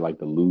in, if they're like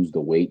the lose the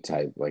weight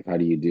type, like how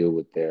do you deal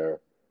with their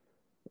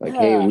like,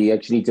 hey, we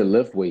actually need to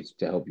lift weights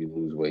to help you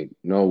lose weight?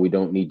 No, we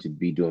don't need to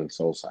be doing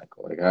Soul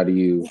Cycle. Like, how do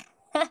you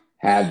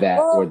have that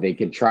where Well, they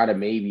can try to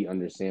maybe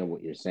understand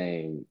what you're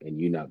saying and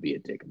you not be a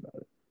dick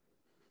about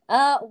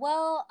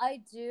well,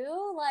 I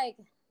do like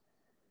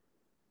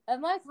of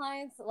my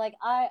clients, like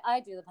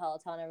I do the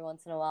Peloton every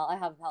once in a while. I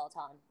have a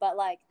Peloton, but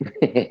like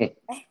it?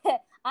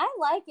 I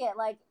like it.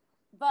 Like,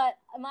 but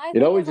my It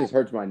thing always is just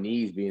like, hurts my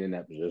knees being in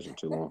that position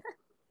too long.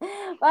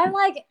 but I'm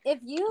like, if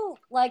you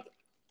like,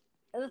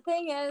 the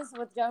thing is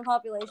with general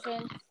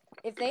population,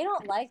 if they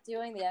don't like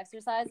doing the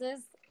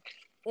exercises,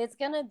 it's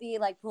gonna be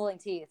like pulling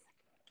teeth.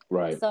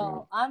 Right, right.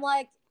 So I'm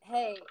like,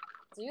 hey,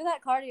 do that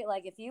cardio.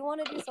 Like, if you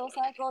want to do Soul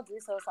Cycle, do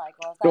Soul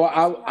Cycle. If So that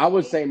makes you I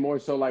would happy, say more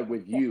so like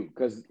with you,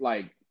 because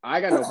like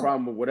I got no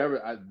problem with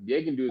whatever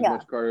they can do as yeah,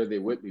 much cardio as they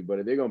with me, but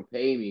if they're gonna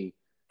pay me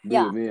to do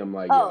yeah. with me, I'm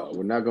like, yo, Oh,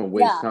 we're not gonna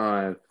waste yeah.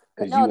 time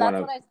because you No, want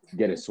that's to what I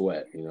get a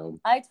sweat.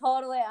 I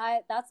totally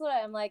I that's what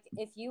I'm like,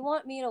 if you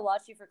want me to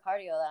watch you for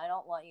cardio, then I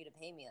don't want you to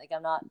pay me. Like,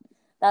 I'm not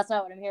that's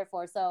not what I'm here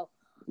for. So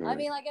I Right.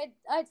 mean, like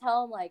I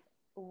tell them like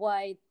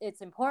why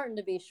it's important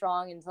to be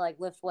strong and to like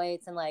lift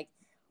weights, and like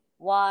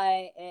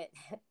why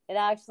it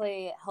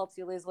actually helps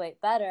you lose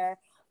weight better.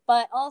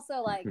 But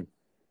also like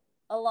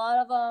a lot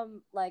of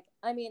them, like,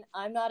 I mean,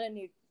 I'm not a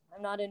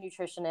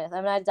nutritionist,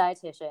 I'm not a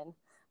dietitian,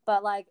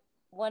 but like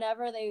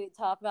whenever they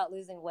talk about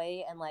losing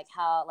weight and like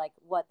how like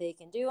what they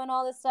can do and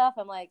all this stuff,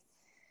 I'm like,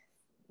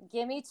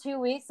 give me 2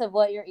 weeks of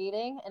what you're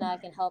eating and I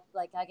can help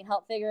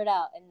figure it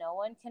out. And no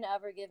one can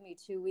ever give me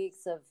 2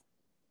 weeks of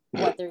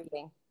what they're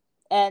eating.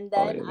 And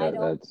Oh then yeah,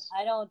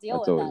 I don't deal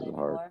that's with always that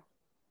hard. anymore.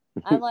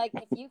 I'm like,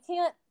 if you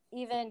can't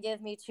even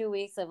give me 2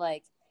 weeks of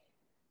like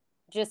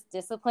just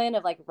discipline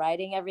of like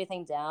writing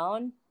everything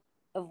down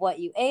of what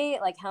you ate,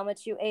 like how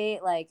much you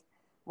ate, like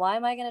why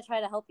am I going to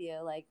try to help you?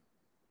 Like,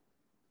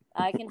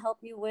 I can help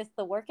you with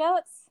the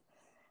workouts,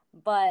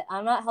 but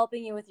I'm not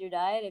helping you with your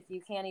diet if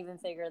you can't even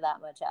figure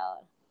that much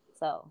out.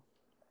 So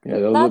Yeah,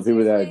 those are the that's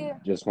people usually,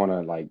 that just want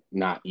to like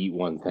not eat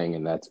one thing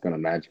and that's gonna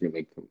magically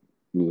make them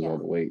lose all yeah,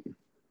 the weight.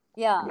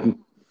 yeah.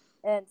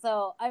 And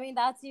so I mean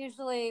that's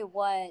usually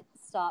what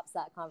stops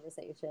that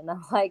conversation.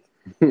 I'm like,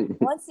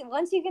 once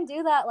you can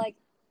do that, like,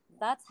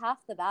 that's half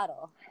the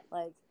battle.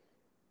 Like,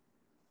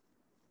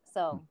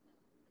 so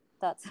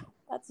that's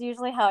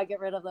usually how I get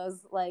rid of those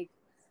like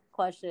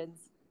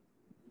questions.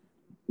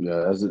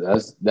 Yeah,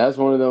 that's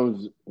one of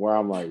those where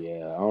I'm like,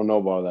 yeah, I don't know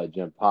about that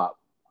gym pop.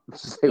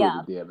 Stay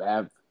with the Yeah, damn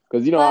app,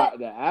 because but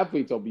the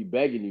athletes will be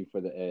begging you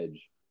for the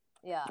edge,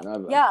 yeah, and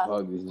I'm like, yeah.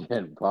 fuck this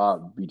gym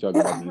pop. Be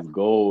talking about these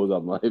goals.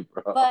 I'm like,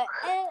 bro, But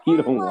you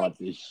and don't like want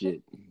this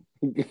shit.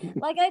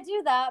 like I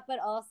do that, but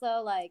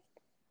also like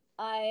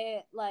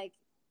I like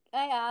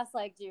I ask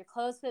like, do your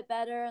clothes fit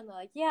better? And they're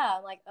like, yeah.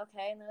 I'm like,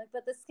 okay. And they're like,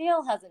 but the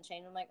scale hasn't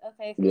changed. I'm like,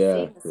 okay, who's Yeah,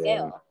 seeing the yeah.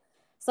 scale?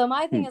 So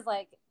my thing is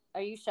like,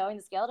 are you showing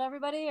the scale to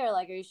everybody, or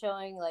like, are you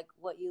showing like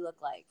what you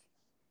look like?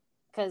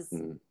 Because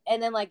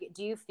and then like,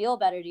 do you feel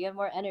better? Do you have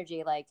more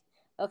energy? Like,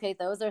 okay,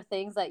 those are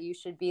things that you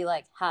should be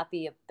like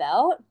happy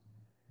about.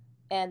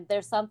 And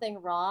there's something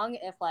wrong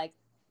if like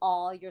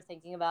all you're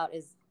thinking about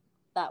is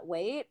that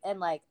weight, and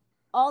like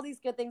all these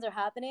good things are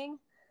happening,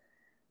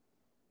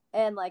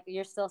 and like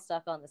you're still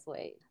stuck on this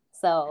weight.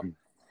 So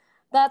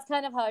that's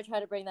kind of how I try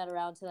to bring that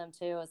around to them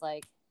too, is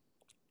like,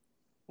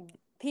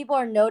 people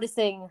are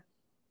noticing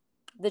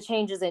the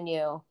changes in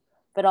you,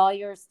 but all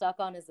you're stuck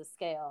on is the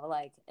scale.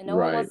 Like, and no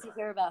one Right. wants to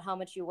hear about how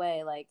much you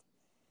weigh. Like,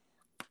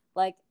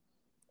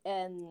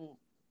 and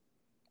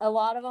a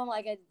lot of them,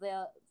 like,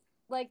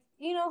 like,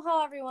 you know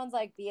how everyone's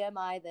like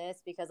BMI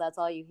this because that's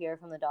all you hear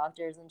from the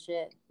doctors and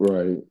shit.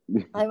 Right.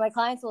 Like, my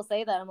clients will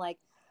say that. I'm like,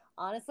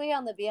 honestly,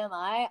 on the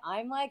BMI,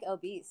 I'm like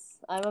obese.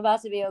 I'm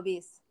about to be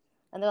obese.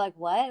 And they're like,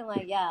 what? I'm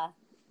like, yeah.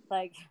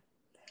 Like,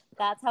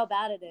 that's how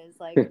bad it is.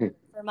 Like,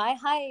 for my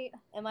height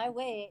and my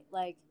weight,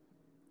 like,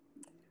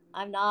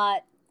 I'm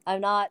not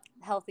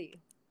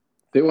healthy.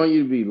 They want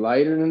you to be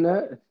lighter than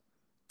that?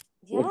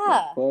 What the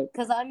Yeah, fuck?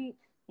 because I'm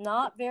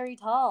not very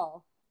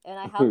tall and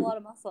I have a lot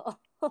of muscle.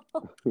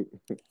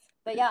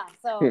 But yeah,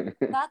 so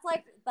that's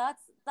like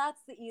that's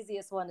the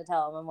easiest one to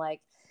tell them. I'm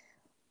like,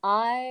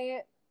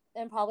 I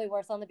am probably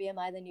worse on the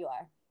BMI than you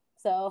are.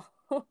 So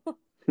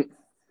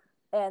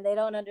and they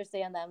don't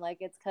understand that. I'm like,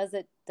 it's because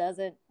it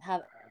doesn't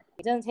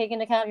take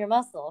into account your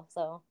muscle.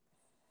 So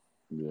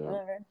Yeah.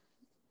 whatever.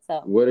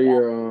 So What are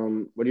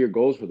yeah. your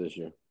goals for this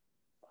year?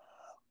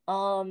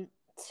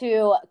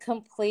 To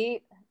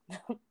complete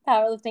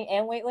powerlifting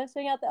and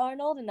weightlifting at the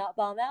Arnold and not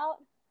bomb out.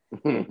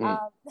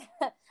 Um,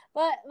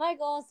 but my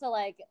goal is to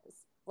like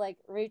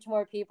reach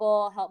more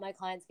people, help my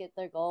clients get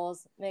their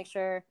goals, make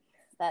sure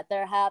that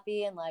they're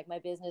happy, and like my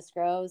business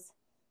grows.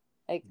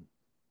 Like,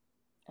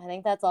 I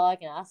think that's all I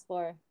can ask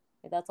for.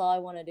 Like, that's all I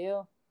want to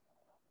do.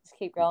 Just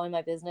keep growing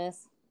my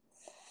business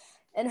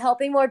and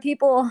helping more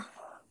people.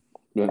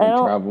 And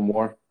travel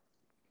more.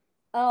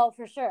 Oh,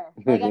 for sure.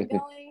 Like, I'm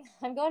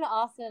going to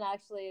Austin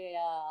actually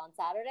on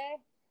Saturday,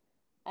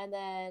 and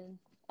then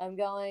I'm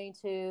going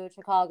to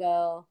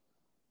Chicago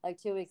like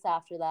 2 weeks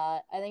after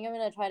that. I think I'm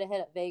gonna try to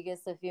hit up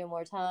Vegas a few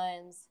more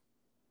times.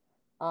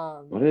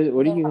 What are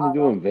you gonna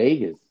do in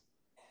Vegas?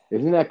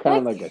 Isn't that kind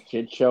of Like, like a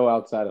shit show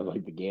outside of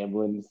like the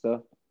gambling and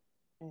stuff?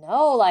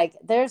 no, like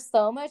there's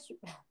so much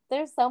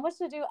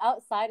to do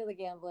outside of the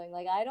gambling.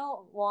 Like, I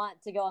don't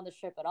want to go on the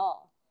strip at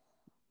all.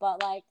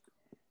 But like,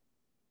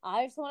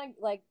 I just want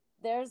to, like,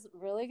 there's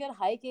really good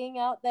hiking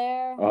out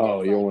there. Oh,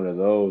 There's you're like one of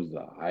those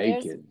there's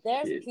hiking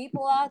there's shit.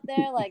 people out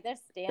there, like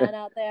there's Stan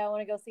out there. I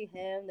want to go see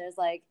him. There's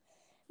like,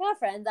 I got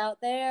friends out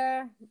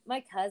there.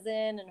 My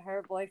cousin and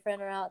her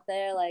boyfriend are out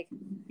there. Like,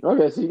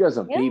 Okay, so you got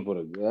some you know, people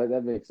to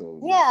that makes a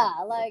little more yeah,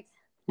 sense. like,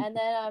 and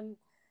then I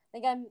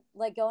think I'm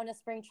like going to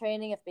spring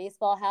training if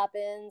baseball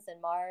happens in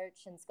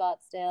March in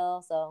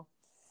Scottsdale. So,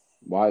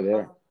 Why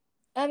there?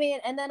 I mean,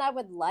 and then I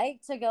would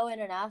like to go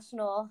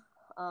international.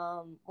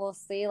 We'll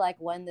see like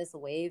when this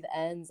wave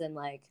ends and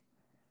like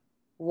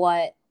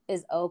what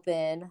is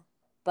open,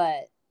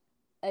 but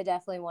I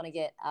definitely want to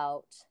get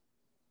out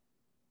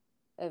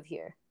of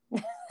here.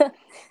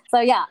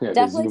 So yeah, Yeah, because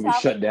it's definitely gonna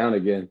be shut traveling down more.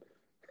 again.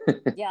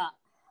 Yeah,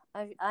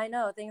 I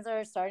know things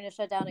are starting to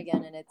shut down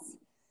again, and it's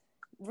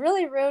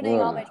really ruining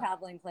all my Uh,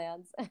 traveling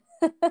plans.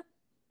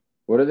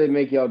 what do they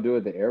make y'all do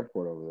at the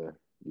airport over there?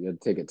 You have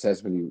to take a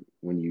test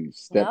when you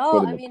step No,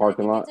 foot in I the mean, I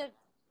parking think lot.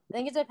 I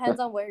think it depends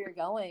on where you're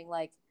going.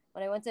 Like,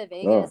 when I went to Oh,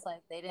 Vegas,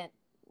 like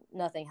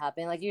nothing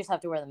happened. Like, you just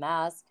have to wear the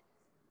mask.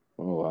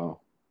 oh wow.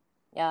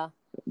 Yeah.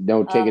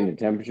 Don't take in Uh, the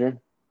temperature.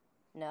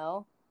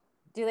 no.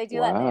 Do they do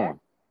that there? Wow.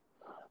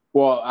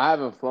 Well, I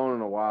haven't flown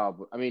in a while,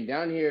 but I mean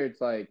down here it's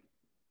like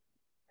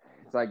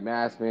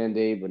mask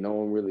mandate, but no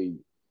one really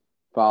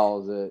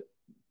follows it.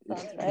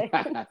 Sounds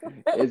right.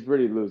 It's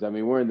pretty loose. I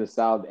mean, we're in the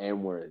South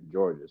and we're in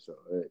Georgia, so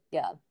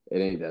Yeah. it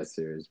ain't that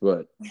serious.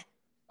 But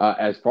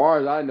as far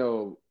as I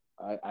know,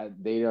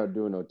 they aren't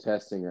doing no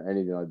testing or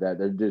anything like that.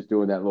 They're just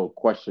doing that little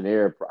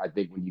questionnaire. I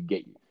think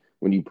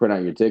when you print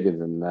out your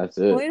tickets, and that's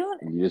We it.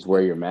 don't. You just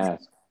wear your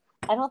mask.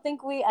 I don't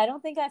think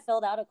I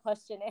filled out a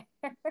questionnaire.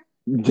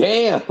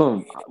 Damn,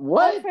 I'm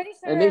what? pretty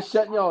And they sure.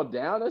 shutting y'all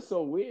down? That's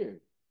so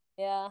weird.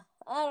 Yeah.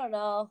 I don't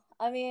know.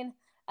 I mean,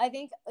 I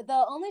think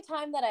the only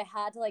time that I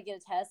had to like get a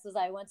test was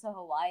I went to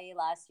Hawaii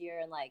last year,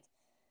 and like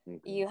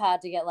you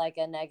had to get like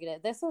a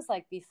negative. This was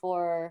like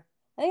before,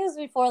 I think it was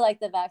before like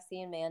the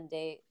vaccine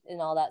mandate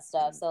and all that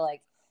stuff. So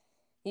like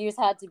you just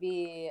had to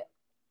be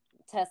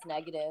test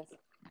negative,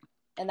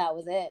 and that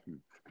was it,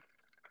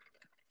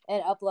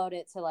 and upload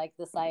it to like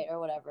the site or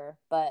whatever.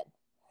 But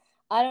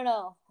I don't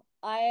know.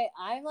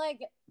 I'm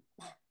like,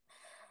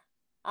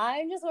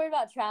 I'm just worried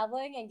about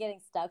traveling and getting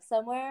stuck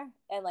somewhere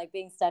and like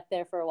being stuck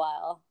there for a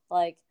while.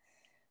 Like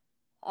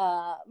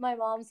my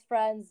mom's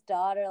friend's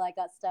daughter like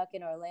got stuck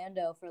in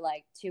Orlando for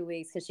like 2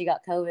 weeks because she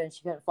got COVID and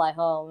she couldn't fly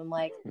home. I'm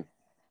like,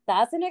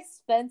 that's an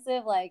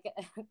expensive like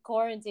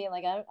quarantine.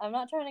 Like I'm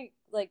not trying to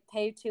like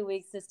pay 2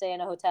 weeks to stay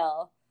in a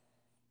hotel.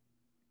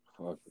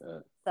 Fuck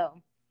that.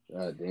 So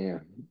God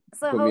damn.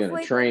 so Put me on a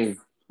hopefully train.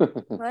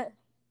 what?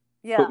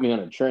 Yeah. Put me on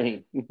a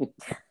train.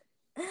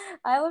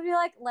 I would be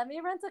like, let me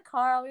rent a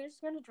car. We're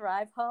just gonna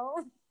drive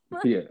home.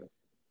 Yeah.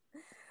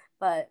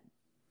 But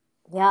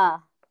yeah.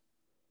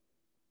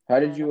 How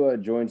did you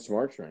join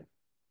Smart Train?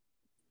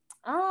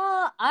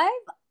 I've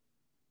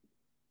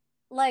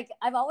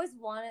always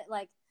wanted,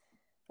 like,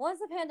 once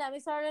the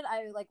pandemic started,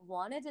 I like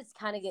wanted to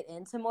kind of get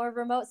into more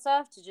remote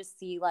stuff to just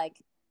see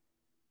like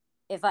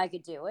if I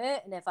could do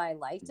it and if I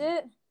liked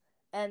it.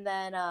 And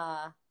then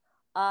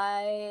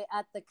I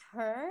at the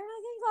Kern,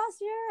 I think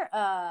last year,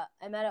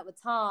 I met up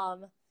with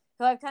Tom,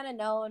 who I've kind of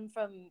known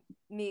from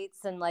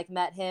meets and like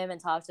met him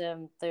and talked to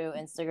him through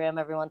Instagram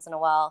every once in a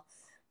while.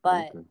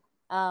 But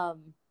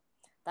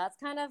that's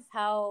kind of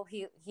how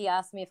he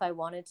asked me if I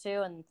wanted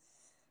to, and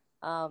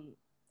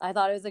I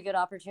thought it was a good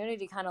opportunity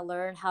to kind of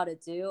learn how to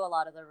do a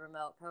lot of the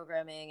remote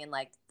programming and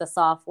like the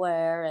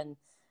software and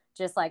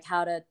just like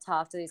how to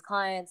talk to these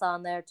clients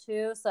on there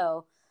too.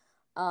 So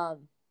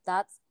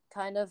that's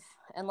kind of,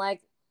 and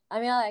like, I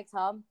mean, I like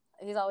Tom.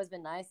 He's always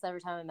been nice every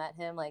time I met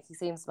him. Like, he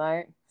seems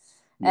smart.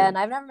 Yeah. And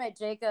I've never met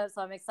Jacob,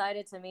 so I'm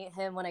excited to meet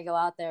him when I go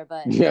out there.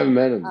 But you haven't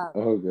met him?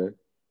 Okay.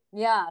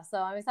 Yeah, so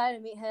I'm excited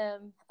to meet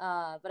him.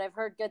 But I've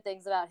heard good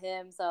things about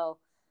him. So,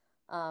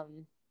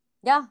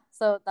 yeah,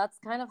 so that's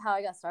kind of how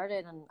I got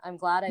started, and I'm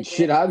glad I did.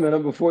 Shit, I met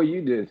him before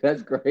you did.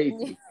 That's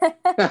crazy.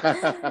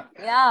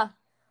 Yeah.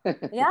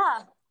 Yeah.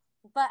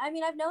 But I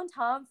mean, I've known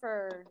Tom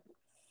for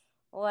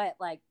what,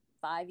 like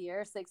 5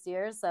 years, 6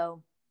 years.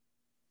 So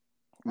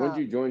when did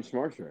you join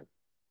Smart Train?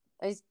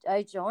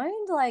 I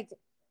joined like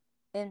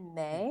in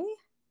May.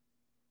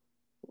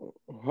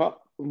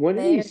 When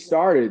did he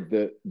started?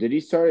 Did he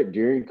start it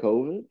during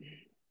COVID?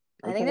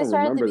 I think they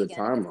started at the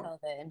beginning of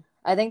COVID.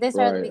 I think they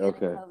started at the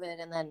beginning of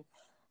COVID, and then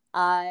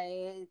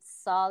I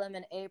saw them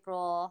in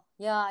April.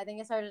 Yeah, I think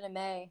it started in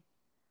May.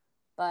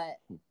 But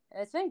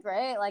it's been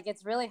great. Like,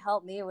 it's really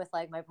helped me with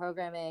like my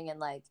programming and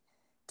like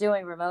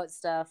doing remote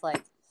stuff.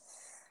 Like,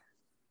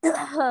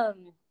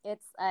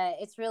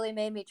 it's really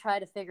made me try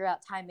to figure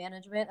out time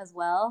management as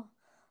well.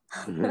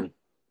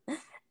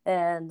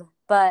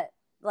 But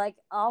like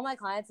all my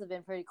clients have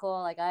been pretty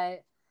cool. Like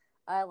I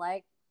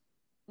like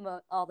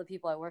all the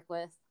people I work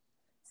with.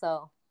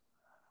 So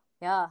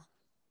yeah,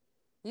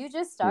 you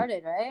just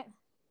started, right?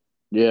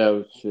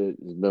 Yeah, shit.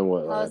 It's been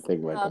what, like, I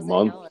think like a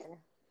month.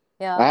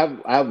 Yeah.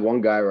 I have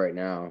one guy right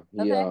now.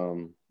 He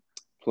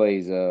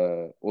plays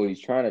well, he's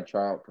trying to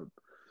try out for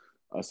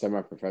a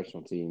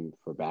semi-professional team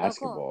for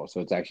basketball. Cool. So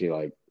it's actually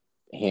like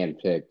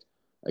hand-picked.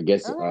 I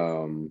guess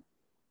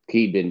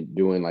he'd been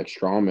doing like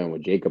strongman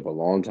with Jacob a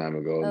long time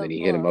ago, and then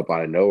he hit him up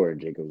out of nowhere, and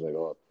Jacob was like,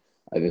 "Oh,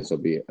 I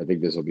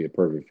think this will be a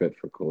perfect fit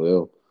for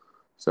Khalil."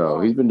 So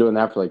he's been doing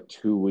that for like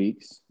 2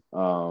 weeks.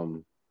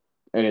 And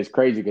it's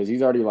crazy because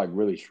he's already like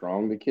really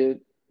strong, the kid.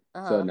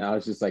 So now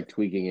it's just like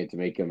tweaking it to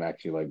make him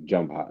actually like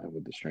jump high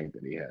with the strength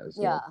that he has.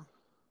 So, yeah.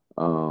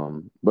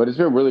 But it's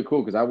been really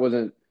cool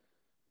because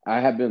I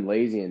have been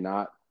lazy and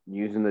not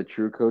using the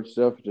True Coach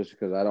stuff just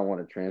because I don't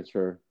want to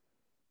transfer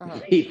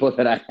people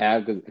that I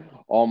have, because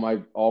all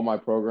my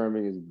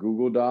programming is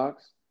Google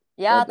Docs.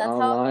 Yeah, that's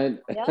online.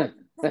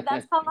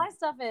 That's how my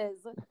stuff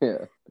is.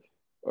 Yeah.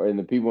 And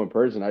the people in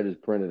person, I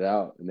just print it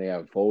out and they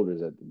have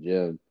folders at the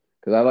gym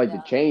because I like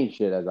to change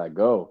shit as I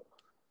go.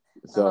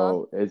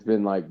 So it's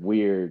been like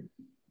weird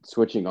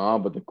switching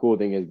on, but the cool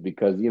thing is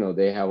because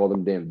they have all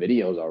them damn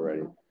videos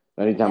already.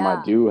 Anytime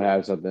I do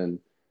have something,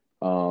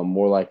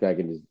 more likely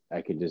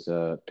I can just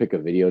pick a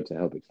video to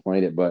help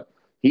explain it. But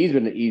he's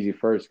been the easy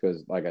first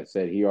because, like I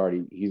said, he's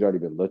already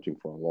been lifting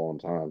for a long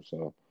time,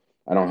 so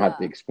I don't have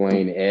to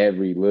explain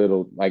every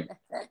little like.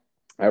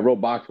 I wrote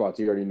box squats.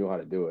 He already knew how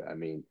to do it. I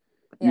mean,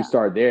 you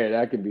start there,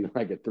 that could be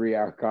like a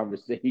 3-hour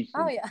conversation.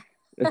 Oh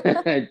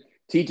yeah.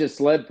 Teach a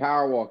sled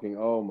power walking.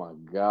 Oh my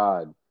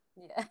god.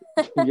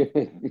 Yeah.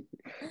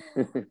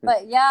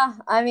 But yeah,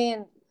 I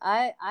mean,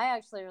 I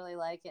actually really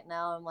like it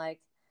now. I'm like,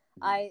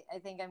 I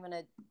think I'm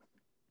gonna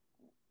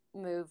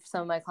move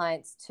some of my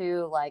clients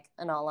to like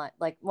an online,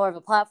 like more of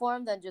a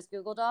platform than just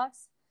Google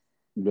Docs.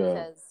 Yeah.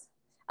 Because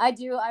I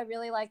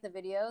really like the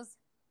videos,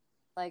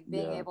 like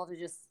being able to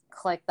just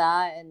click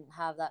that and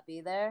have that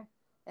be there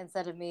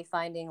instead of me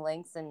finding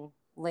links and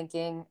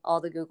linking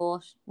all the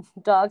Google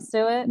Docs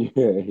to it.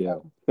 Yeah.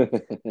 So,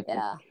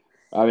 yeah.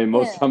 I mean,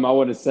 most Yeah. time I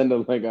want to send a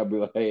link. I'd be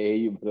like, hey,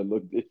 you better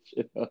look this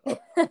shit up.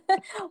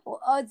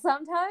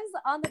 Sometimes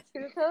on the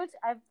True Coach,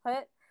 I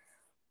put.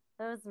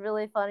 It was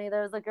really funny.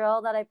 There was a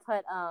girl that I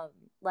put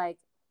like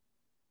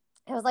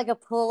it was like a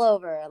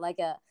pullover, like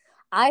a.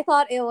 I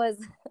thought it was.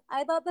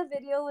 I thought the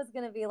video was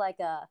gonna be like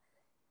a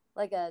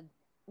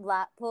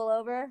lat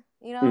pullover,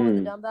 with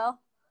a Mm, dumbbell.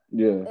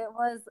 yeah. It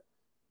was.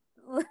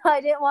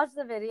 I didn't watch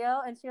the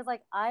video, and she was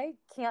like, "I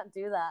can't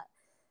do that."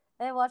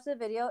 And I watched the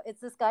video.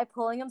 It's this guy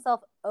pulling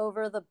himself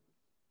over the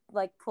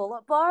like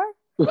pull-up bar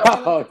and like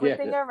Oh yeah.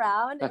 flipping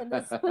around. And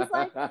this was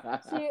like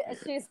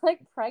she's like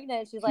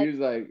pregnant. She's She like, was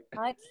like,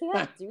 I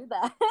can't do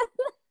that.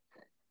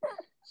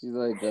 she's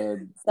like, is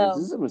So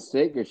this a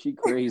mistake or is she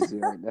crazy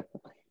right now?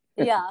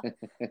 yeah,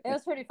 it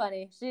was pretty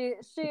funny. She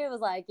was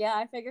like, yeah,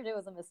 I figured it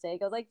was a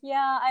mistake. I was like,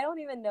 yeah, I don't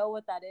even know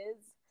what that is,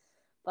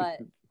 but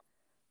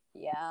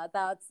yeah,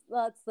 that's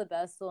the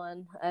best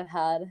one I've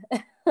had.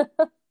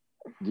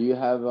 Do you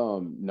have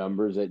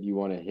numbers that you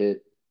want to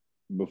hit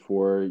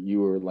before you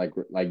were like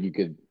you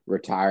could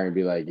retire and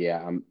be like,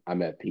 yeah,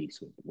 I'm at peace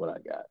with what I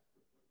got.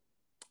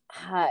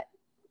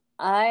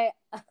 I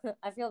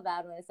I feel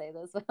bad when I say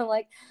this, but I'm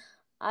like,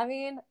 I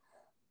mean,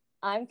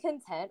 I'm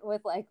content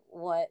with like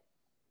what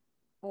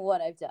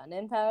I've done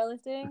in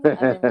powerlifting.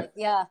 I mean, like,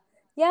 yeah,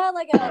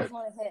 like I always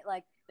want to hit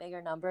like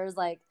bigger numbers,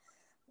 like,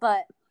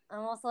 but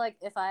I'm also like,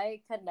 if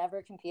I could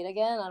never compete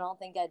again, I don't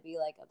think I'd be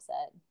like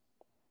upset.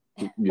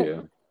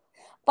 Yeah.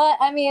 But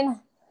I mean,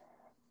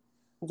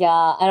 yeah,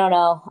 I don't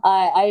know.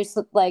 I just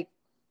like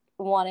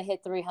want to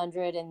hit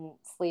 300 in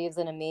sleeves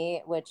in a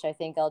meet, which I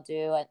think I'll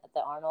do at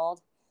the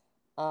Arnold.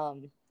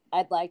 Um,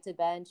 I'd like to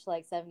bench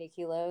like 70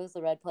 kilos,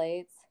 the red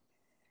plates,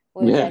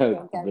 which I Yeah,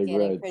 think I'm big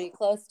getting reds. pretty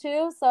close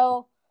to.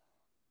 So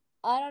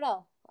I don't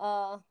know.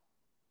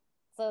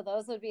 So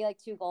those would be like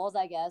two goals,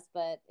 I guess.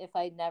 But if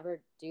I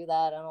never do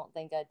that, I don't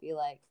think I'd be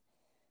like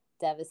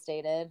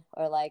devastated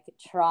or like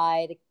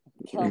try to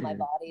kill my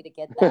body to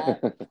get that.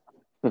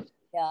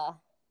 Yeah.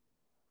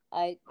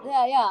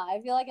 Yeah. I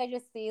feel like I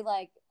just see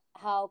like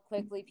how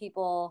quickly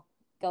people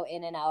go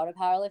in and out of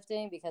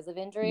powerlifting because of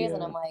injuries,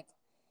 and Yeah. I'm like,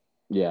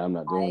 Yeah, I'm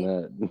not doing I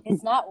that.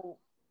 it's not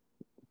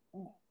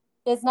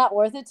it's not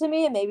worth it to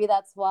me, and maybe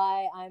that's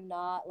why I'm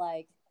not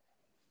like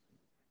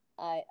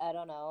I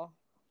don't know.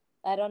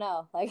 I don't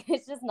know. Like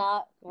it's just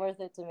not worth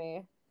it to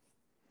me.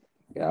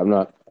 Yeah, I'm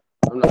not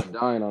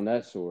dying on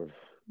that sword.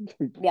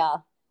 Yeah.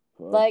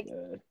 Fuck Like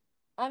that.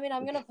 I mean,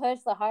 I'm going to push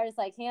the hardest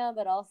I can,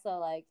 but also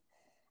like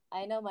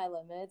I know my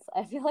limits.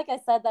 I feel like I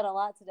said that a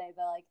lot today,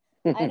 but like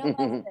I know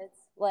my limits.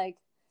 Like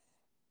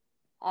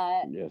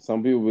uh Yeah,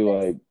 some people be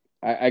there's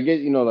like, I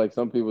get, like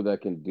some people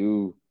that can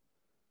do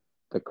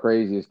the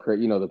craziest,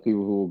 the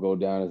people who will go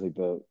down as like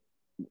the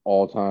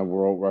all-time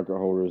world record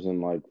holders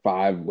in like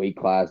 5 weight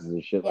classes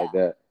and shit like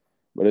yeah. that.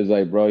 But it's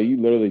like, bro, you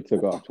literally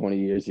took off 20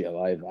 years of your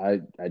life.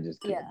 I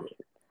just can't Yeah. do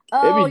it.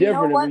 It'd be Oh, you know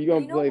different if what? you're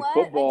You gonna know play what?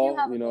 I do football,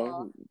 have a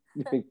goal.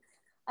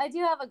 I do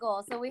have a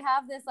goal. So we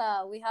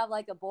have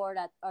like a board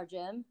at our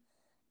gym,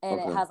 and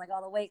it Okay. has like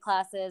all the weight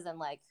classes and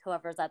like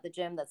whoever's at the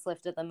gym that's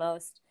lifted the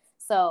most.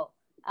 So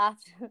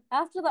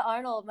after the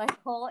Arnold, my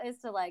goal is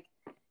to like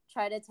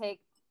try to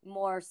take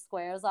more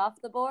squares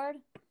off the board.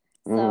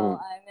 So Mm.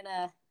 I'm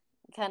gonna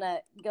kind of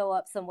go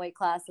up some weight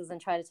classes and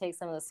try to take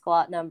some of the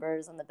squat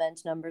numbers and the bench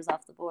numbers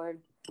off the board.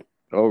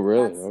 Oh,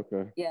 really? That's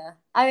Okay. yeah.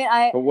 I mean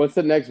I But what's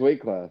the next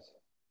weight class?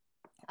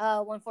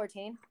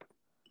 114.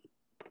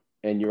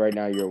 And right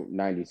now you're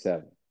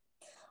 97.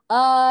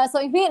 So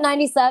you compete at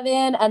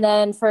 97, and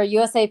then for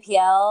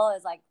USAPL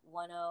is like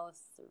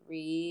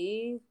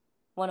 103,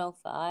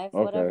 105,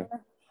 Okay. whatever.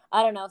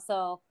 I don't know.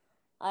 So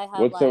I have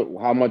What's like,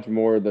 how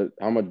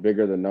much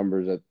bigger the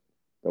numbers at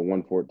the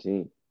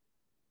 114?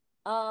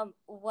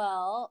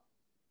 well,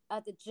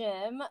 at the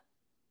gym,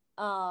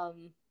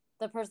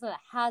 the person that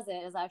has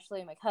it is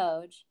actually my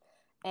coach,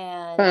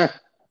 and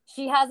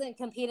she hasn't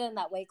competed in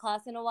that weight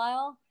class in a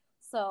while.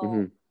 So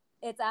Hmm.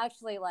 it's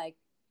actually like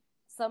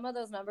some of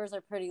those numbers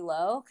are pretty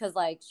low because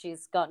like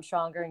she's gotten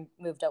stronger and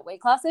moved up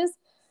weight classes.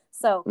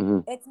 So Hmm.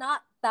 it's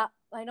not that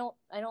I don't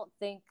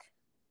think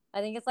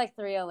I think it's like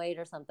 308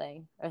 or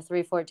something or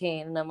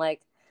 314, and I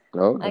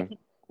Okay. could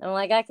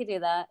I could do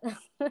that.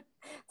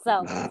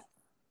 So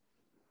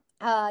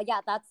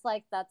yeah,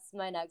 that's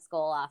my next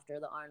goal after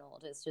the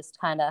Arnold is just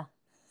kind of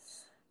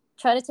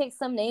try to take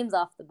some names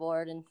off the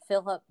board and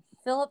fill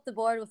up the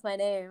board with my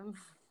name.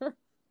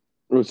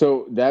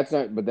 So that's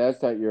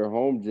not your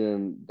home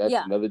gym. That's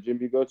Yeah. another gym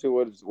you go to.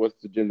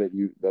 What's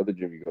the other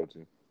gym you go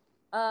to?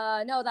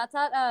 No, that's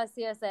at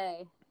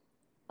CSA.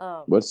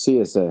 Um, What's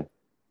CSA?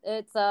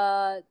 it's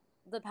the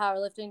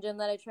powerlifting gym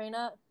that I train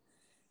at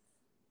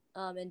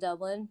in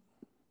Dublin.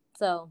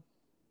 So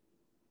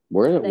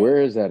they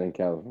Where is that in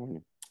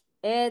California?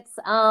 it's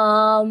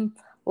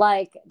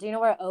like do you know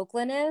where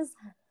Oakland is?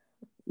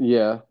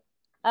 Yeah.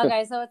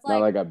 Okay, so it's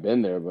Not like like I've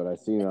been there, but I've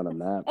seen it on a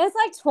map. it's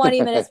like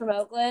 20 minutes from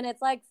Oakland.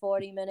 It's like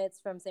 40 minutes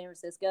from San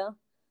Francisco.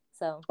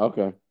 So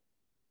Okay.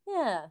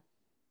 yeah.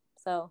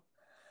 So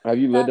Have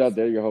you lived out that's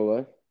there your whole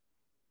life?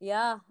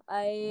 yeah.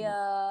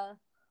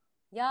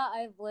 Yeah,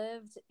 I've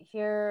lived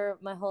here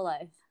my whole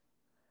life.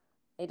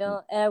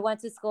 I went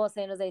to school at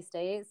San Jose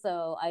State,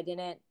 so I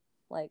didn't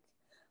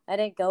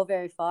go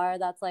very far.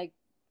 That's like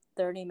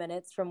 30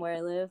 minutes from where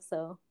I live.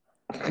 So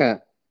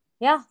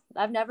yeah,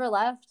 I've never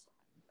left.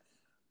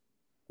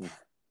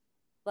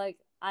 Like,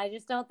 I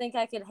just don't think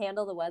I could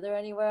handle the weather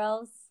anywhere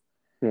else.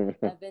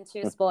 I've been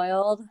too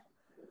spoiled.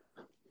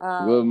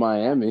 You live in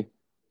Miami,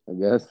 I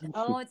guess.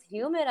 Oh, it's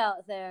humid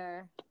out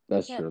there.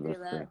 That's Can't true. do That's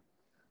that. true.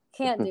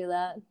 Can't do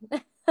that.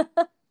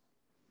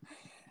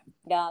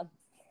 Yeah.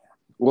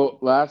 Well,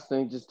 last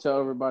thing, just tell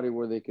everybody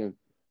where they can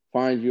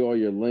find you, all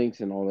your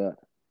links and all that.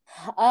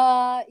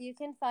 You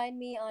can find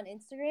me on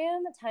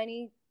Instagram,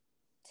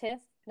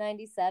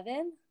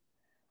 TinyTiff97.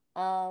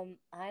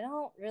 I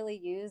don't really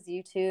use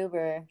YouTube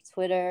or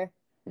Twitter.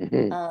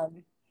 I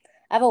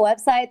have a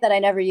website that I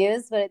never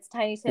use, but it's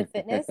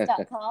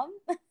tinytiffitness.com.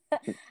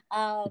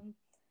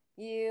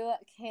 You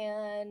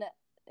can,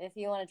 if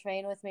you want to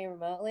train with me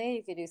remotely,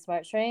 you could do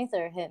Smart Strength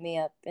or hit me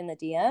up in the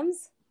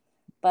DMs.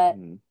 But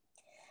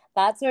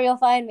that's where you'll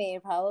find me,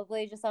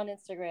 probably just on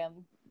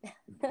Instagram.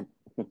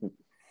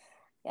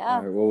 Yeah.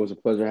 All right, well, it was a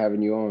pleasure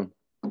having you on.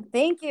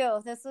 Thank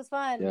you. This was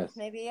fun. Yes.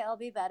 Maybe I'll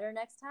be better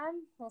next time.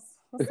 We'll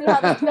see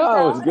how this turns No, out.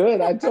 it was good.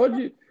 I told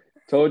you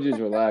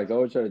to relax. I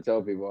always try to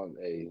tell people,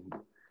 hey,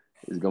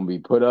 it's gonna be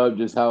put up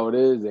just how it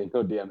is. Ain't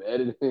no damn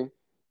editing.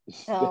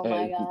 Oh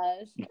my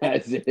gosh.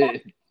 That's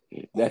it.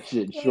 That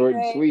shit Okay, short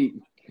and great. sweet.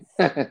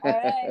 All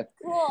right,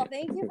 cool.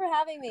 Thank you for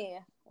having me.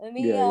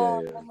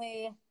 Yeah.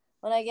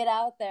 When I get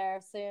out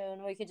there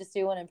soon, we could just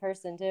do one in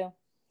person too.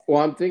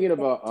 Well, I'm thinking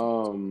about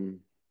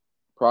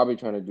probably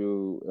trying to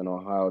do an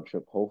Ohio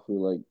trip, hopefully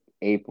like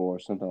April or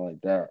something like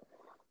that.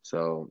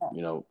 So,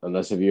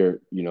 unless if you're,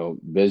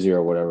 busy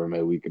or whatever,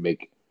 maybe we could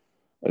make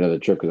another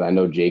trip because I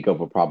know Jacob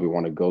will probably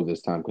want to go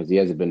this time because he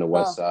hasn't been to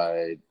West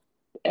Side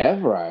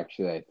ever,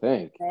 actually, I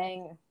think.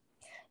 Dang.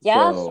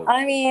 Yeah, so,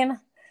 I mean,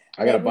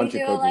 I got a bunch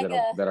of coaches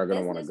that are going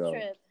to want to go.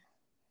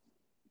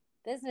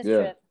 Business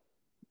trip.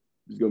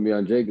 It's going to be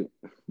on Jacob.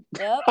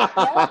 Yep.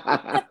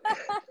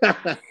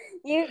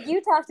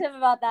 You talked to him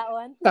about that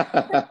one.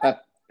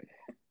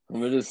 I'm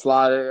going to just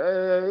slide it.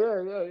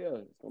 Yeah.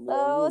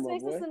 So let's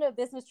make this into a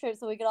business trip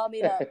so we can all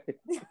meet up.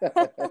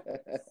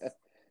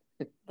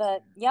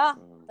 But yeah,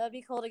 that'd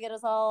be cool to get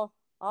us all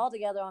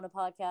together on a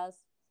podcast.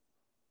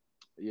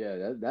 Yeah,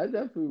 that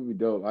definitely would be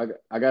dope. I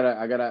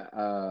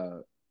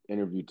gotta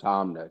interview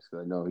Tom next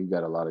because I know he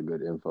got a lot of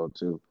good info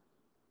too.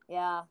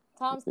 Yeah,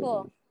 Tom's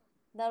cool.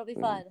 That'll be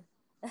fun.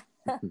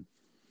 All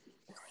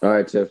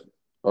right, Tiff.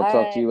 I'll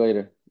talk to you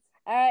later.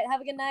 All right,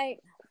 have a good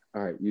night.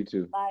 All right, you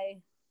too.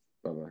 Bye.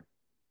 Bye.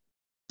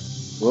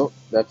 Well,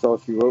 that's all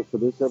she wrote for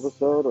this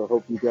episode. I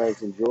hope you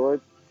guys enjoyed.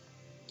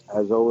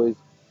 As always,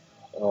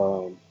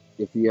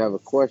 if you have a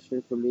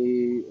question for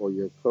me or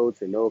your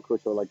coach or know a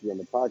coach who would like to be on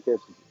the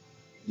podcast,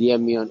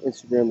 DM me on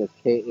Instagram. That's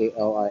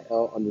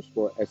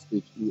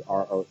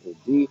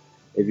KALIL_SHEROOD.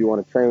 If you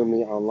want to train with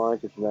me online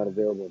because you're not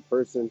available in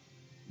person,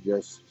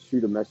 just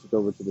shoot a message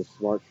over to the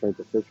Smart Strength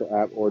official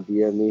app or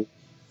DM me,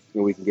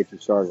 and we can get you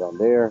started on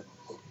there.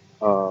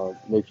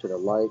 Make sure to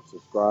like,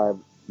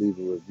 subscribe, leave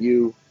a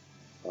review.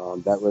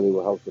 That really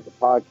will help with the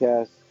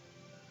podcast.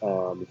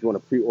 If you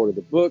want to pre-order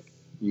the book,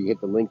 you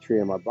hit the link tree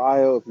in my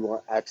bio. If you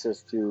want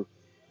access to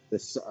the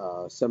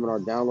seminar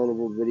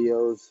downloadable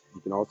videos,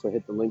 you can also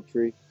hit the link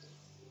tree.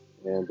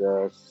 And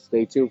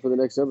stay tuned for the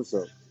next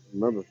episode.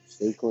 Remember,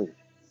 stay clean.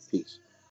 Peace.